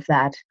and all of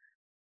that,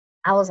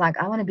 I was like,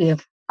 I want to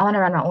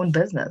run my own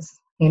business.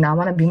 I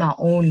want to be my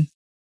own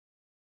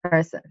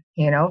person,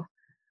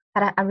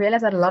 But I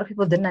realized that a lot of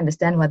people didn't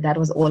understand what that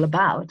was all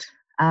about.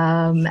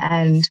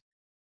 And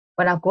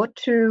when I got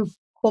to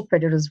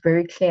corporate, it was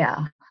very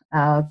clear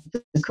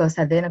because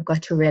I then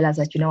got to realize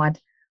that,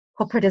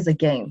 corporate is a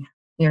game.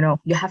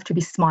 You have to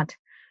be smart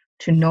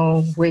to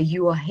know where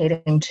you are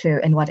heading to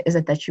and what is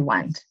it that you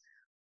want.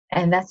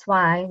 And that's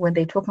why when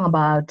they're talking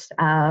about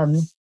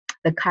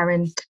the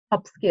current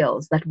top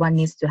skills that one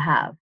needs to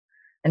have,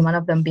 and one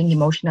of them being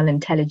emotional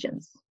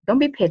intelligence, don't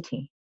be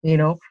petty,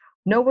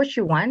 know what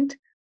you want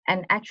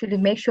and actually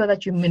make sure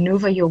that you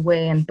maneuver your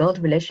way and build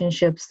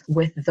relationships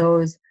with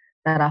those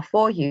that are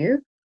for you.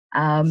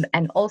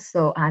 And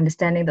also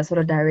understanding the sort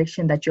of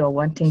direction that you're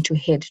wanting to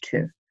head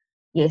to.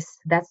 Yes,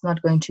 that's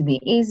not going to be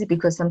easy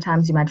because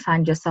sometimes you might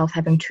find yourself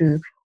having to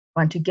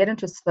want to get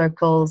into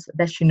circles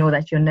that you know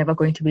that you're never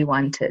going to be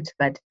wanted.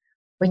 But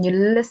when you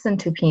listen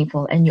to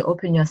people and you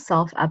open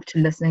yourself up to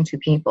listening to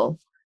people,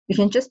 you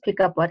can just pick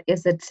up what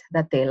is it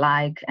that they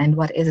like and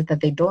what is it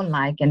that they don't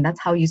like. And that's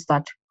how you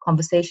start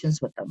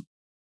conversations with them.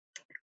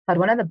 But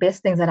one of the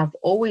best things that I've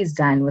always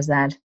done was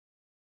that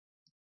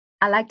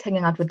I liked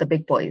hanging out with the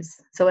big boys.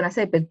 So when I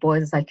say big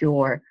boys, it's like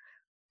your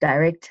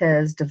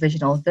directors,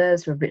 divisional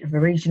this,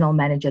 regional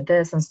manager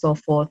this, and so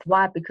forth.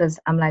 Why? Because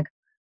I'm like,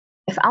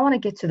 if I want to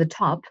get to the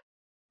top,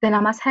 then I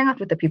must hang out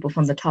with the people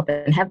from the top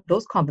and have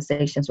those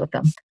conversations with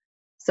them.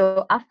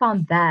 So I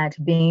found that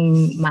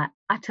being my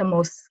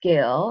uttermost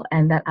skill,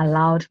 and that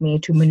allowed me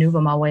to maneuver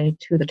my way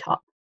to the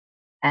top.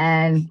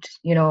 And,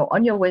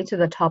 on your way to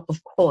the top,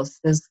 of course,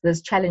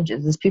 there's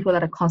challenges. There's people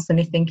that are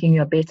constantly thinking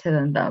you're better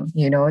than them.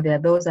 There are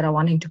those that are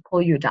wanting to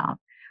pull you down.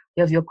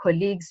 You have your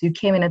colleagues, you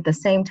came in at the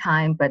same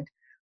time, but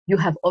you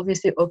have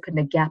obviously opened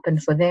a gap.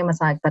 And for them, it's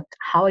like, but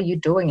how are you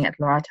doing it,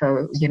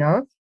 Lorato?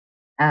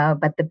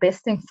 But the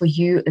best thing for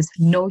you is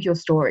know your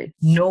story,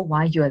 know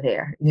why you're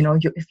there.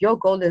 If your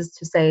goal is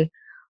to say,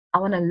 I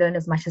want to learn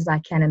as much as I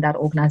can in that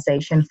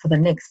organization for the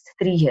next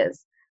 3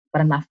 years, but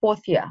in my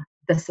 4th year,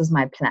 this is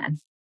my plan.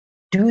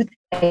 Do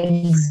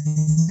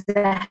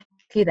exactly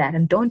that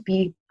and don't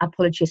be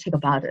apologetic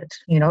about it,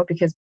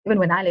 because even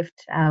when I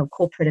left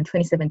corporate in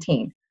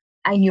 2017,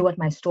 I knew what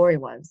my story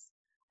was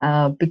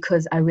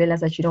because I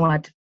realized that,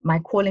 what, my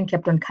calling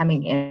kept on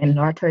coming in.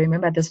 Lorato,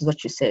 remember this is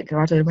what you said.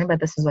 Lorato, remember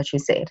this is what you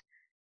said.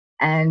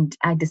 And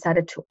I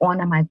decided to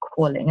honor my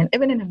calling. And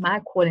even in my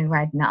calling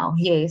right now,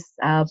 yes,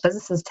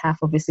 business is tough,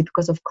 obviously,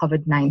 because of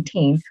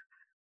COVID-19.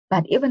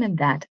 But even in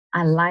that,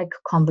 I like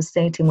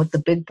conversating with the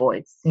big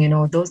boys,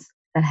 those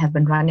that have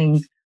been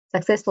running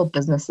successful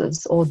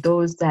businesses, or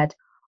those that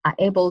are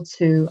able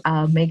to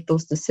make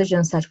those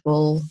decisions that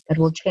will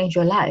change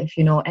your life,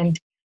 And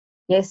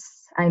yes,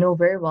 I know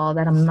very well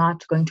that I'm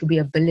not going to be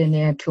a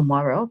billionaire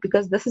tomorrow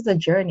because this is a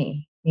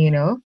journey,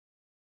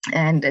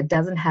 and it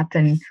doesn't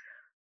happen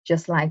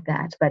just like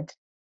that. But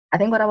I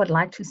think what I would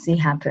like to see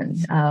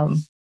happen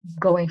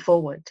going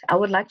forward, I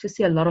would like to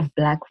see a lot of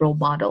Black role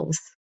models,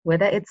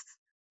 whether it's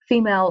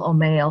female or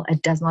male,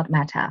 it does not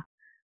matter.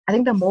 I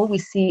think the more we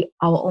see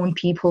our own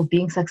people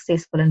being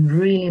successful and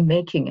really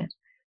making it,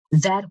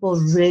 that will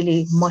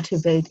really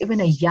motivate even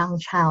a young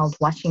child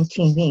watching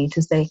TV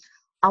to say,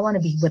 I want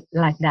to be with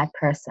like that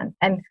person.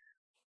 And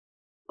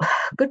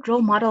good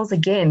role models,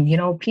 again,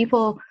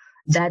 people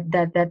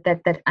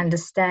that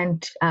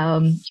understand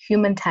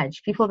human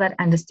touch, people that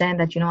understand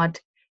that, what,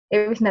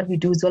 everything that we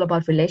do is all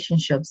about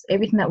relationships.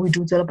 Everything that we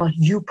do is all about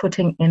you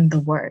putting in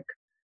the work.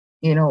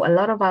 A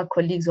lot of our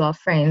colleagues or our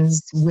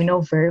friends, we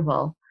know very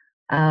well,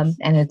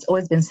 and it's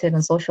always been said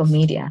on social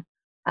media,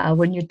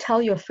 when you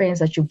tell your friends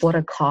that you bought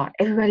a car,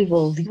 everybody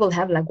will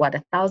have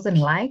 1,000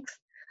 likes,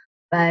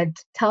 but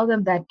tell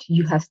them that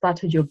you have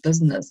started your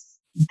business,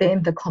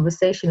 then the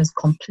conversation is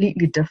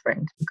completely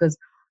different because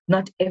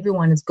not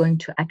everyone is going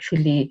to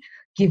actually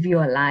give you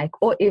a like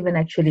or even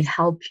actually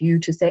help you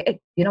to say, hey,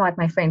 you know what,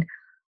 my friend,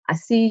 I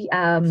see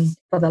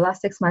for the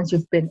last 6 months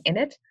you've been in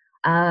it.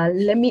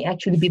 Let me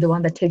actually be the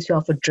one that takes you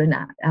out for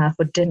dinner.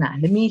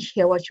 Let me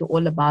hear what you're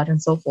all about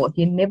and so forth.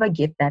 You never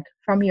get that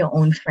from your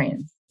own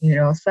friends,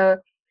 So,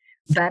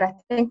 but I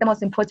think the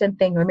most important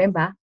thing,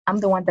 remember, I'm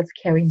the one that's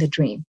carrying the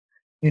dream.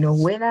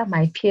 Whether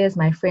my peers,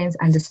 my friends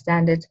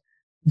understand it,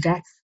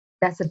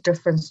 that's a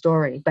different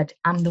story. But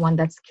I'm the one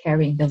that's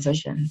carrying the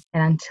vision.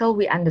 And until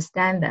we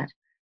understand that,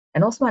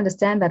 and also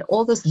understand that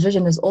all this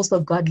vision is also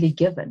godly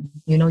given.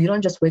 You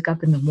don't just wake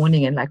up in the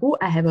morning and oh,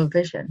 I have a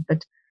vision.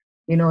 But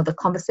the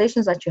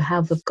conversations that you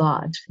have with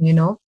God,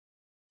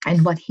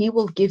 and what He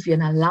will give you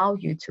and allow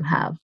you to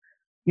have,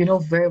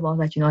 very well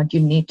that, you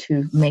need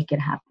to make it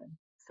happen.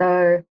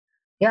 So,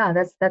 yeah,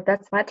 that's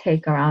my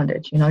take around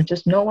it.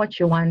 Just know what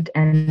you want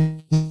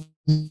and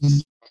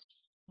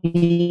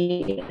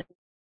be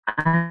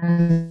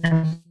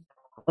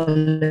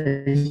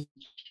unapologetic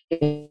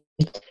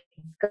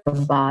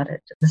about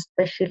it.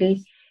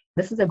 Especially,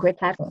 this is a great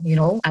platform. We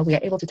are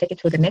able to take it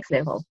to the next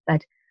level.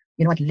 But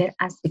you know what? Let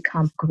us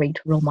become great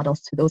role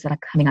models to those that are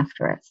coming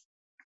after us.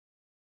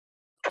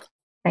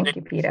 Thank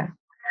you, Peter.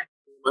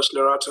 Much,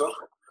 Lerato.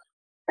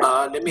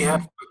 Let me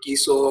have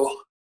Pagiso,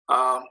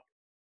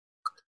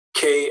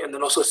 Kay, and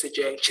then also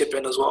CJ chip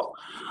in as well.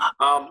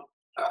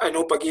 I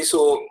know,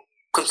 Pagiso,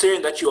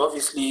 considering that you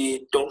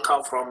obviously don't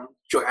come from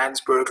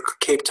Johannesburg,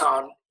 Cape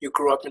Town, you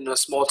grew up in a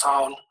small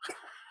town,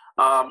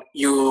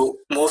 you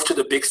moved to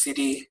the big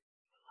city,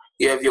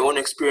 you have your own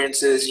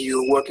experiences,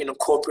 you work in a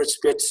corporate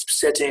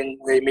setting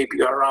where maybe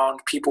you're around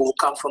people who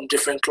come from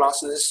different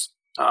classes,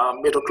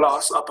 middle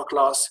class, upper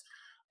class.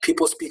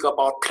 People speak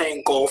about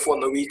playing golf on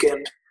the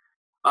weekend.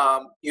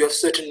 You have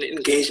certain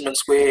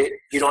engagements where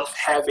you don't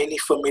have any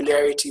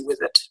familiarity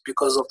with it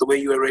because of the way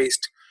you were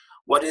raised.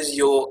 What is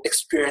your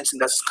experience in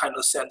that kind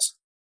of sense?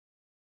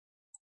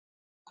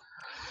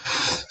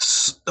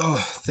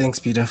 Oh, thanks,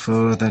 Peter,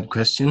 for that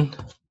question.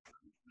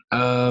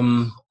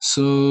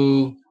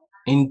 So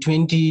in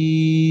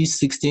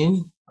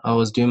 2016, I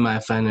was doing my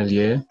final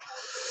year.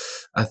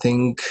 I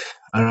think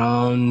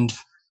around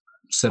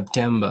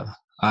September,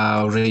 I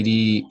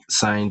already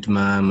signed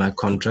my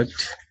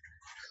contract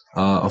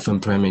of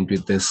employment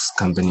with this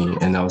company,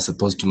 and I was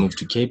supposed to move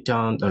to Cape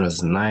Town. That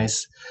was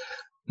nice.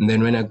 And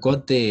then when I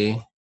got there,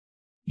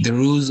 the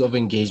rules of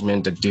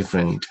engagement are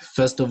different.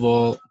 First of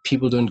all,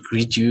 people don't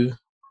greet you,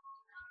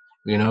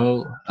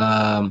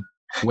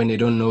 when they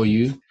don't know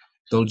you.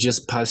 They'll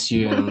just pass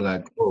you, and I'm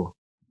like, oh,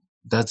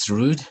 that's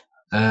rude.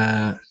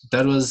 That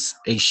was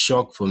a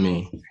shock for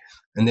me.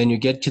 And then you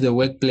get to the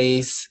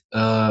workplace,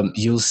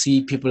 you'll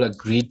see people are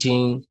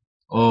greeting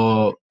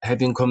or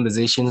having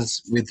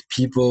conversations with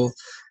people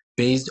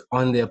based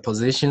on their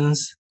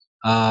positions.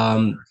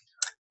 I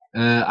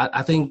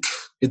think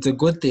it's a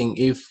good thing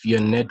if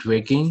you're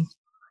networking,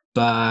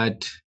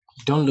 but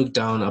don't look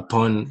down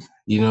upon,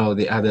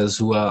 the others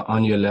who are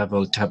on your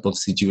level type of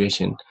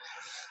situation.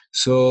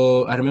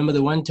 So I remember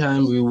the one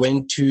time we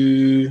went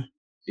to,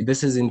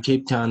 this is in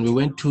Cape Town, we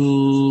went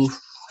to,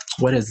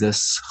 what is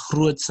this?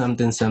 Groot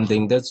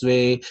something. That's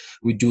where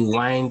we do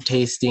wine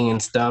tasting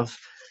and stuff.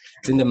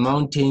 It's in the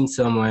mountains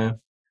somewhere.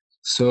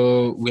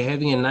 So we're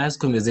having a nice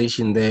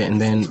conversation there.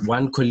 And then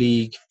one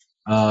colleague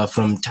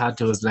from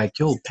Tata was like,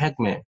 yo,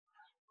 Pac-Man,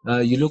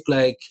 you look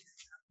like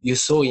you're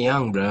so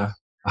young, bruh.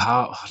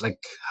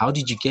 How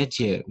did you get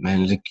here,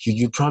 man? Like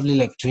you probably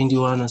like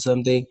 21 or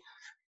something.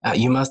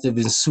 You must have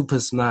been super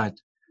smart.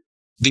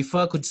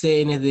 Before I could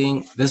say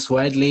anything, this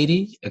white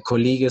lady, a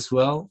colleague as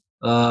well,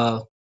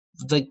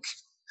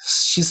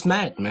 she's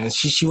smart, man.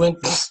 She went,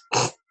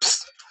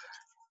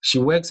 she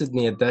works with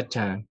me at that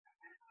time.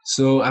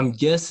 So I'm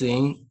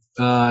guessing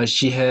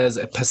she has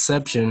a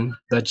perception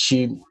that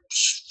she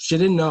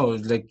didn't know.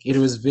 Like it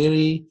was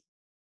very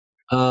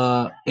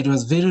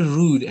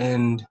rude,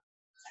 and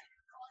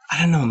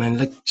I don't know, man.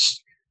 Like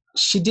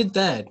she did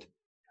that,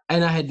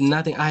 and I had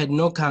nothing. I had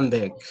no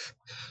comeback.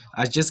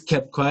 I just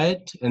kept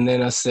quiet, and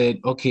then I said,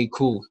 okay,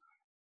 cool.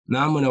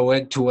 Now I'm gonna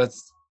work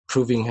towards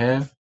proving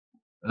her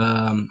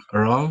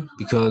wrong,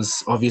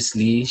 because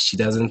obviously she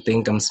doesn't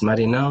think I'm smart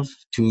enough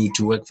to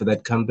work for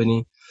that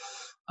company.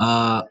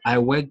 I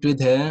worked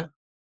with her,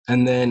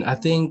 and then I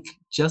think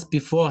just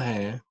before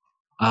her,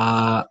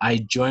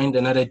 I joined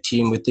another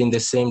team within the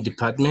same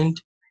department.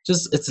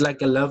 Just it's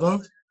like a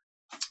level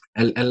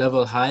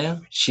higher.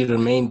 She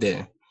remained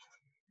there.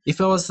 If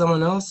I was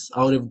someone else,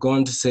 I would have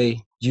gone to say,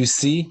 you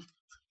see,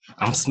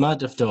 I'm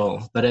smart after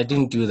all. But I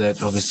didn't do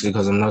that, obviously,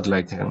 because I'm not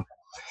like her.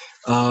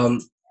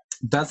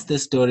 That's the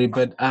story.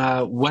 But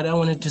what I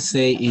wanted to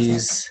say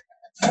is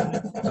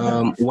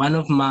one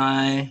of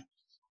my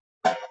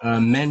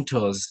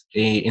mentors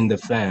in the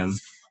firm,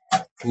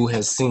 who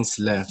has since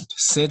left,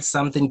 said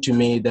something to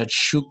me that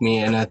shook me.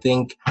 And I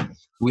think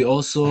we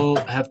also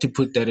have to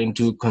put that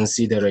into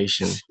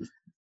consideration.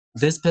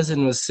 This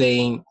person was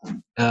saying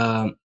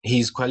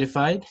he's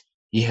qualified,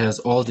 he has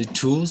all the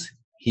tools,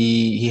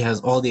 he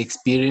has all the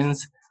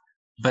experience,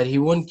 but he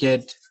won't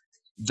get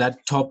that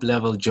top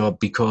level job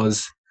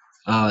because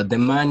the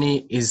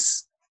money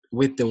is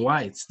with the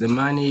whites. The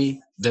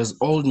money, there's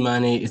old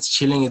money, it's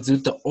chilling, it's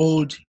with the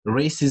old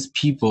racist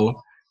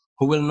people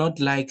who will not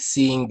like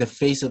seeing the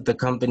face of the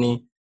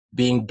company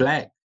being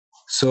black.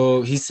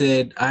 So he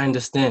said, I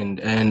understand.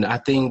 And I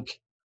think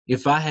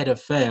if I had a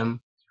firm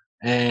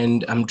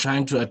and I'm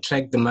trying to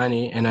attract the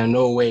money and I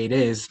know where it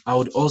is, I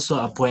would also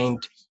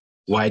appoint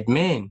white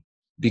men,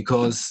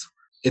 because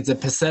it's a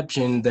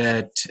perception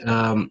that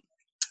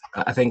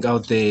I think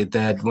out there,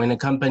 that when a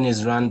company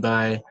is run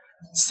by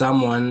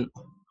someone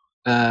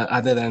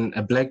other than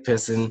a black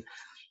person,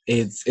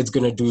 it's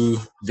gonna do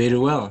very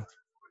well.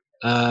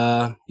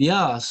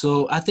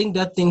 So I think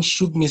that thing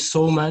shook me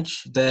so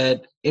much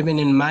that even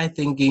in my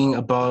thinking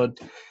about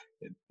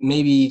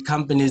maybe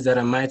companies that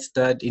I might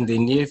start in the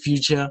near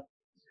future,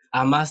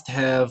 I must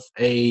have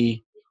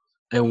a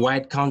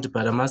white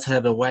counterpart. I must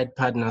have a white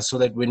partner so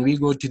that when we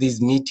go to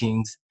these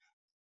meetings,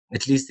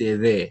 at least they're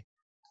there.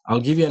 I'll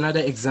give you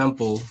another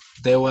example.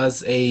 There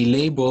was a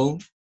label,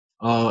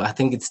 I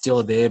think it's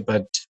still there,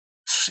 but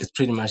it's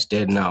pretty much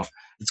dead now.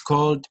 It's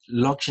called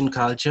Lokshin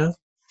Culture,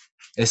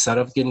 a South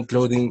African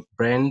clothing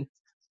brand.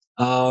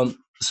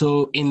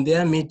 So in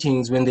their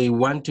meetings, when they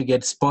want to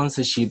get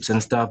sponsorships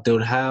and stuff, they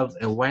would have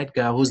a white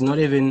guy who's not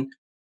even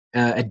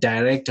a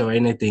director or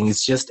anything.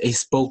 It's just a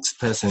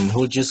spokesperson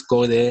who'll just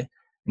go there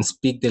and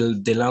speak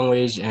the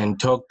language and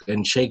talk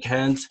and shake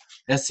hands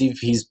as if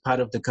he's part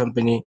of the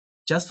company,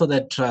 just for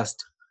that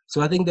trust.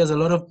 So I think there's a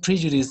lot of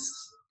prejudice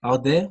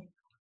out there.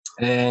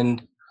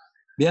 And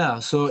yeah,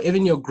 so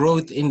even your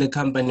growth in the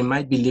company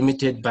might be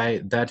limited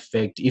by that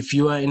fact. If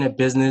you are in a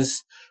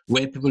business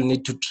where people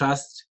need to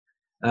trust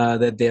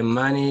that their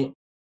money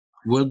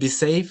will be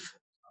safe,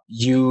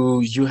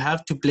 you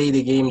have to play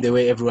the game the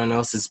way everyone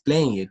else is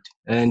playing it.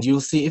 And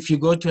you'll see, if you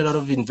go to a lot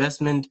of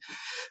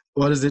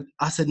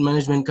asset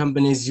management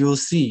companies, you'll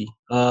see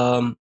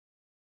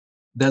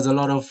there's a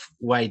lot of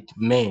white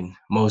men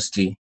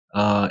mostly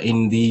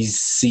in these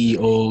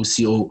CEOs,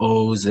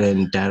 COOs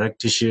and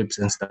directorships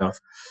and stuff.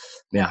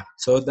 Yeah,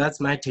 so that's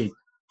my take.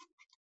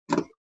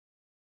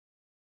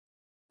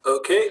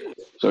 Okay.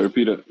 Sorry,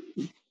 Peter.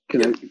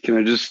 Can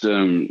I just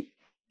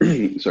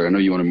sorry, I know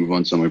you want to move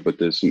on somewhere, but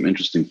there's some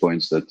interesting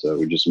points that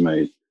we just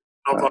made.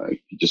 If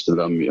you just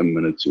allow me a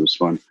minute to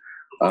respond.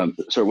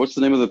 Sorry, what's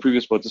the name of the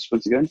previous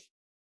participants again?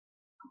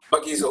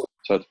 Bakiso.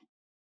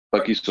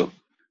 Bakiso.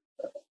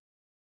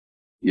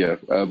 Yeah,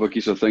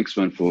 Bakiso, thanks,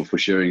 man, for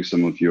sharing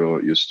some of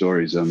your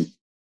stories.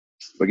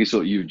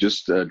 Bakiso, you've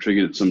just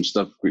triggered some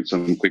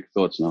some quick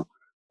thoughts now.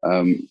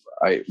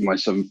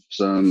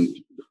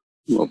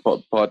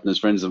 Partners,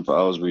 friends of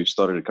ours, we've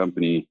started a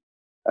company.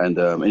 And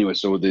anyway,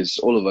 so there's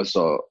all of us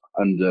are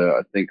under,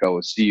 I think our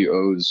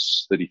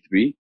CEO's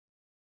 33.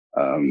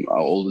 Our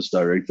oldest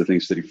director, I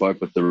think, is 35,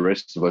 but the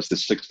rest of us,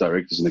 there's 6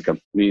 directors in the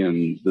company,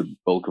 and the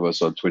bulk of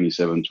us are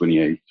 27,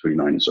 28,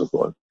 29, and so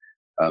forth.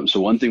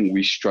 So one thing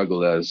we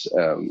struggle as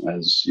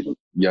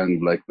young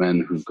black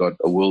men who've got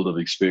a world of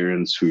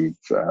experience, who've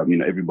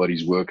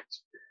everybody's worked,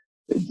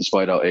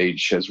 despite our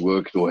age, has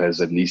worked or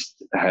has at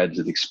least had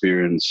an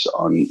experience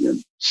on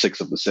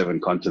 6 of the 7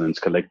 continents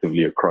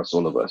collectively across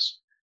all of us.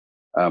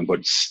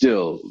 But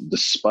still,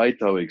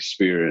 despite our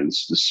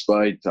experience,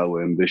 despite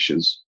our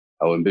ambitions,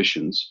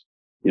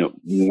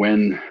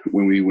 when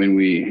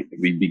we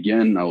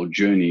began our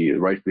journey,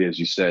 rightly as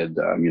you said,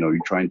 you're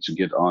trying to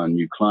get on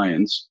new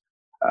clients.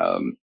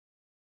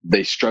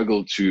 They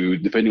struggle to,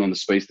 depending on the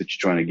space that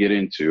you're trying to get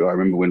into. I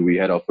remember when we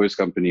had our first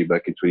company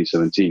back in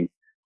 2017,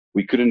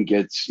 we couldn't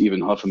get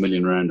even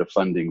R500,000 of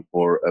funding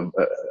for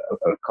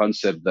a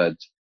concept that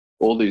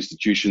all the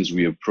institutions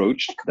we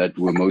approached that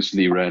were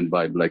mostly ran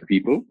by black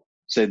people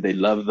said they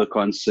love the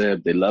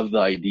concept, they love the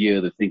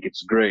idea, they think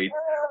it's great,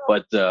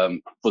 but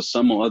for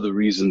some or other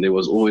reason, there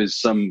was always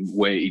some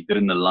way it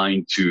didn't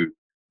align to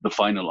the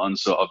final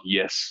answer of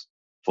yes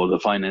for the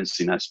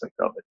financing aspect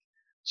of it.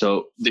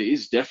 So there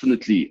is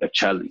definitely a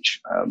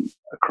challenge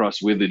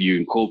across whether you're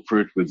in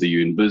corporate, whether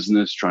you're in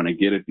business, trying to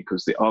get it,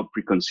 because there are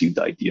preconceived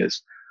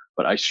ideas.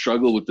 But I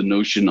struggle with the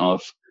notion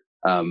of,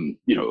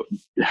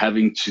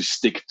 having to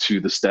stick to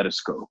the status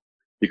quo,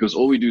 because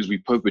all we do is we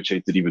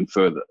perpetuate it even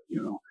further,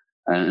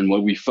 And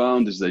what we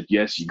found is that,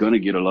 yes, you're going to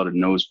get a lot of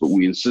no's, but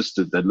we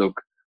insisted that,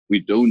 look, we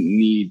don't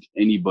need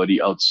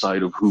anybody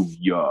outside of who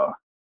we are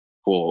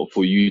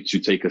for you to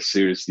take us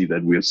seriously,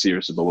 that we're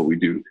serious about what we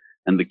do.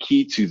 And the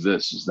key to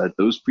this is that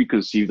those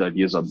preconceived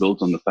ideas are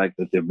built on the fact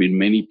that there have been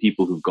many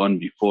people who've gone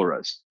before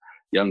us,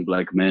 young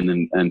black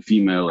men and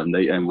female,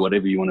 and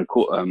whatever you want to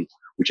call,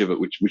 whichever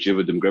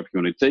demographic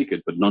you want to take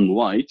it, but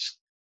non-whites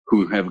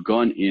who have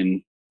gone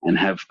in and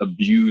have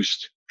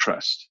abused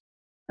trust,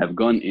 have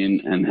gone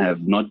in and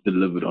have not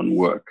delivered on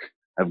work,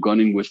 have gone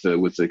in with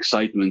the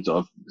excitement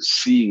of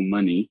seeing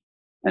money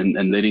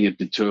and letting it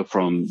deter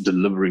from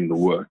delivering the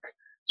work.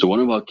 So one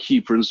of our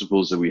key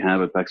principles that we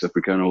have at Pax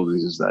Africana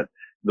Holdings is that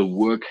the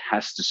work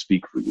has to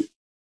speak for you.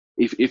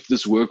 If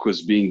this work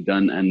was being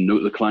done and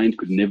the client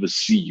could never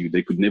see you,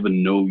 they could never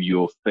know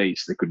your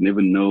face, they could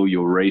never know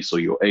your race or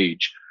your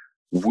age,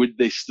 would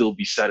they still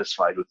be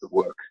satisfied with the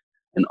work?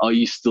 And are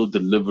you still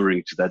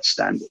delivering to that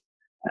standard?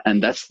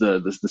 And that's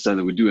the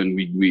standard we do. And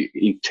we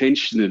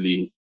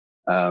intentionally,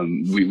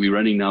 we're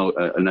running now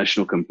a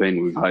national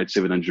campaign. We've hired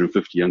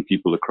 750 young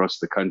people across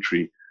the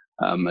country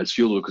as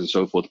field workers and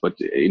so forth. But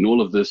in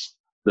all of this,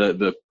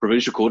 the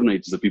provincial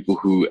coordinators, the people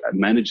who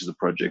manage the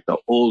project, are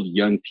all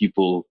young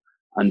people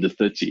under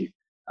 30,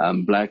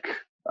 black.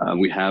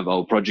 We have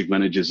our project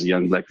managers, a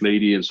young black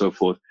lady and so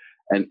forth.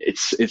 And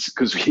it's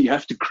because we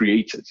have to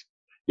create it.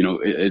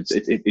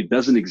 It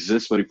doesn't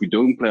exist, but if we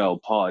don't play our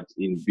part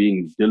in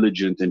being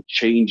diligent and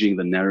changing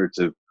the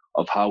narrative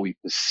of how we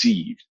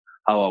perceive,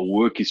 how our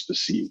work is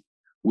perceived,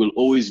 we'll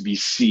always be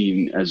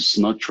seen as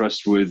not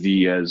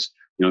trustworthy, as,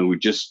 we're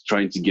just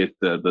trying to get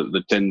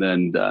the tender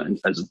and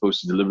as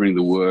opposed to delivering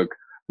the work,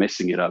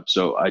 messing it up.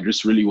 So I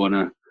just really want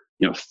to,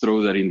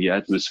 throw that in the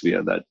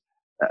atmosphere that,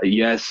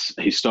 yes,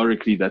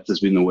 historically that has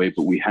been the way,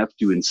 but we have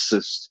to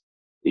insist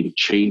in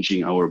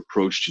changing our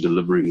approach to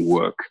delivering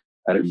work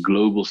at a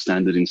global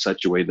standard in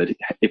such a way that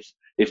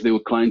if there were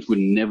clients were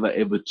never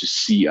ever to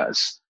see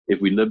us,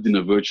 if we lived in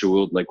a virtual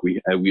world like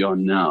we are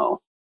now,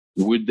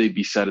 would they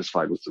be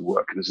satisfied with the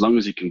work? And as long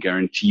as you can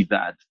guarantee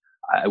that,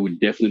 I would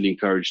definitely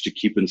encourage to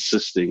keep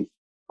insisting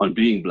on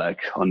being Black,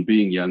 on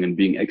being young and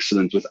being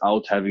excellent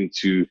without having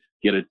to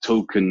get a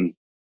token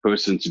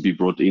person to be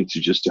brought into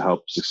just to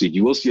help succeed.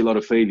 You will see a lot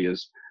of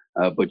failures,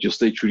 but you'll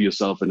stay true to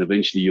yourself and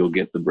eventually you'll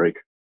get the break.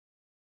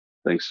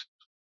 Thanks.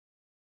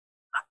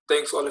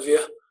 Thanks, Olivier.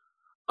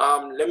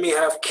 Let me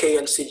have Kay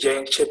and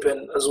CJ chip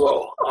in as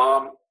well.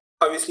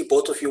 Obviously,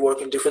 both of you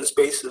work in different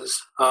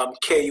spaces.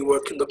 Kay, you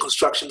work in the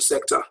construction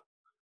sector,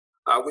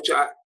 which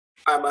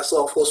I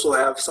myself also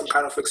have some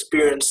kind of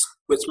experience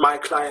with my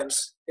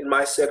clients in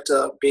my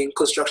sector being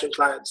construction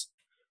clients.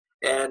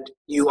 And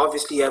you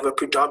obviously have a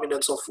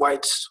predominance of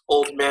white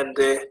old men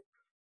there.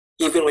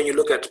 Even when you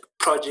look at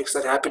projects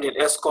that happen in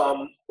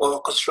ESCOM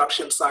or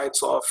construction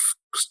sites of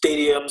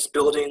stadiums,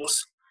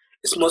 buildings,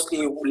 it's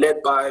mostly led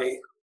by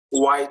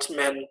white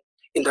men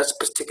in that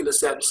particular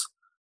sense.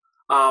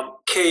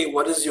 Kay,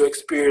 what is your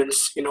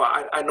experience?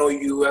 I know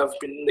you have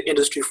been in the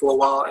industry for a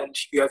while and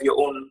you have your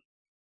own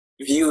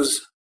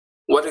views.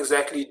 What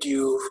exactly do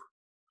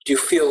you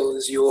feel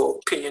is your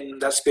opinion in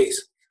that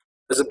space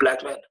as a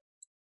Black man?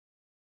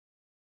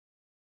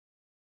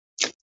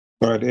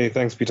 All right. Hey,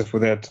 thanks, Peter, for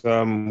that.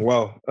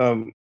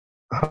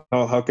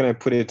 How can I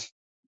put it?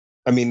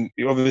 I mean,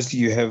 obviously,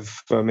 you have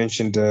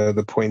mentioned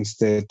the points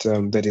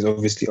that is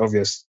obviously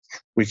obvious,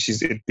 which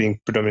is it being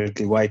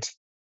predominantly white.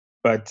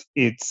 But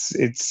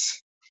it's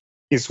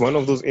one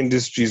of those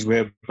industries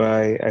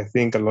whereby I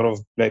think a lot of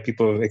Black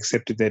people have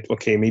accepted that,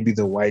 okay, maybe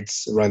the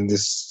whites run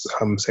this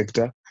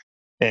sector.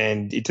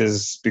 And it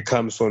has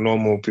become so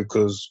normal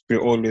because we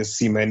always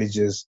see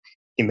managers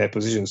in that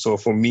position. So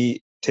for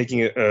me,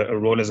 taking a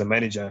role as a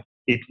manager,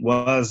 it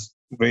was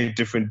very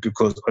different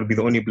because I'd be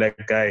the only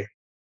Black guy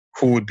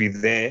who would be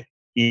there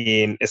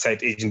in a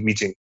site agent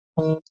meeting.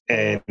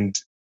 And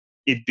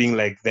it being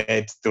like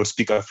that, they'll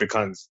speak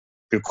Afrikaans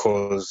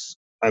because,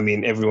 I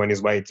mean, everyone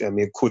is white. I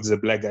mean, Kud's a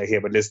Black guy here,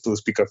 but let's still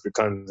speak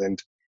Afrikaans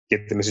and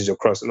get the message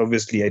across. And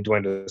obviously, I do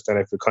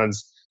understand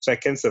Afrikaans, so I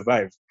can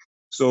survive.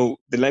 So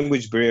the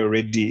language barrier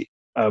already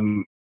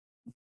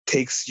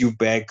takes you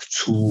back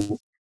to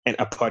an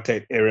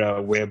apartheid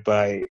era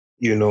whereby,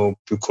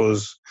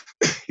 because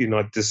you're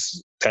not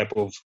this type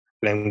of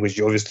language,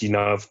 you obviously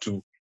now have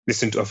to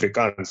listen to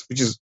Afrikaans, which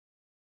is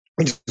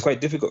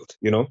quite difficult,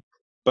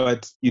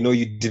 But,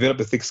 you develop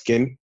a thick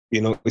skin,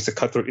 it's a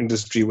cutthroat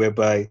industry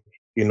whereby,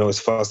 it's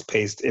fast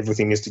paced,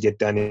 everything needs to get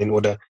done in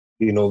order,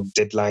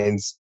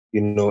 deadlines,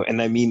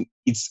 and I mean,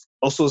 it's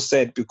also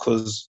sad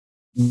because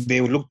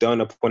they will look down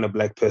upon a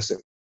Black person,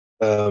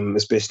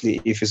 especially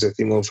if it's a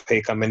thing of,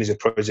 hey, come manage a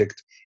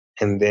project,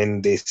 and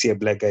then they see a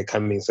Black guy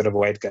coming instead of a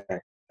white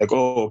guy. Like,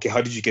 oh, okay,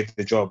 how did you get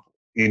the job?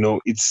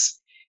 It's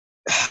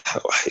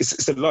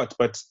a lot,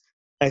 but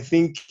I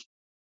think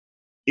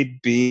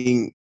it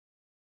being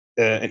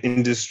an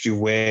industry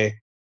where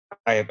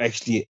I have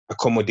actually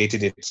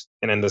accommodated it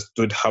and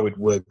understood how it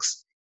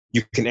works,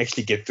 you can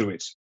actually get through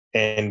it.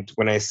 And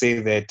when I say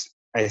that,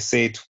 I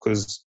say it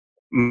because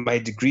my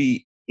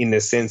degree, in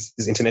a sense,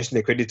 is internationally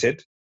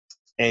accredited.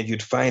 And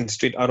you'd find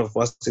straight out of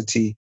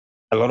varsity,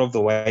 a lot of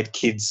the white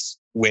kids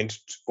went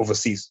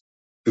overseas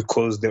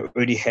because they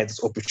already had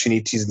these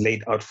opportunities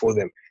laid out for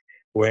them.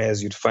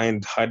 Whereas you'd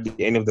find hardly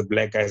any of the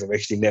Black guys have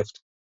actually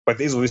left. But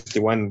there's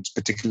obviously one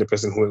particular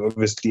person who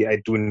obviously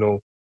I do know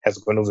has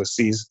gone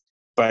overseas,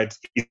 but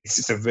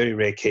it's a very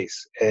rare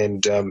case.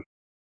 And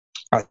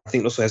I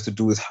think it also has to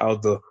do with how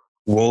the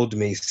world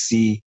may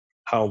see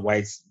how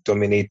whites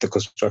dominate the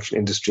construction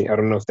industry. I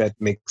don't know if that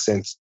makes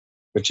sense,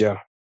 but yeah.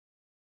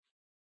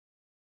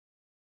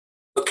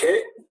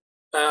 Okay.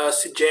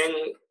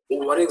 Sijeng,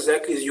 what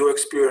exactly is your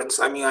experience?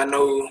 I mean, I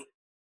know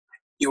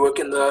you work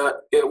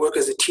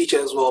as a teacher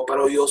as well, but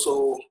are you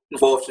also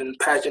involved in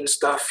pageant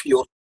stuff?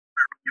 Your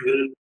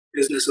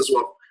business as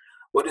well.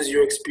 What is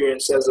your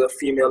experience as a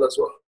female as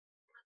well?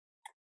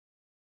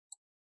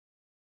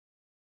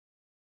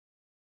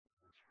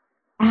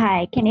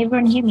 Hi, can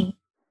everyone hear me?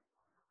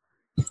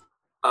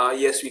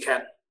 Yes, we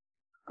can.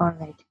 All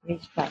right,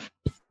 great stuff.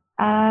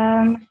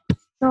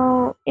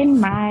 So in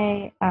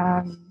my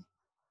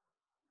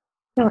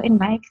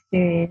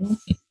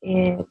experience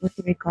with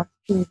regards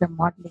to the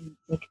modeling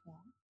sector,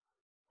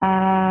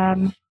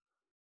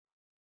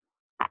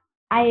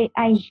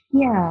 I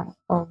hear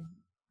of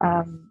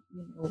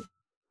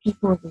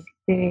people's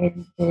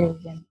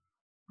experiences and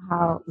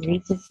how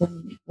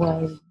racism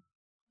was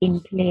in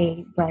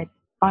play, but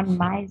on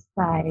my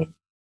side,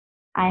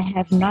 I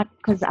have not,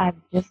 because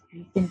I've just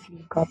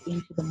recently got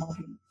into the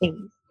modeling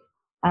space,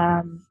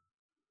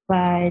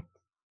 but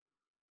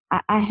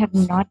I have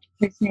not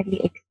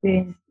personally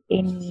experienced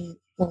any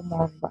form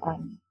of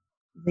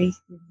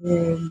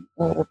racism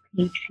or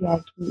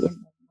patriarchy in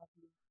the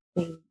modeling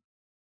space.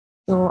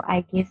 So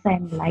I guess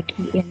I'm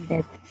lucky in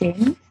that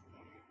sense.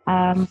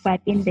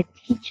 But in the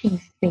teaching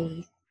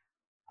space,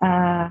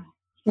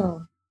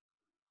 sure,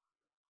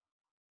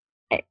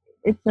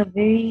 it's a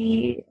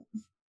very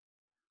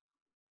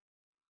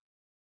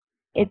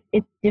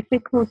it's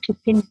difficult to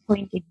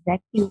pinpoint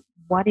exactly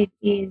what it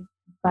is,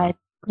 but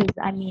because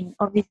I mean,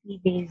 obviously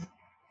there's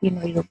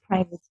your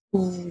private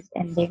schools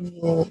and then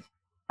your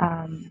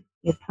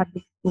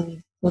public schools,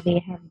 so they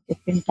have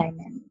different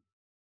dynamics.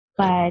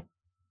 But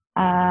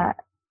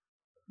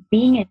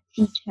being a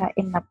teacher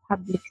in a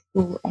public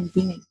school and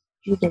being a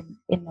student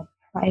in a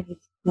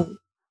private school,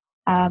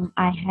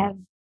 I have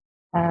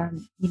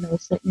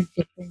certain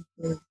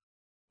differences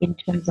in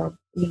terms of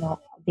the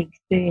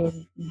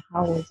experience and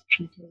how I was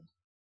treated.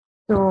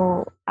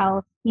 So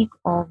I'll speak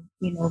of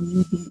me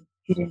being a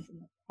student in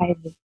a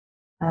private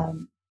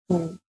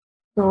school.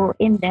 So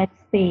in that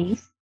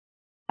space,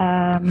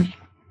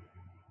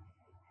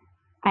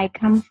 I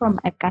come from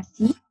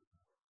Akasi.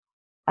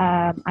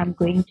 I'm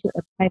going to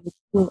a private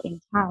school in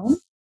town,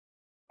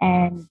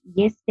 and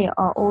yes, there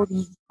are all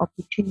these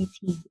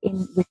opportunities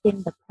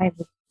within the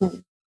private school,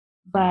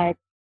 but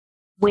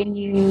when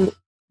you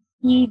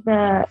see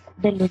the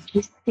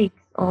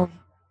logistics of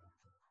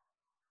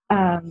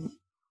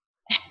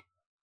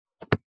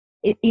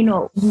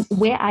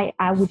where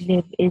I would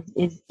live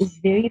is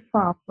very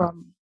far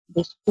from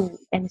the school,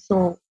 and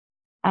so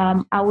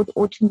I would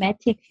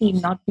automatically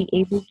not be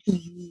able to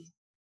use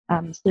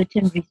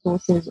certain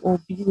resources or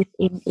be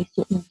within a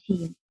certain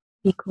team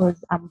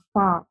because I'm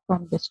far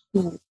from the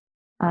school.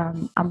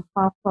 I'm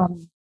far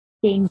from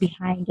staying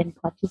behind and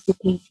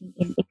participating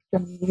in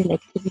extramural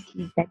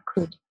activities that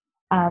could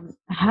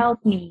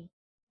help me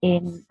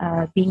in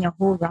being a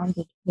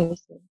whole-rounded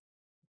person.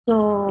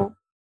 So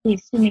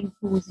there's swimming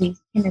pools,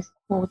 there's tennis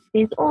courts,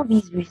 there's all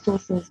these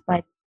resources,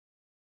 but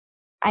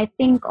I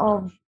think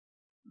of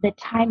the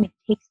time it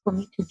takes for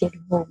me to get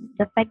home,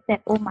 the fact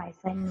that all my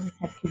assignments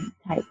have to be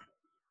typed.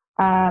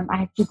 I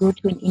have to go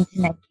to an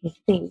internet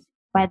cafe.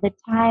 By the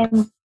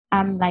time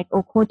I'm like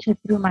a quarter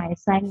through my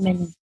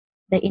assignment,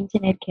 the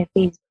internet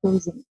cafe is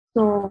closing.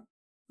 So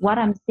what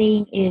I'm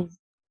saying is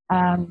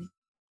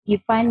you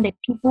find that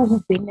people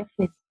who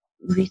benefit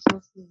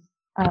resources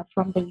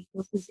from the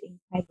resources in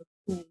private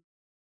schools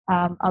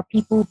are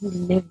people who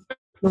live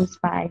close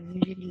by,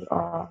 usually,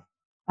 or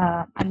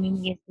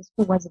yes, the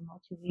school was a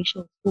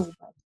multiracial school,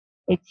 but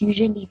it's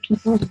usually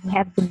people who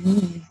have the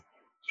means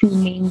to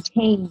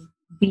maintain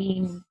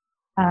being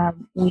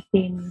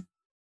within,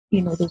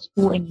 the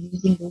school and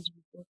using those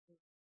resources.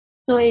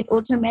 So it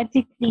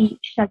automatically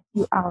shuts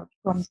you out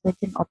from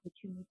certain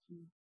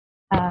opportunities.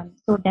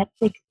 So that's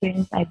the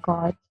experience I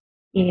got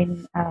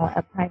in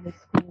a private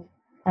school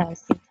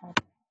setup.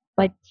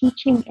 But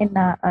teaching in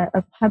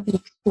a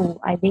public school,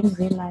 I then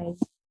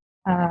realized,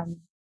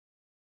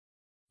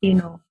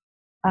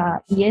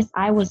 yes,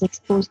 I was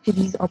exposed to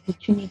these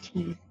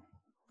opportunities,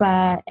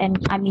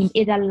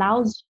 it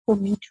allows for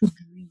me to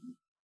dream.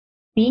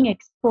 Being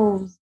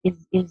exposed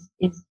is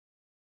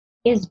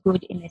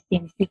good in a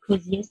sense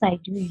because yes, I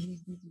do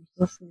use these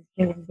resources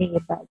here and there,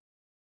 but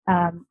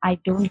I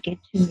don't get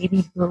to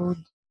maybe build,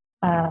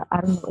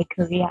 a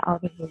career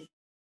out of it.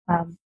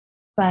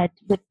 But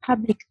with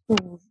public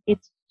schools,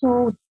 it's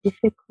so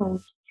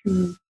difficult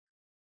to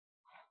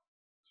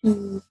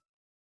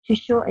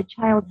show a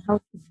child how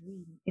to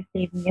dream if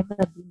they've never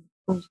been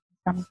exposed to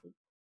something.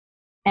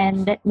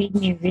 And that made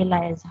me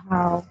realize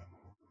how,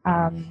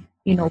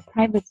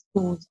 private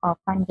schools are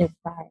funded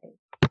by,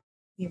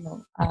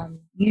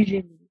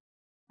 usually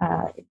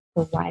it's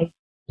the white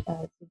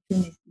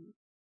supremacy.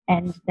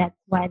 And that's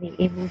why they're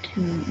able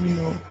to,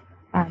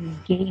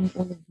 gain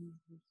all of these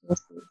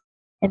resources.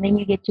 And then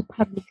you get to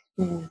public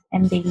schools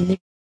and they live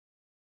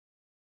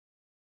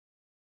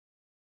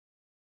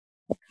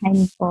the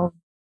kind of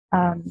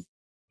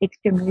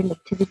extramural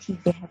activities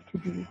they have to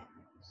do.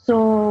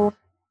 So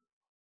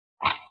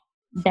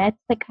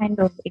that's the kind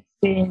of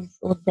experience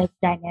or the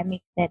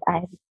dynamic that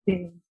I've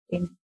experienced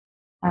in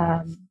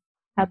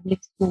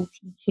public school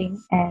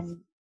teaching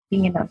and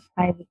being in a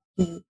private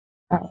school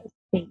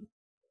space.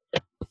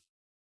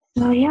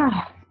 So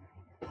yeah.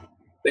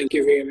 Thank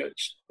you very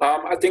much.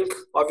 I think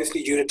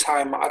obviously due to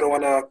time, I don't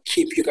want to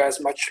keep you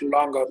guys much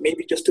longer.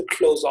 Maybe just to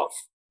close off,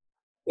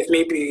 if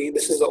maybe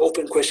this is an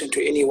open question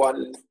to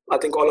anyone, I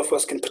think all of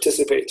us can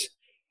participate.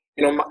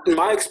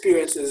 My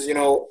experience is,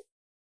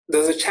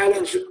 there's a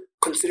challenge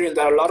considering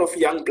that a lot of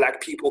young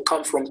Black people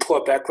come from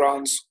poor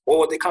backgrounds,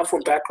 or they come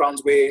from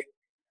backgrounds where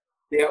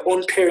their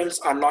own parents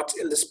are not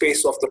in the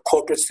space of the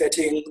corporate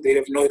setting. They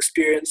have no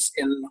experience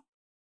in,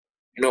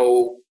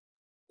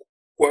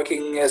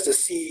 working as the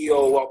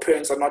CEO. Our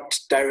parents are not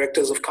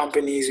directors of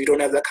companies. We don't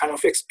have that kind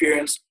of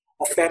experience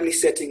or family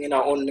setting in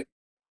our own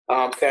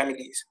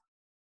families.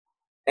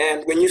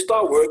 And when you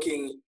start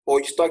working or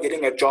you start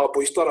getting a job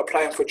or you start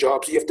applying for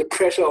jobs, you have the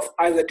pressure of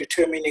either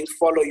determining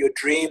follow your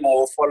dream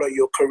or follow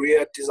your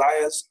career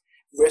desires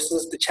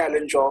versus the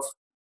challenge of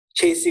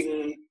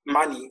chasing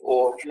money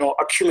or,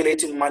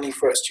 accumulating money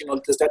first.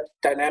 There's that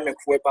dynamic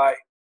whereby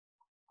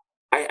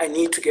I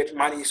need to get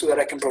money so that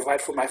I can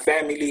provide for my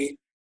family,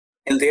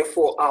 and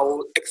therefore I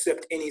will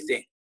accept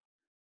anything.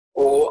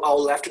 or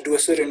I'll have to do a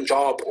certain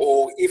job,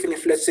 or even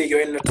if, let's say,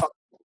 you're in a tough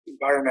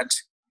environment,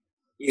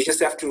 you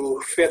just have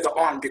to feather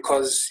on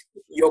because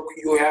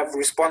you have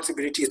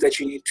responsibilities that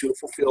you need to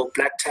fulfill,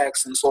 black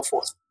tax and so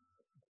forth.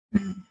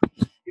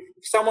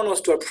 If someone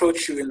was to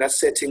approach you in that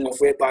setting of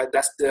whereby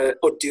that's the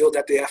ordeal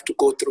that they have to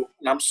go through,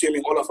 and I'm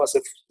assuming all of us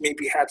have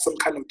maybe had some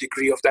kind of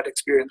degree of that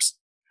experience,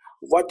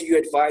 what do you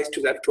advise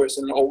to that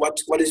person, or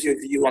what is your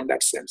view on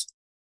that sense?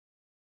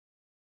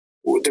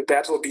 The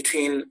battle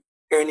between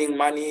earning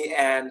money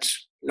and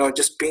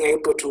just being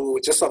able to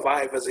just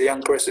survive as a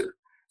young person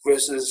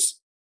versus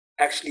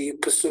actually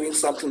pursuing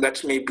something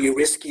that may be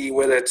risky,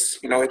 whether it's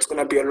it's going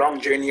to be a long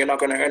journey, you're not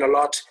going to earn a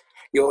lot,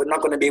 you're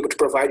not going to be able to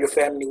provide your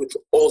family with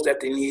all that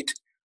they need,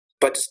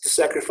 but it's the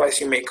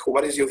sacrifice you make.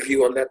 What is your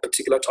view on that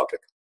particular topic?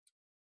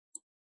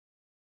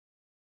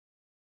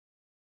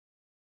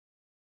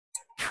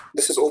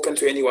 This is open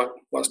to anyone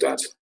who wants to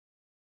answer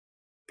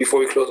before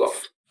we close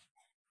off.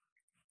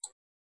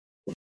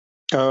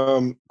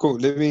 Cool.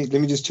 Let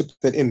me just chip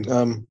that in.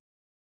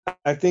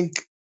 I think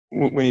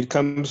when it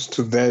comes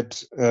to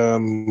that,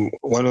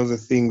 one of the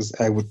things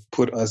I would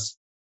put us,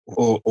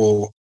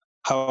 or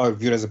how I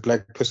view it as a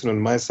black person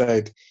on my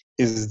side,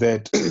 is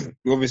that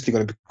we're obviously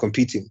going to be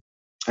competing.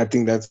 I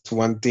think that's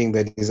one thing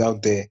that is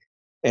out there.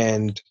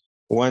 And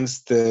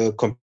once the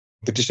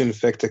competition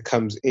factor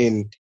comes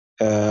in,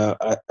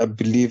 I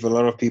believe a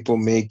lot of people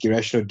make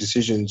irrational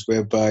decisions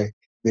whereby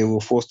they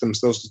will force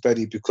themselves to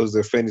study because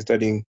their friend is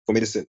studying for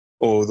medicine,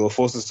 or they'll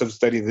force themselves to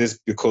study this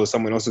because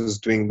someone else is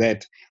doing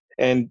that.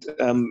 And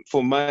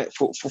for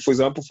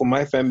example, for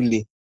my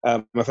family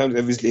is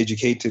obviously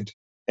educated,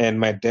 and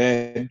my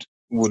dad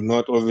would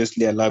not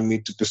obviously allow me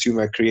to pursue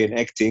my career in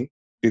acting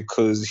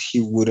because he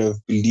would have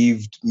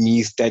believed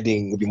me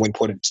studying would be more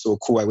important. So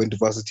cool, I went to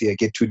varsity, I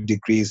get 2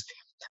 degrees,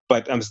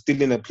 but I'm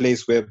still in a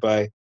place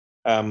whereby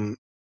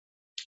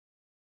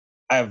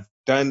I've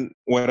done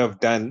what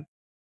I've done,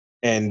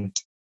 and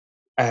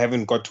I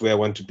haven't got to where I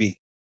want to be.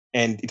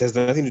 And it has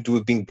nothing to do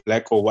with being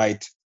black or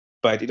white,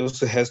 but it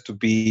also has to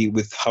be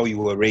with how you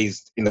were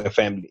raised in the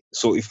family.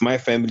 So if my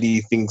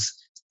family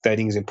thinks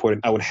studying is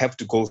important, I would have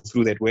to go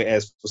through that,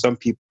 whereas for some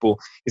people,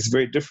 it's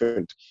very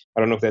different.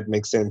 I don't know if that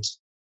makes sense.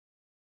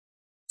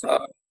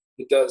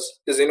 It does.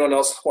 Does anyone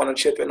else want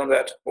to chip in on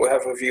that or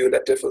have a view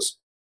that differs?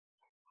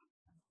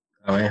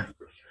 Oh, yeah.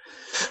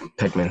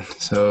 Pac-Man.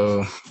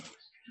 So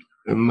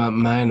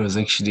mine was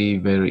actually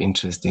very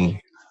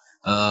interesting.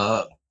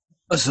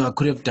 So I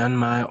could have done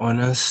my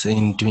honors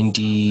in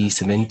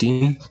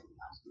 2017,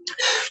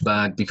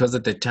 but because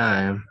at the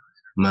time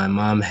my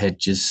mom had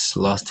just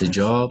lost her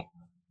job,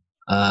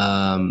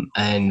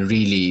 and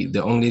really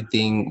the only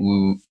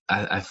thing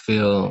I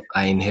feel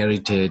I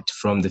inherited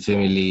from the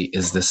family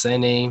is the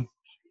surname,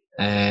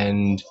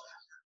 and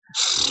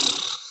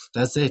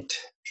that's it.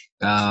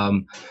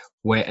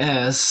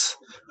 Whereas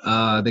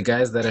the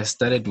guys that I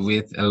studied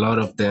with, a lot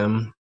of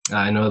them,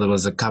 I know there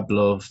was a couple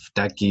of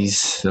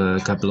darkies, a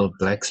couple of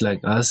blacks like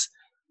us,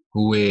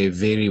 who were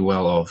very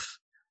well off,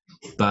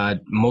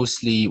 but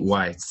mostly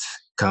whites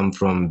come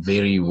from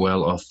very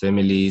well off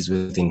families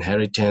with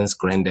inheritance.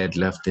 Granddad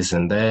left this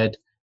and that.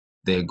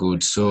 They're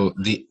good. So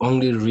the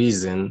only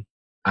reason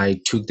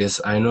I took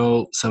this, I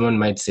know someone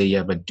might say,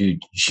 yeah, but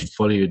dude, you should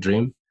follow your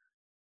dream,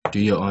 do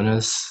your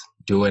honors,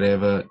 do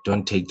whatever,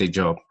 don't take the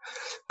job.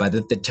 But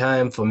at the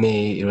time for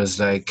me, it was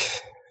like,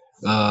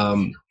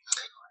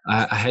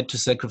 I had to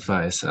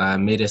sacrifice. I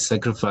made a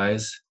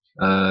sacrifice.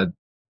 My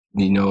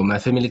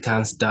family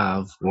can't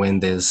starve when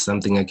there's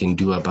something I can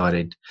do about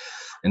it.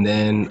 And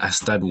then I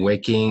start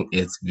working.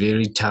 It's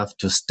very tough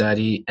to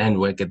study and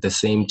work at the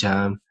same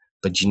time.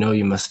 But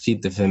you must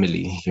feed the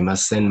family. You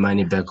must send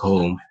money back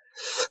home.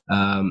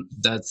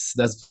 That's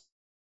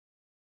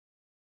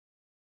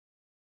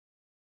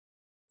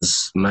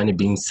money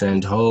being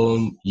sent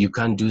home. You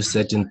can't do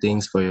certain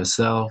things for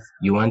yourself.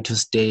 You want to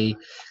stay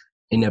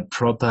in a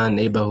proper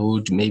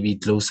neighborhood, maybe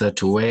closer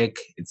to work.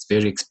 It's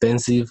very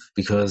expensive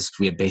because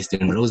we are based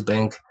in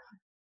Rosebank.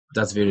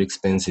 That's very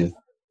expensive.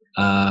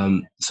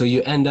 So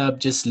you end up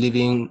just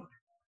living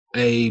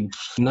a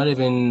not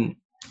even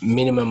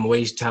minimum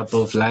wage type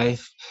of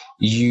life.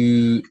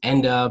 You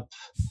end up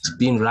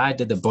being right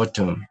at the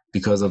bottom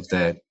because of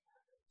that.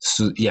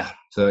 So yeah,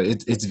 so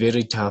it's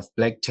very tough.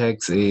 Black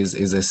tax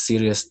is a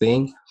serious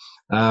thing.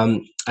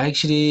 I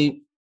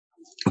actually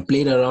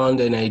played around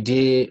an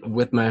idea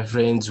with my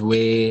friends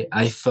where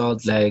I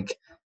felt like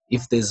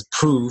if there's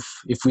proof,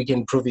 if we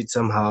can prove it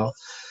somehow,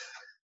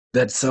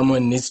 that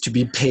someone needs to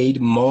be paid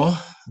more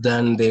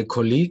than their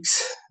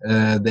colleagues,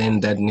 then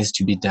that needs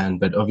to be done.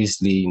 But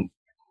obviously,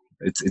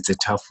 it's a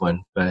tough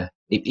one. But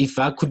if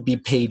I could be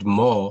paid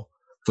more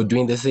for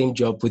doing the same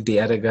job with the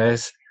other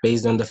guys,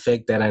 based on the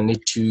fact that I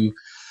need to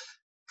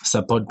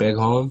support back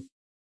home,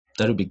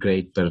 that would be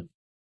great. But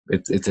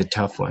it's a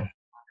tough one.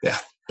 Yeah,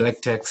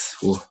 black tax.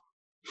 Ooh.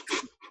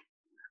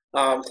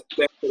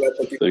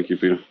 Thank you,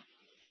 Peter.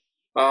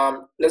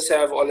 Let's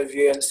have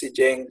Olivier and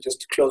CJ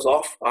just to close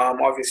off.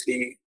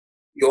 Obviously,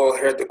 you all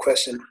heard the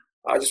question.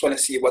 I just want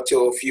to see what's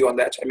your view on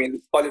that. I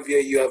mean,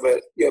 Olivier, you have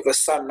a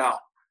son now.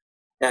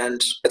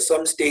 And at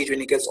some stage when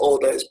he gets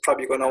older, he's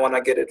probably going to want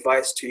to get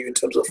advice to you in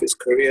terms of his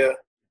career.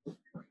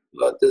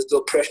 But there's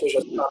still pressures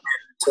that come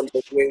in terms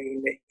of where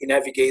he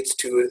navigates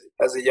to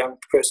as a young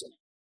person.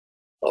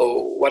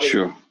 Oh, what?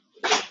 Sure.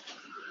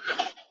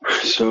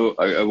 So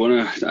I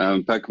want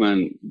to.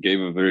 Pac-Man gave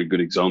a very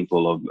good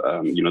example of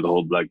the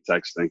whole black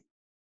tax thing.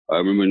 I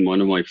remember in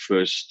one of my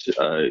first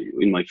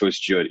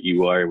year at EY,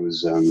 I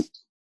was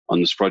on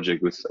this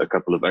project with a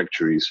couple of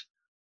actuaries,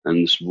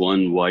 and this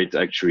one white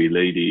actuary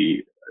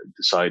lady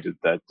decided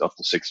that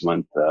after 6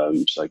 months,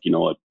 it's like, you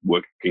know what,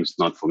 working's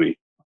not for me.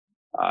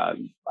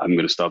 I'm going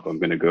to stop. I'm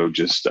going to go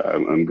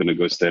I'm going to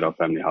go stay at our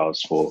family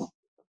house for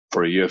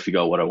a year, figure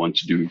out what I want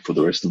to do for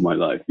the rest of my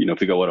life,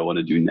 figure out what I want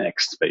to do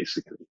next,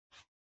 basically.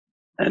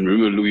 And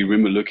we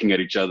remember looking at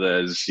each other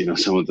as,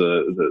 some of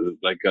the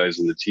black guys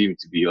on the team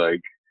to be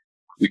like,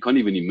 we can't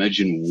even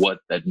imagine what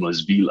that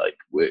must be like,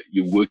 where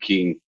you're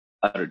working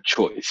out of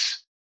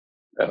choice.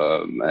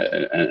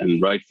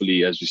 And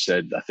rightfully, as you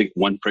said, I think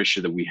one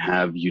pressure that we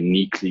have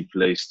uniquely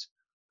placed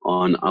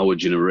on our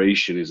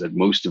generation is that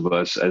most of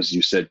us, as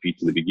you said,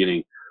 Pete, in the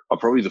beginning, are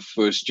probably the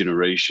first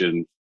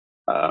generation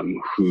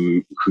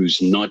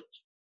who's not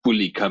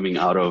fully coming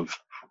out of,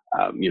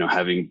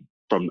 having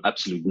from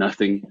absolute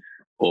nothing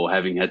or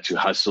having had to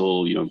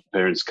hustle,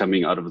 parents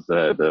coming out of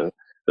the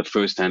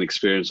first-hand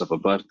experience of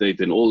apartheid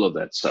and all of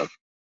that stuff.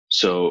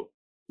 So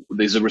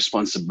there's a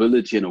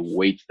responsibility and a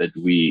weight that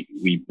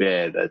we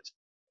bear that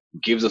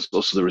gives us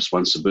also the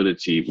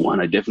responsibility. One,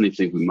 I definitely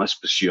think we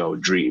must pursue our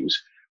dreams,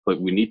 but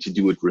we need to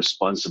do it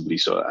responsibly.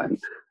 So, and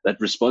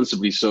that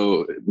responsibly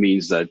so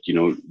means that,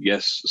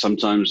 yes,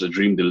 sometimes a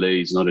dream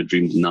delay is not a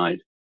dream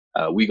denied.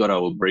 We got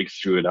our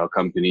breakthrough at our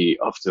company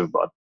after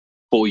about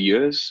 4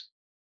 years.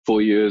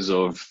 4 years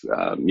of,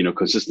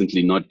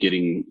 consistently not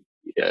getting,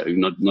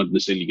 not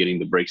necessarily getting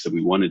the breaks that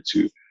we wanted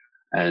to.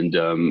 And,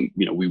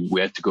 we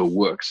had to go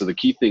work. So the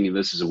key thing in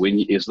this is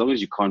as long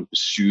as you can't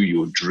pursue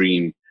your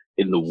dream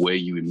in the way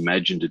you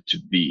imagined it to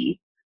be,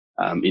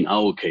 in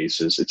our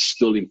cases, it's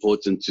still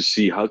important to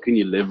see how can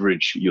you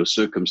leverage your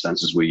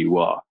circumstances where you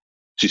are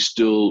to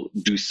still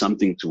do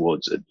something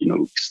towards it,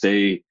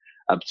 stay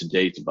up to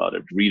date about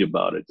it, read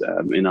about it.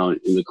 In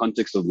the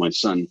context of my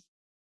son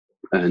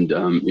and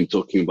in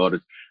talking about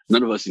it,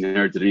 none of us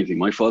inherited anything.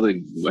 My father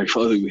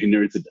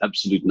inherited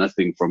absolute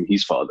nothing from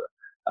his father.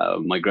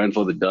 My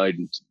grandfather died,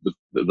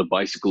 the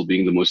bicycle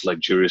being the most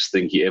luxurious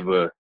thing he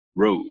ever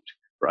rode.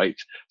 Right.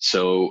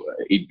 So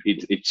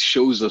it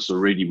shows us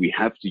already we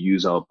have to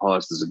use our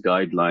past as a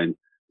guideline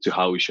to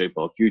how we shape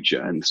our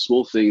future. And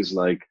small things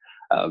like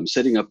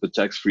setting up a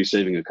tax-free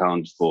saving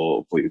account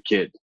for your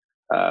kid,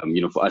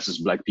 for us as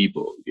Black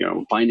people,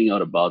 finding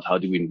out about how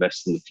do we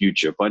invest in the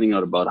future, finding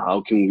out about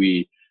how can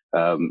we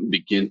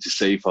begin to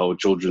save our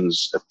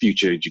children's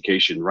future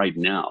education right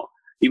now,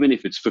 even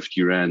if it's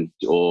 50 Rand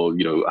or,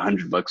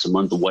 $100 a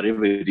month or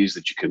whatever it is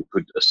that you can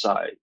put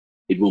aside.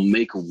 It will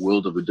make a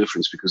world of a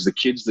difference because the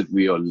kids that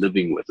we are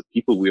living with, the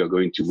people we are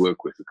going to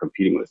work with, or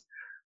competing with,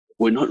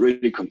 we're not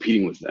really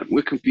competing with them.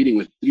 We're competing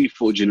with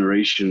 3-4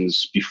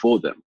 generations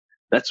before them.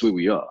 That's where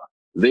we are.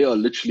 They are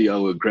literally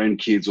our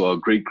grandkids or our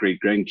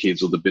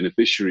great-great-grandkids or the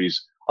beneficiaries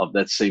of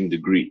that same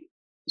degree.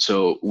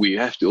 So we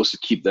have to also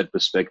keep that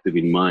perspective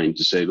in mind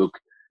to say, look,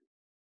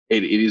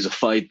 it is a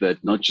fight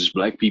that not just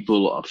Black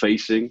people are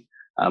facing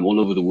all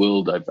over the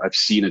world. I've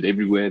seen it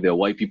everywhere. There are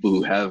white people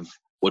who have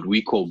what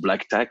we call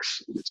black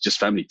tax. It's just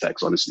family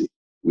tax, honestly.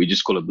 We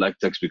just call it black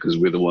tax because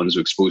we're the ones who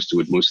are exposed to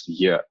it mostly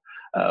here.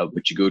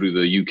 But you go to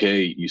the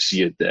UK, you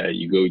see it there.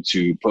 You go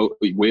to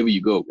wherever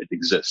you go, it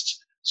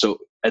exists. So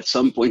at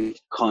some point,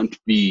 it can't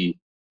be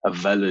a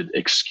valid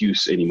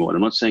excuse anymore. And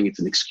I'm not saying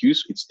it's an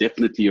excuse. It's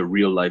definitely a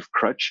real life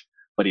crutch,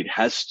 but it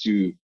has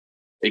to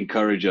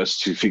encourage us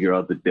to figure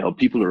out that there are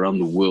people around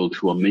the world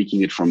who are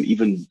making it from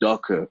even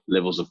darker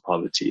levels of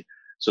poverty.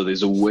 So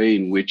there's a way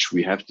in which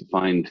we have to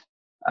find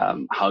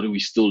how do we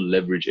still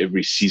leverage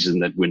every season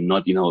that we're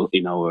not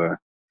in our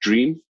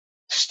dream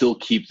to still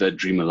keep that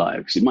dream alive?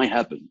 Because it might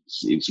happen.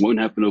 It won't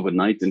happen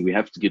overnight, and we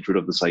have to get rid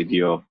of this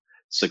idea of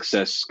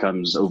success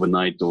comes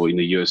overnight or in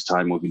a year's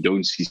time, or if you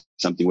don't see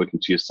something working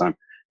 2 years' time,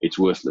 it's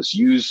worthless.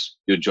 Use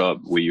your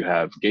job where you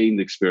have gained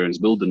experience,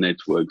 build the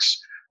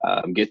networks,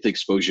 get the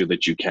exposure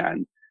that you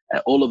can.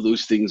 All of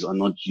those things are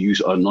not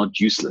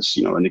useless.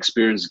 An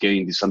experience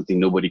gained is something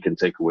nobody can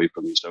take away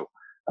from you. So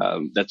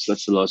that's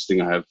the last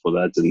thing I have for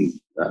that and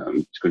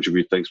to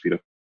contribute. Thanks, Peter.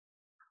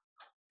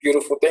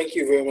 Beautiful. Thank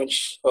you very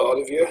much,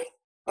 Olivier.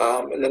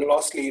 And then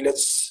lastly,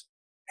 let's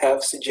have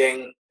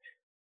Sejeng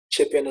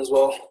chip in as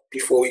well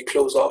before we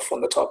close off on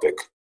the topic.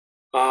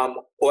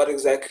 What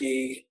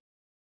exactly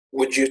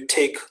would you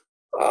take,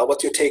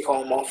 what's your take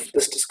home of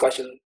this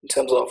discussion in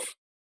terms of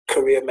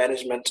career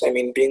management? I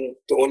mean, being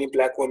the only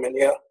Black woman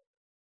here,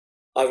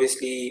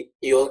 obviously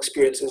your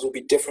experiences will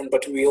be different,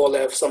 but we all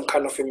have some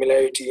kind of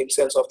familiarity in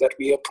sense of that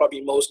we are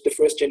probably the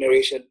first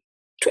generation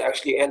to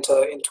actually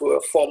enter into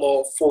a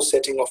formal full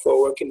setting of a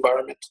work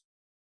environment.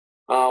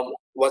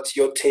 What's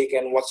your take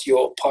and what's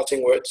your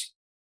parting words?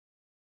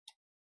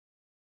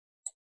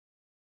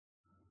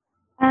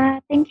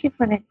 thank you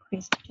for that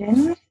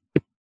question.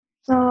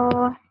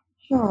 So,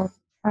 sure.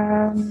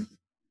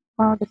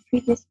 Well, the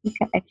previous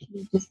speaker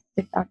actually just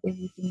spit out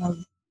everything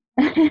else.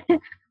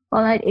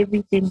 Well, not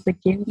everything,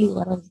 but generally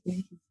what I was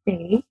going to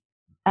say.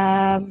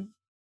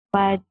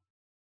 But,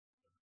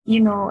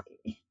 you know,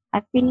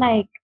 I feel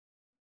like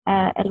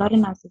a lot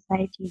in our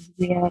societies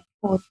we are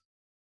taught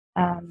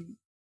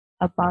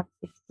about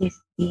success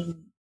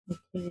being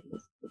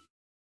materialistic.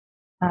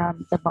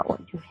 It's about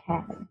what you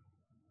have.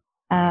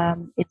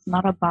 It's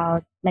not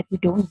about, like, we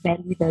don't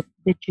value the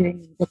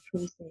journey, the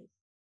process.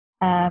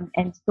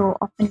 And so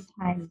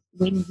oftentimes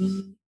when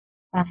we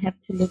have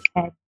to look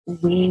at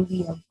where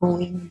we are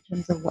going in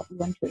terms of what we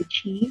want to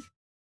achieve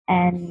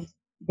and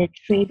the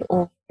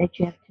trade-off that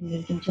you have to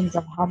make in terms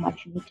of how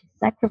much you need to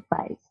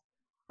sacrifice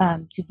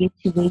to get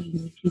to where you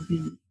need to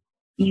be,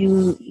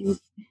 you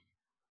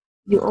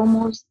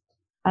almost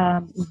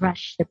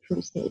rush the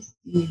process,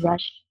 you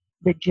rush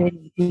the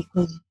journey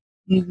because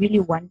you really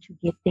want to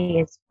get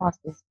there as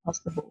fast as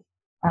possible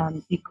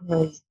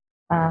because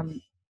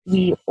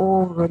we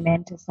all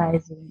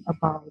romanticizing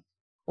about,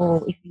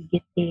 oh, if you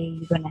get there,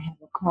 you're going to have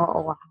a car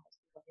or a house,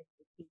 whatever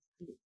the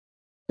case is.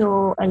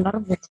 So a lot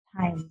of the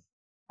times,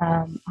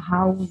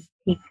 how we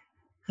pick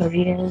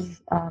careers,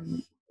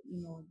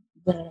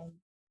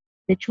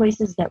 the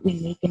choices that we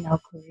make in our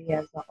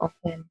careers are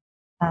often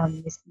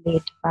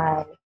misled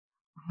by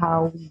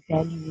how we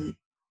value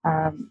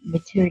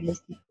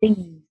materialistic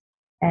things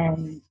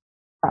and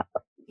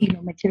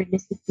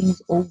materialistic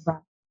things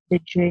over the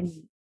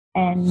journey,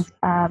 and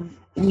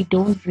we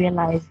don't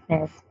realize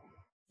that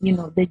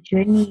the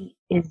journey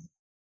is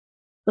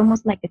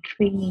almost like a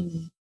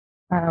training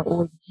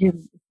or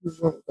gym, if you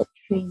will, that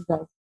trains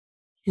us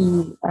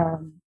to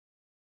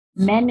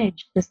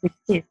manage the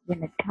success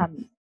when it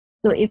comes.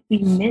 So if we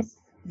miss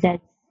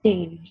that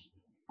stage,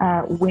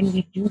 when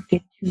we do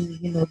get to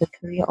the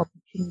career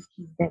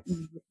opportunities that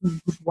we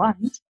would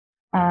want,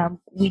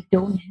 we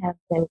don't have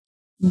the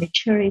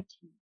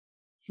maturity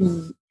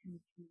to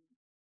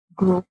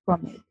grow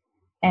from it,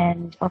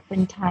 and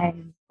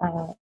oftentimes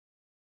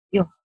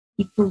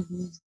people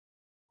lose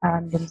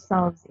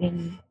themselves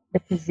in the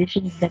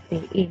positions that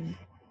they're in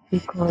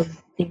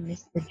because they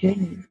miss the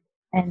journey.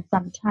 And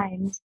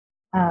sometimes,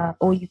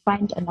 or you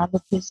find another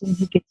person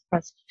who gets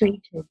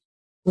frustrated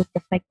with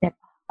the fact that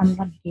I'm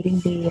not getting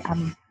there,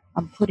 I'm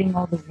putting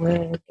all the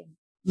work, and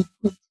you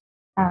put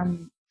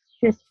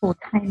stressful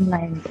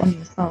timelines on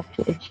yourself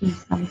to achieve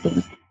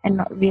something and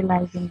not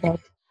realizing that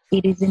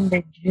it is in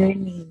the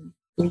journey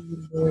where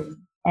you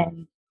learn.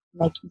 And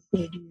like you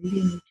said, you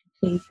really need to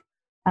take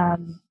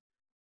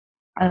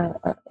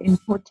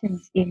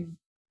importance in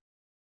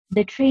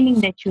the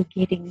training that you're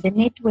getting, the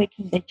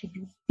networking that you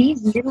do.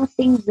 These little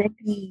things that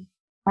we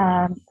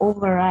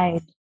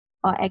override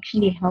are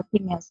actually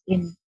helping us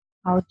in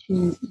how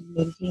to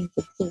maintain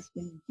success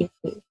when we get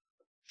there.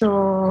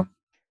 So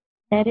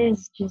that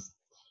is just,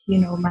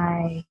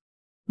 my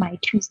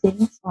 2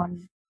 cents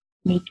on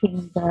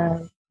making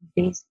the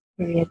best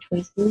career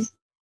choices.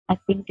 I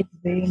think it's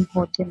very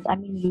important. I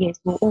mean, yes,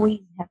 we'll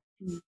always have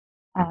to,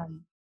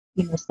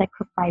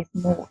 sacrifice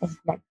more as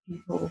Black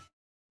people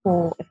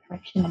for a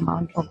fraction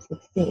amount of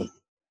success.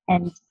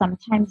 And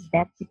sometimes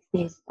that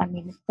success, I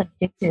mean, it's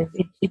subjective.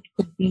 It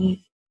could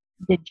be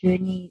the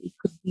journey. It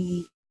could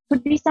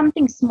be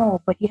something small,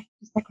 but you have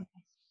to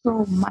sacrifice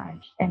so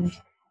much. And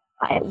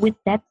with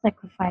that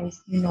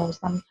sacrifice,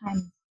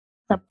 sometimes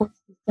support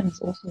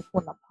systems also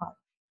fall apart.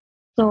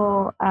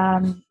 So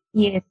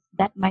yes,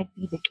 that might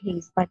be the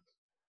case, but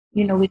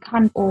we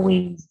can't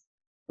always,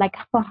 like,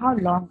 for how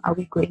long are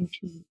we going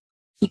to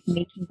keep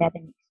making that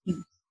an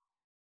excuse?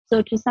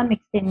 So to some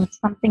extent,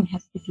 something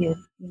has to give.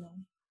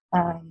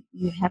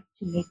 You have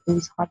to make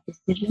those hard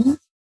decisions,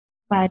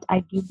 but I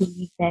do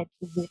believe that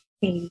with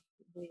faith,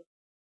 with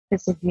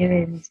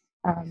perseverance,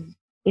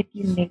 if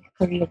you make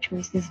career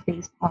choices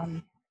based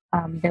on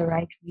the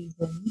right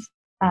reasons,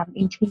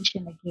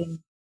 intention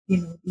again,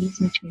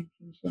 listening to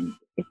intention,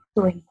 it's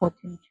so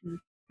important to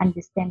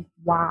understand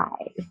why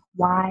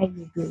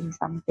you're doing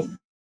something.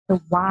 The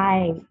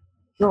why,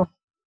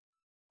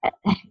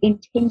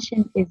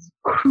 intention is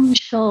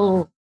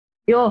crucial.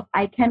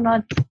 I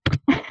cannot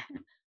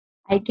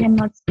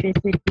stress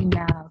it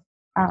enough.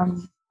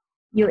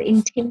 Your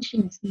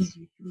intention sees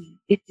you through.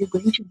 If you're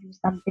going to do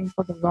something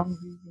for the wrong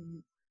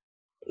reason,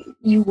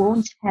 you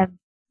won't have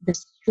the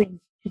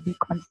strength to be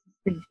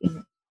consistent in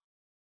it.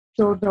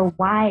 So the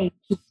why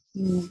keeps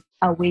you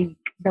awake.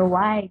 The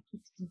why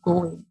keeps you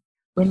going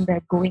when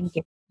the going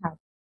gets tough.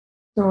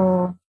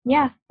 So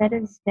yeah, that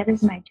is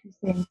my 2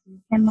 cents.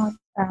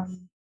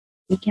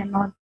 We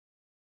cannot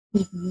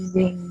keep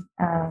using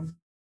the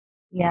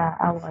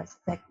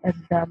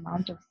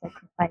amount of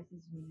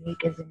sacrifices we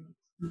make as an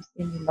excuse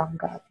any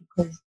longer,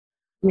 because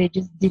we're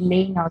just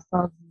delaying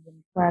ourselves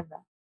even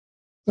further.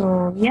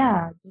 So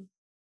yeah,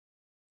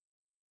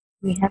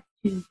 we have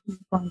to keep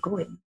on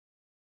going.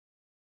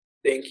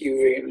 Thank you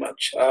very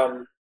much.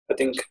 I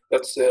think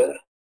that's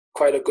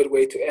quite a good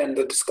way to end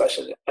the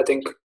discussion. I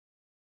think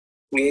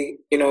we,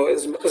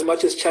 as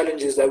much as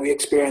challenges that we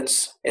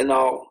experience in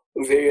our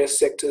various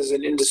sectors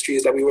and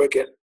industries that we work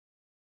in.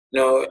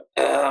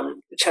 The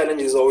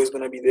challenge is always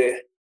going to be there.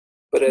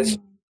 But as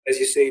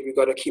you say, we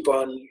got to keep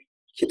on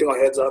keeping our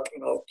heads up,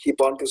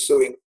 keep on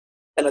pursuing.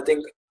 And I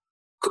think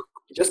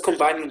just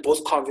combining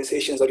both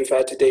conversations that we've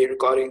had today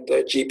regarding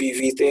the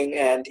GBV thing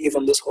and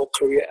even this whole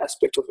career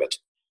aspect of it,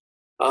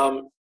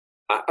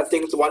 I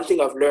think the one thing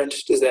I've learned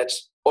is that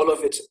all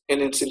of it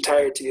in its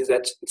entirety is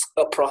that it's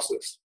a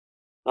process.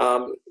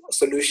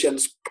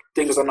 Solutions,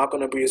 things are not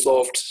going to be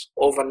resolved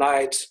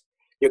overnight.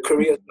 Your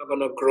career is not going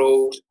to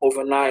grow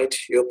overnight.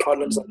 Your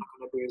problems are not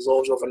going to be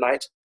resolved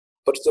overnight.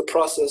 But it's a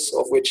process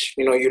of which,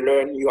 you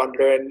learn, you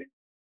unlearn,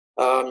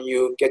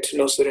 you get to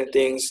know certain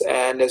things,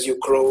 and as you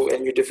grow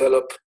and you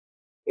develop,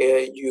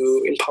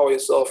 you empower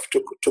yourself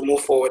to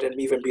move forward and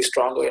even be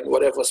stronger in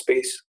whatever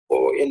space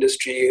or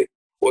industry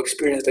or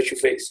experience that you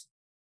face.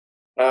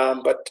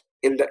 But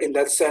in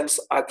that sense,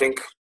 I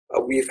think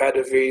we've had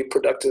a very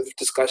productive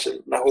discussion,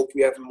 and I hope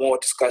we have more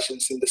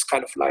discussions in this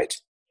kind of light.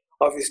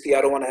 Obviously,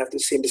 I don't want to have the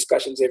same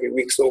discussions every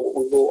week, so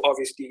we will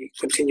obviously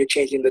continue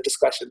changing the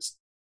discussions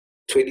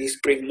to at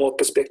least bring more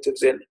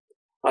perspectives in.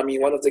 I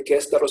mean, one of the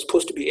guests that was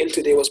supposed to be in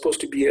today was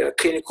supposed to be a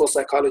clinical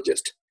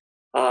psychologist.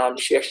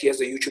 She actually has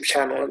a YouTube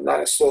channel, and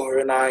I saw her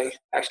and I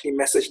actually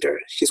messaged her.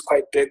 She's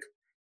quite big,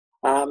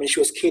 and she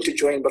was keen to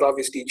join, but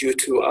obviously due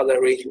to other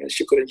arrangements,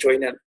 she couldn't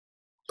join in.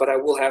 But I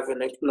will have in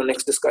the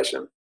next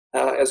discussion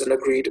as an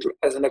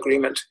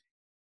agreement.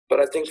 But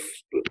I think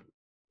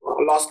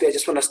lastly, I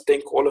just want to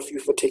thank all of you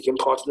for taking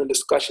part in the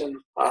discussion.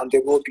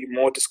 There will be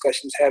more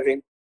discussions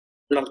having,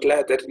 and I'm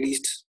glad that at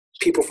least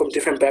people from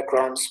different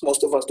backgrounds,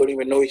 most of us don't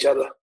even know each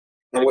other,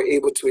 and we're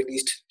able to at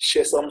least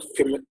share some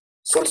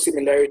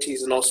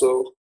similarities and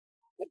also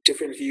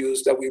different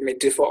views that we may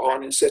differ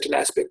on in certain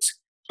aspects.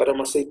 But I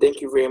must say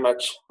thank you very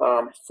much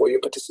for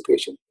your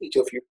participation, each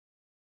of you.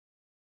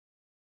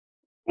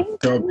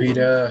 Go,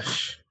 Peter.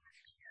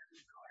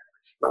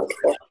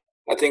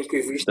 I think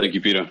we've reached. Thank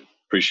you, Peter.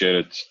 Appreciate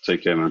it.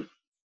 Take care, man.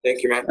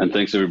 Thank you, man. And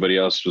thanks everybody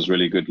else. It was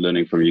really good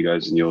learning from you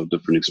guys and your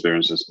different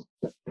experiences.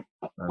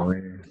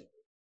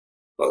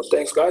 Well,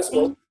 thanks, guys.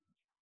 Well,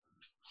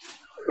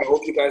 I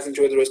hope you guys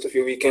enjoy the rest of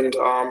your weekend.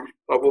 I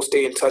will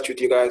stay in touch with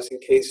you guys in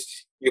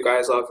case you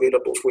guys are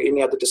available for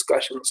any other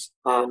discussions.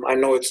 I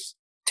know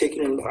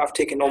I've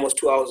taken almost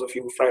 2 hours of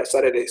you Friday,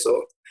 Saturday,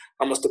 so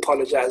I must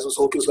apologize. I was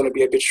hoping it's going to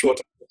be a bit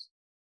shorter.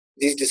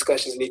 These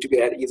discussions need to be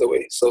had either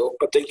way. So,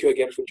 but thank you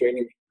again for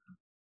joining me.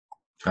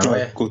 All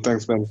right, cool.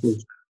 Thanks, man.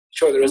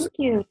 Sure, the rest.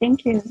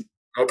 Thank you.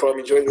 No problem.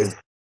 Enjoy this,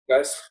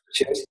 guys.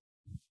 Cheers.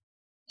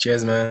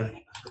 Cheers, man.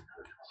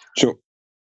 Sure.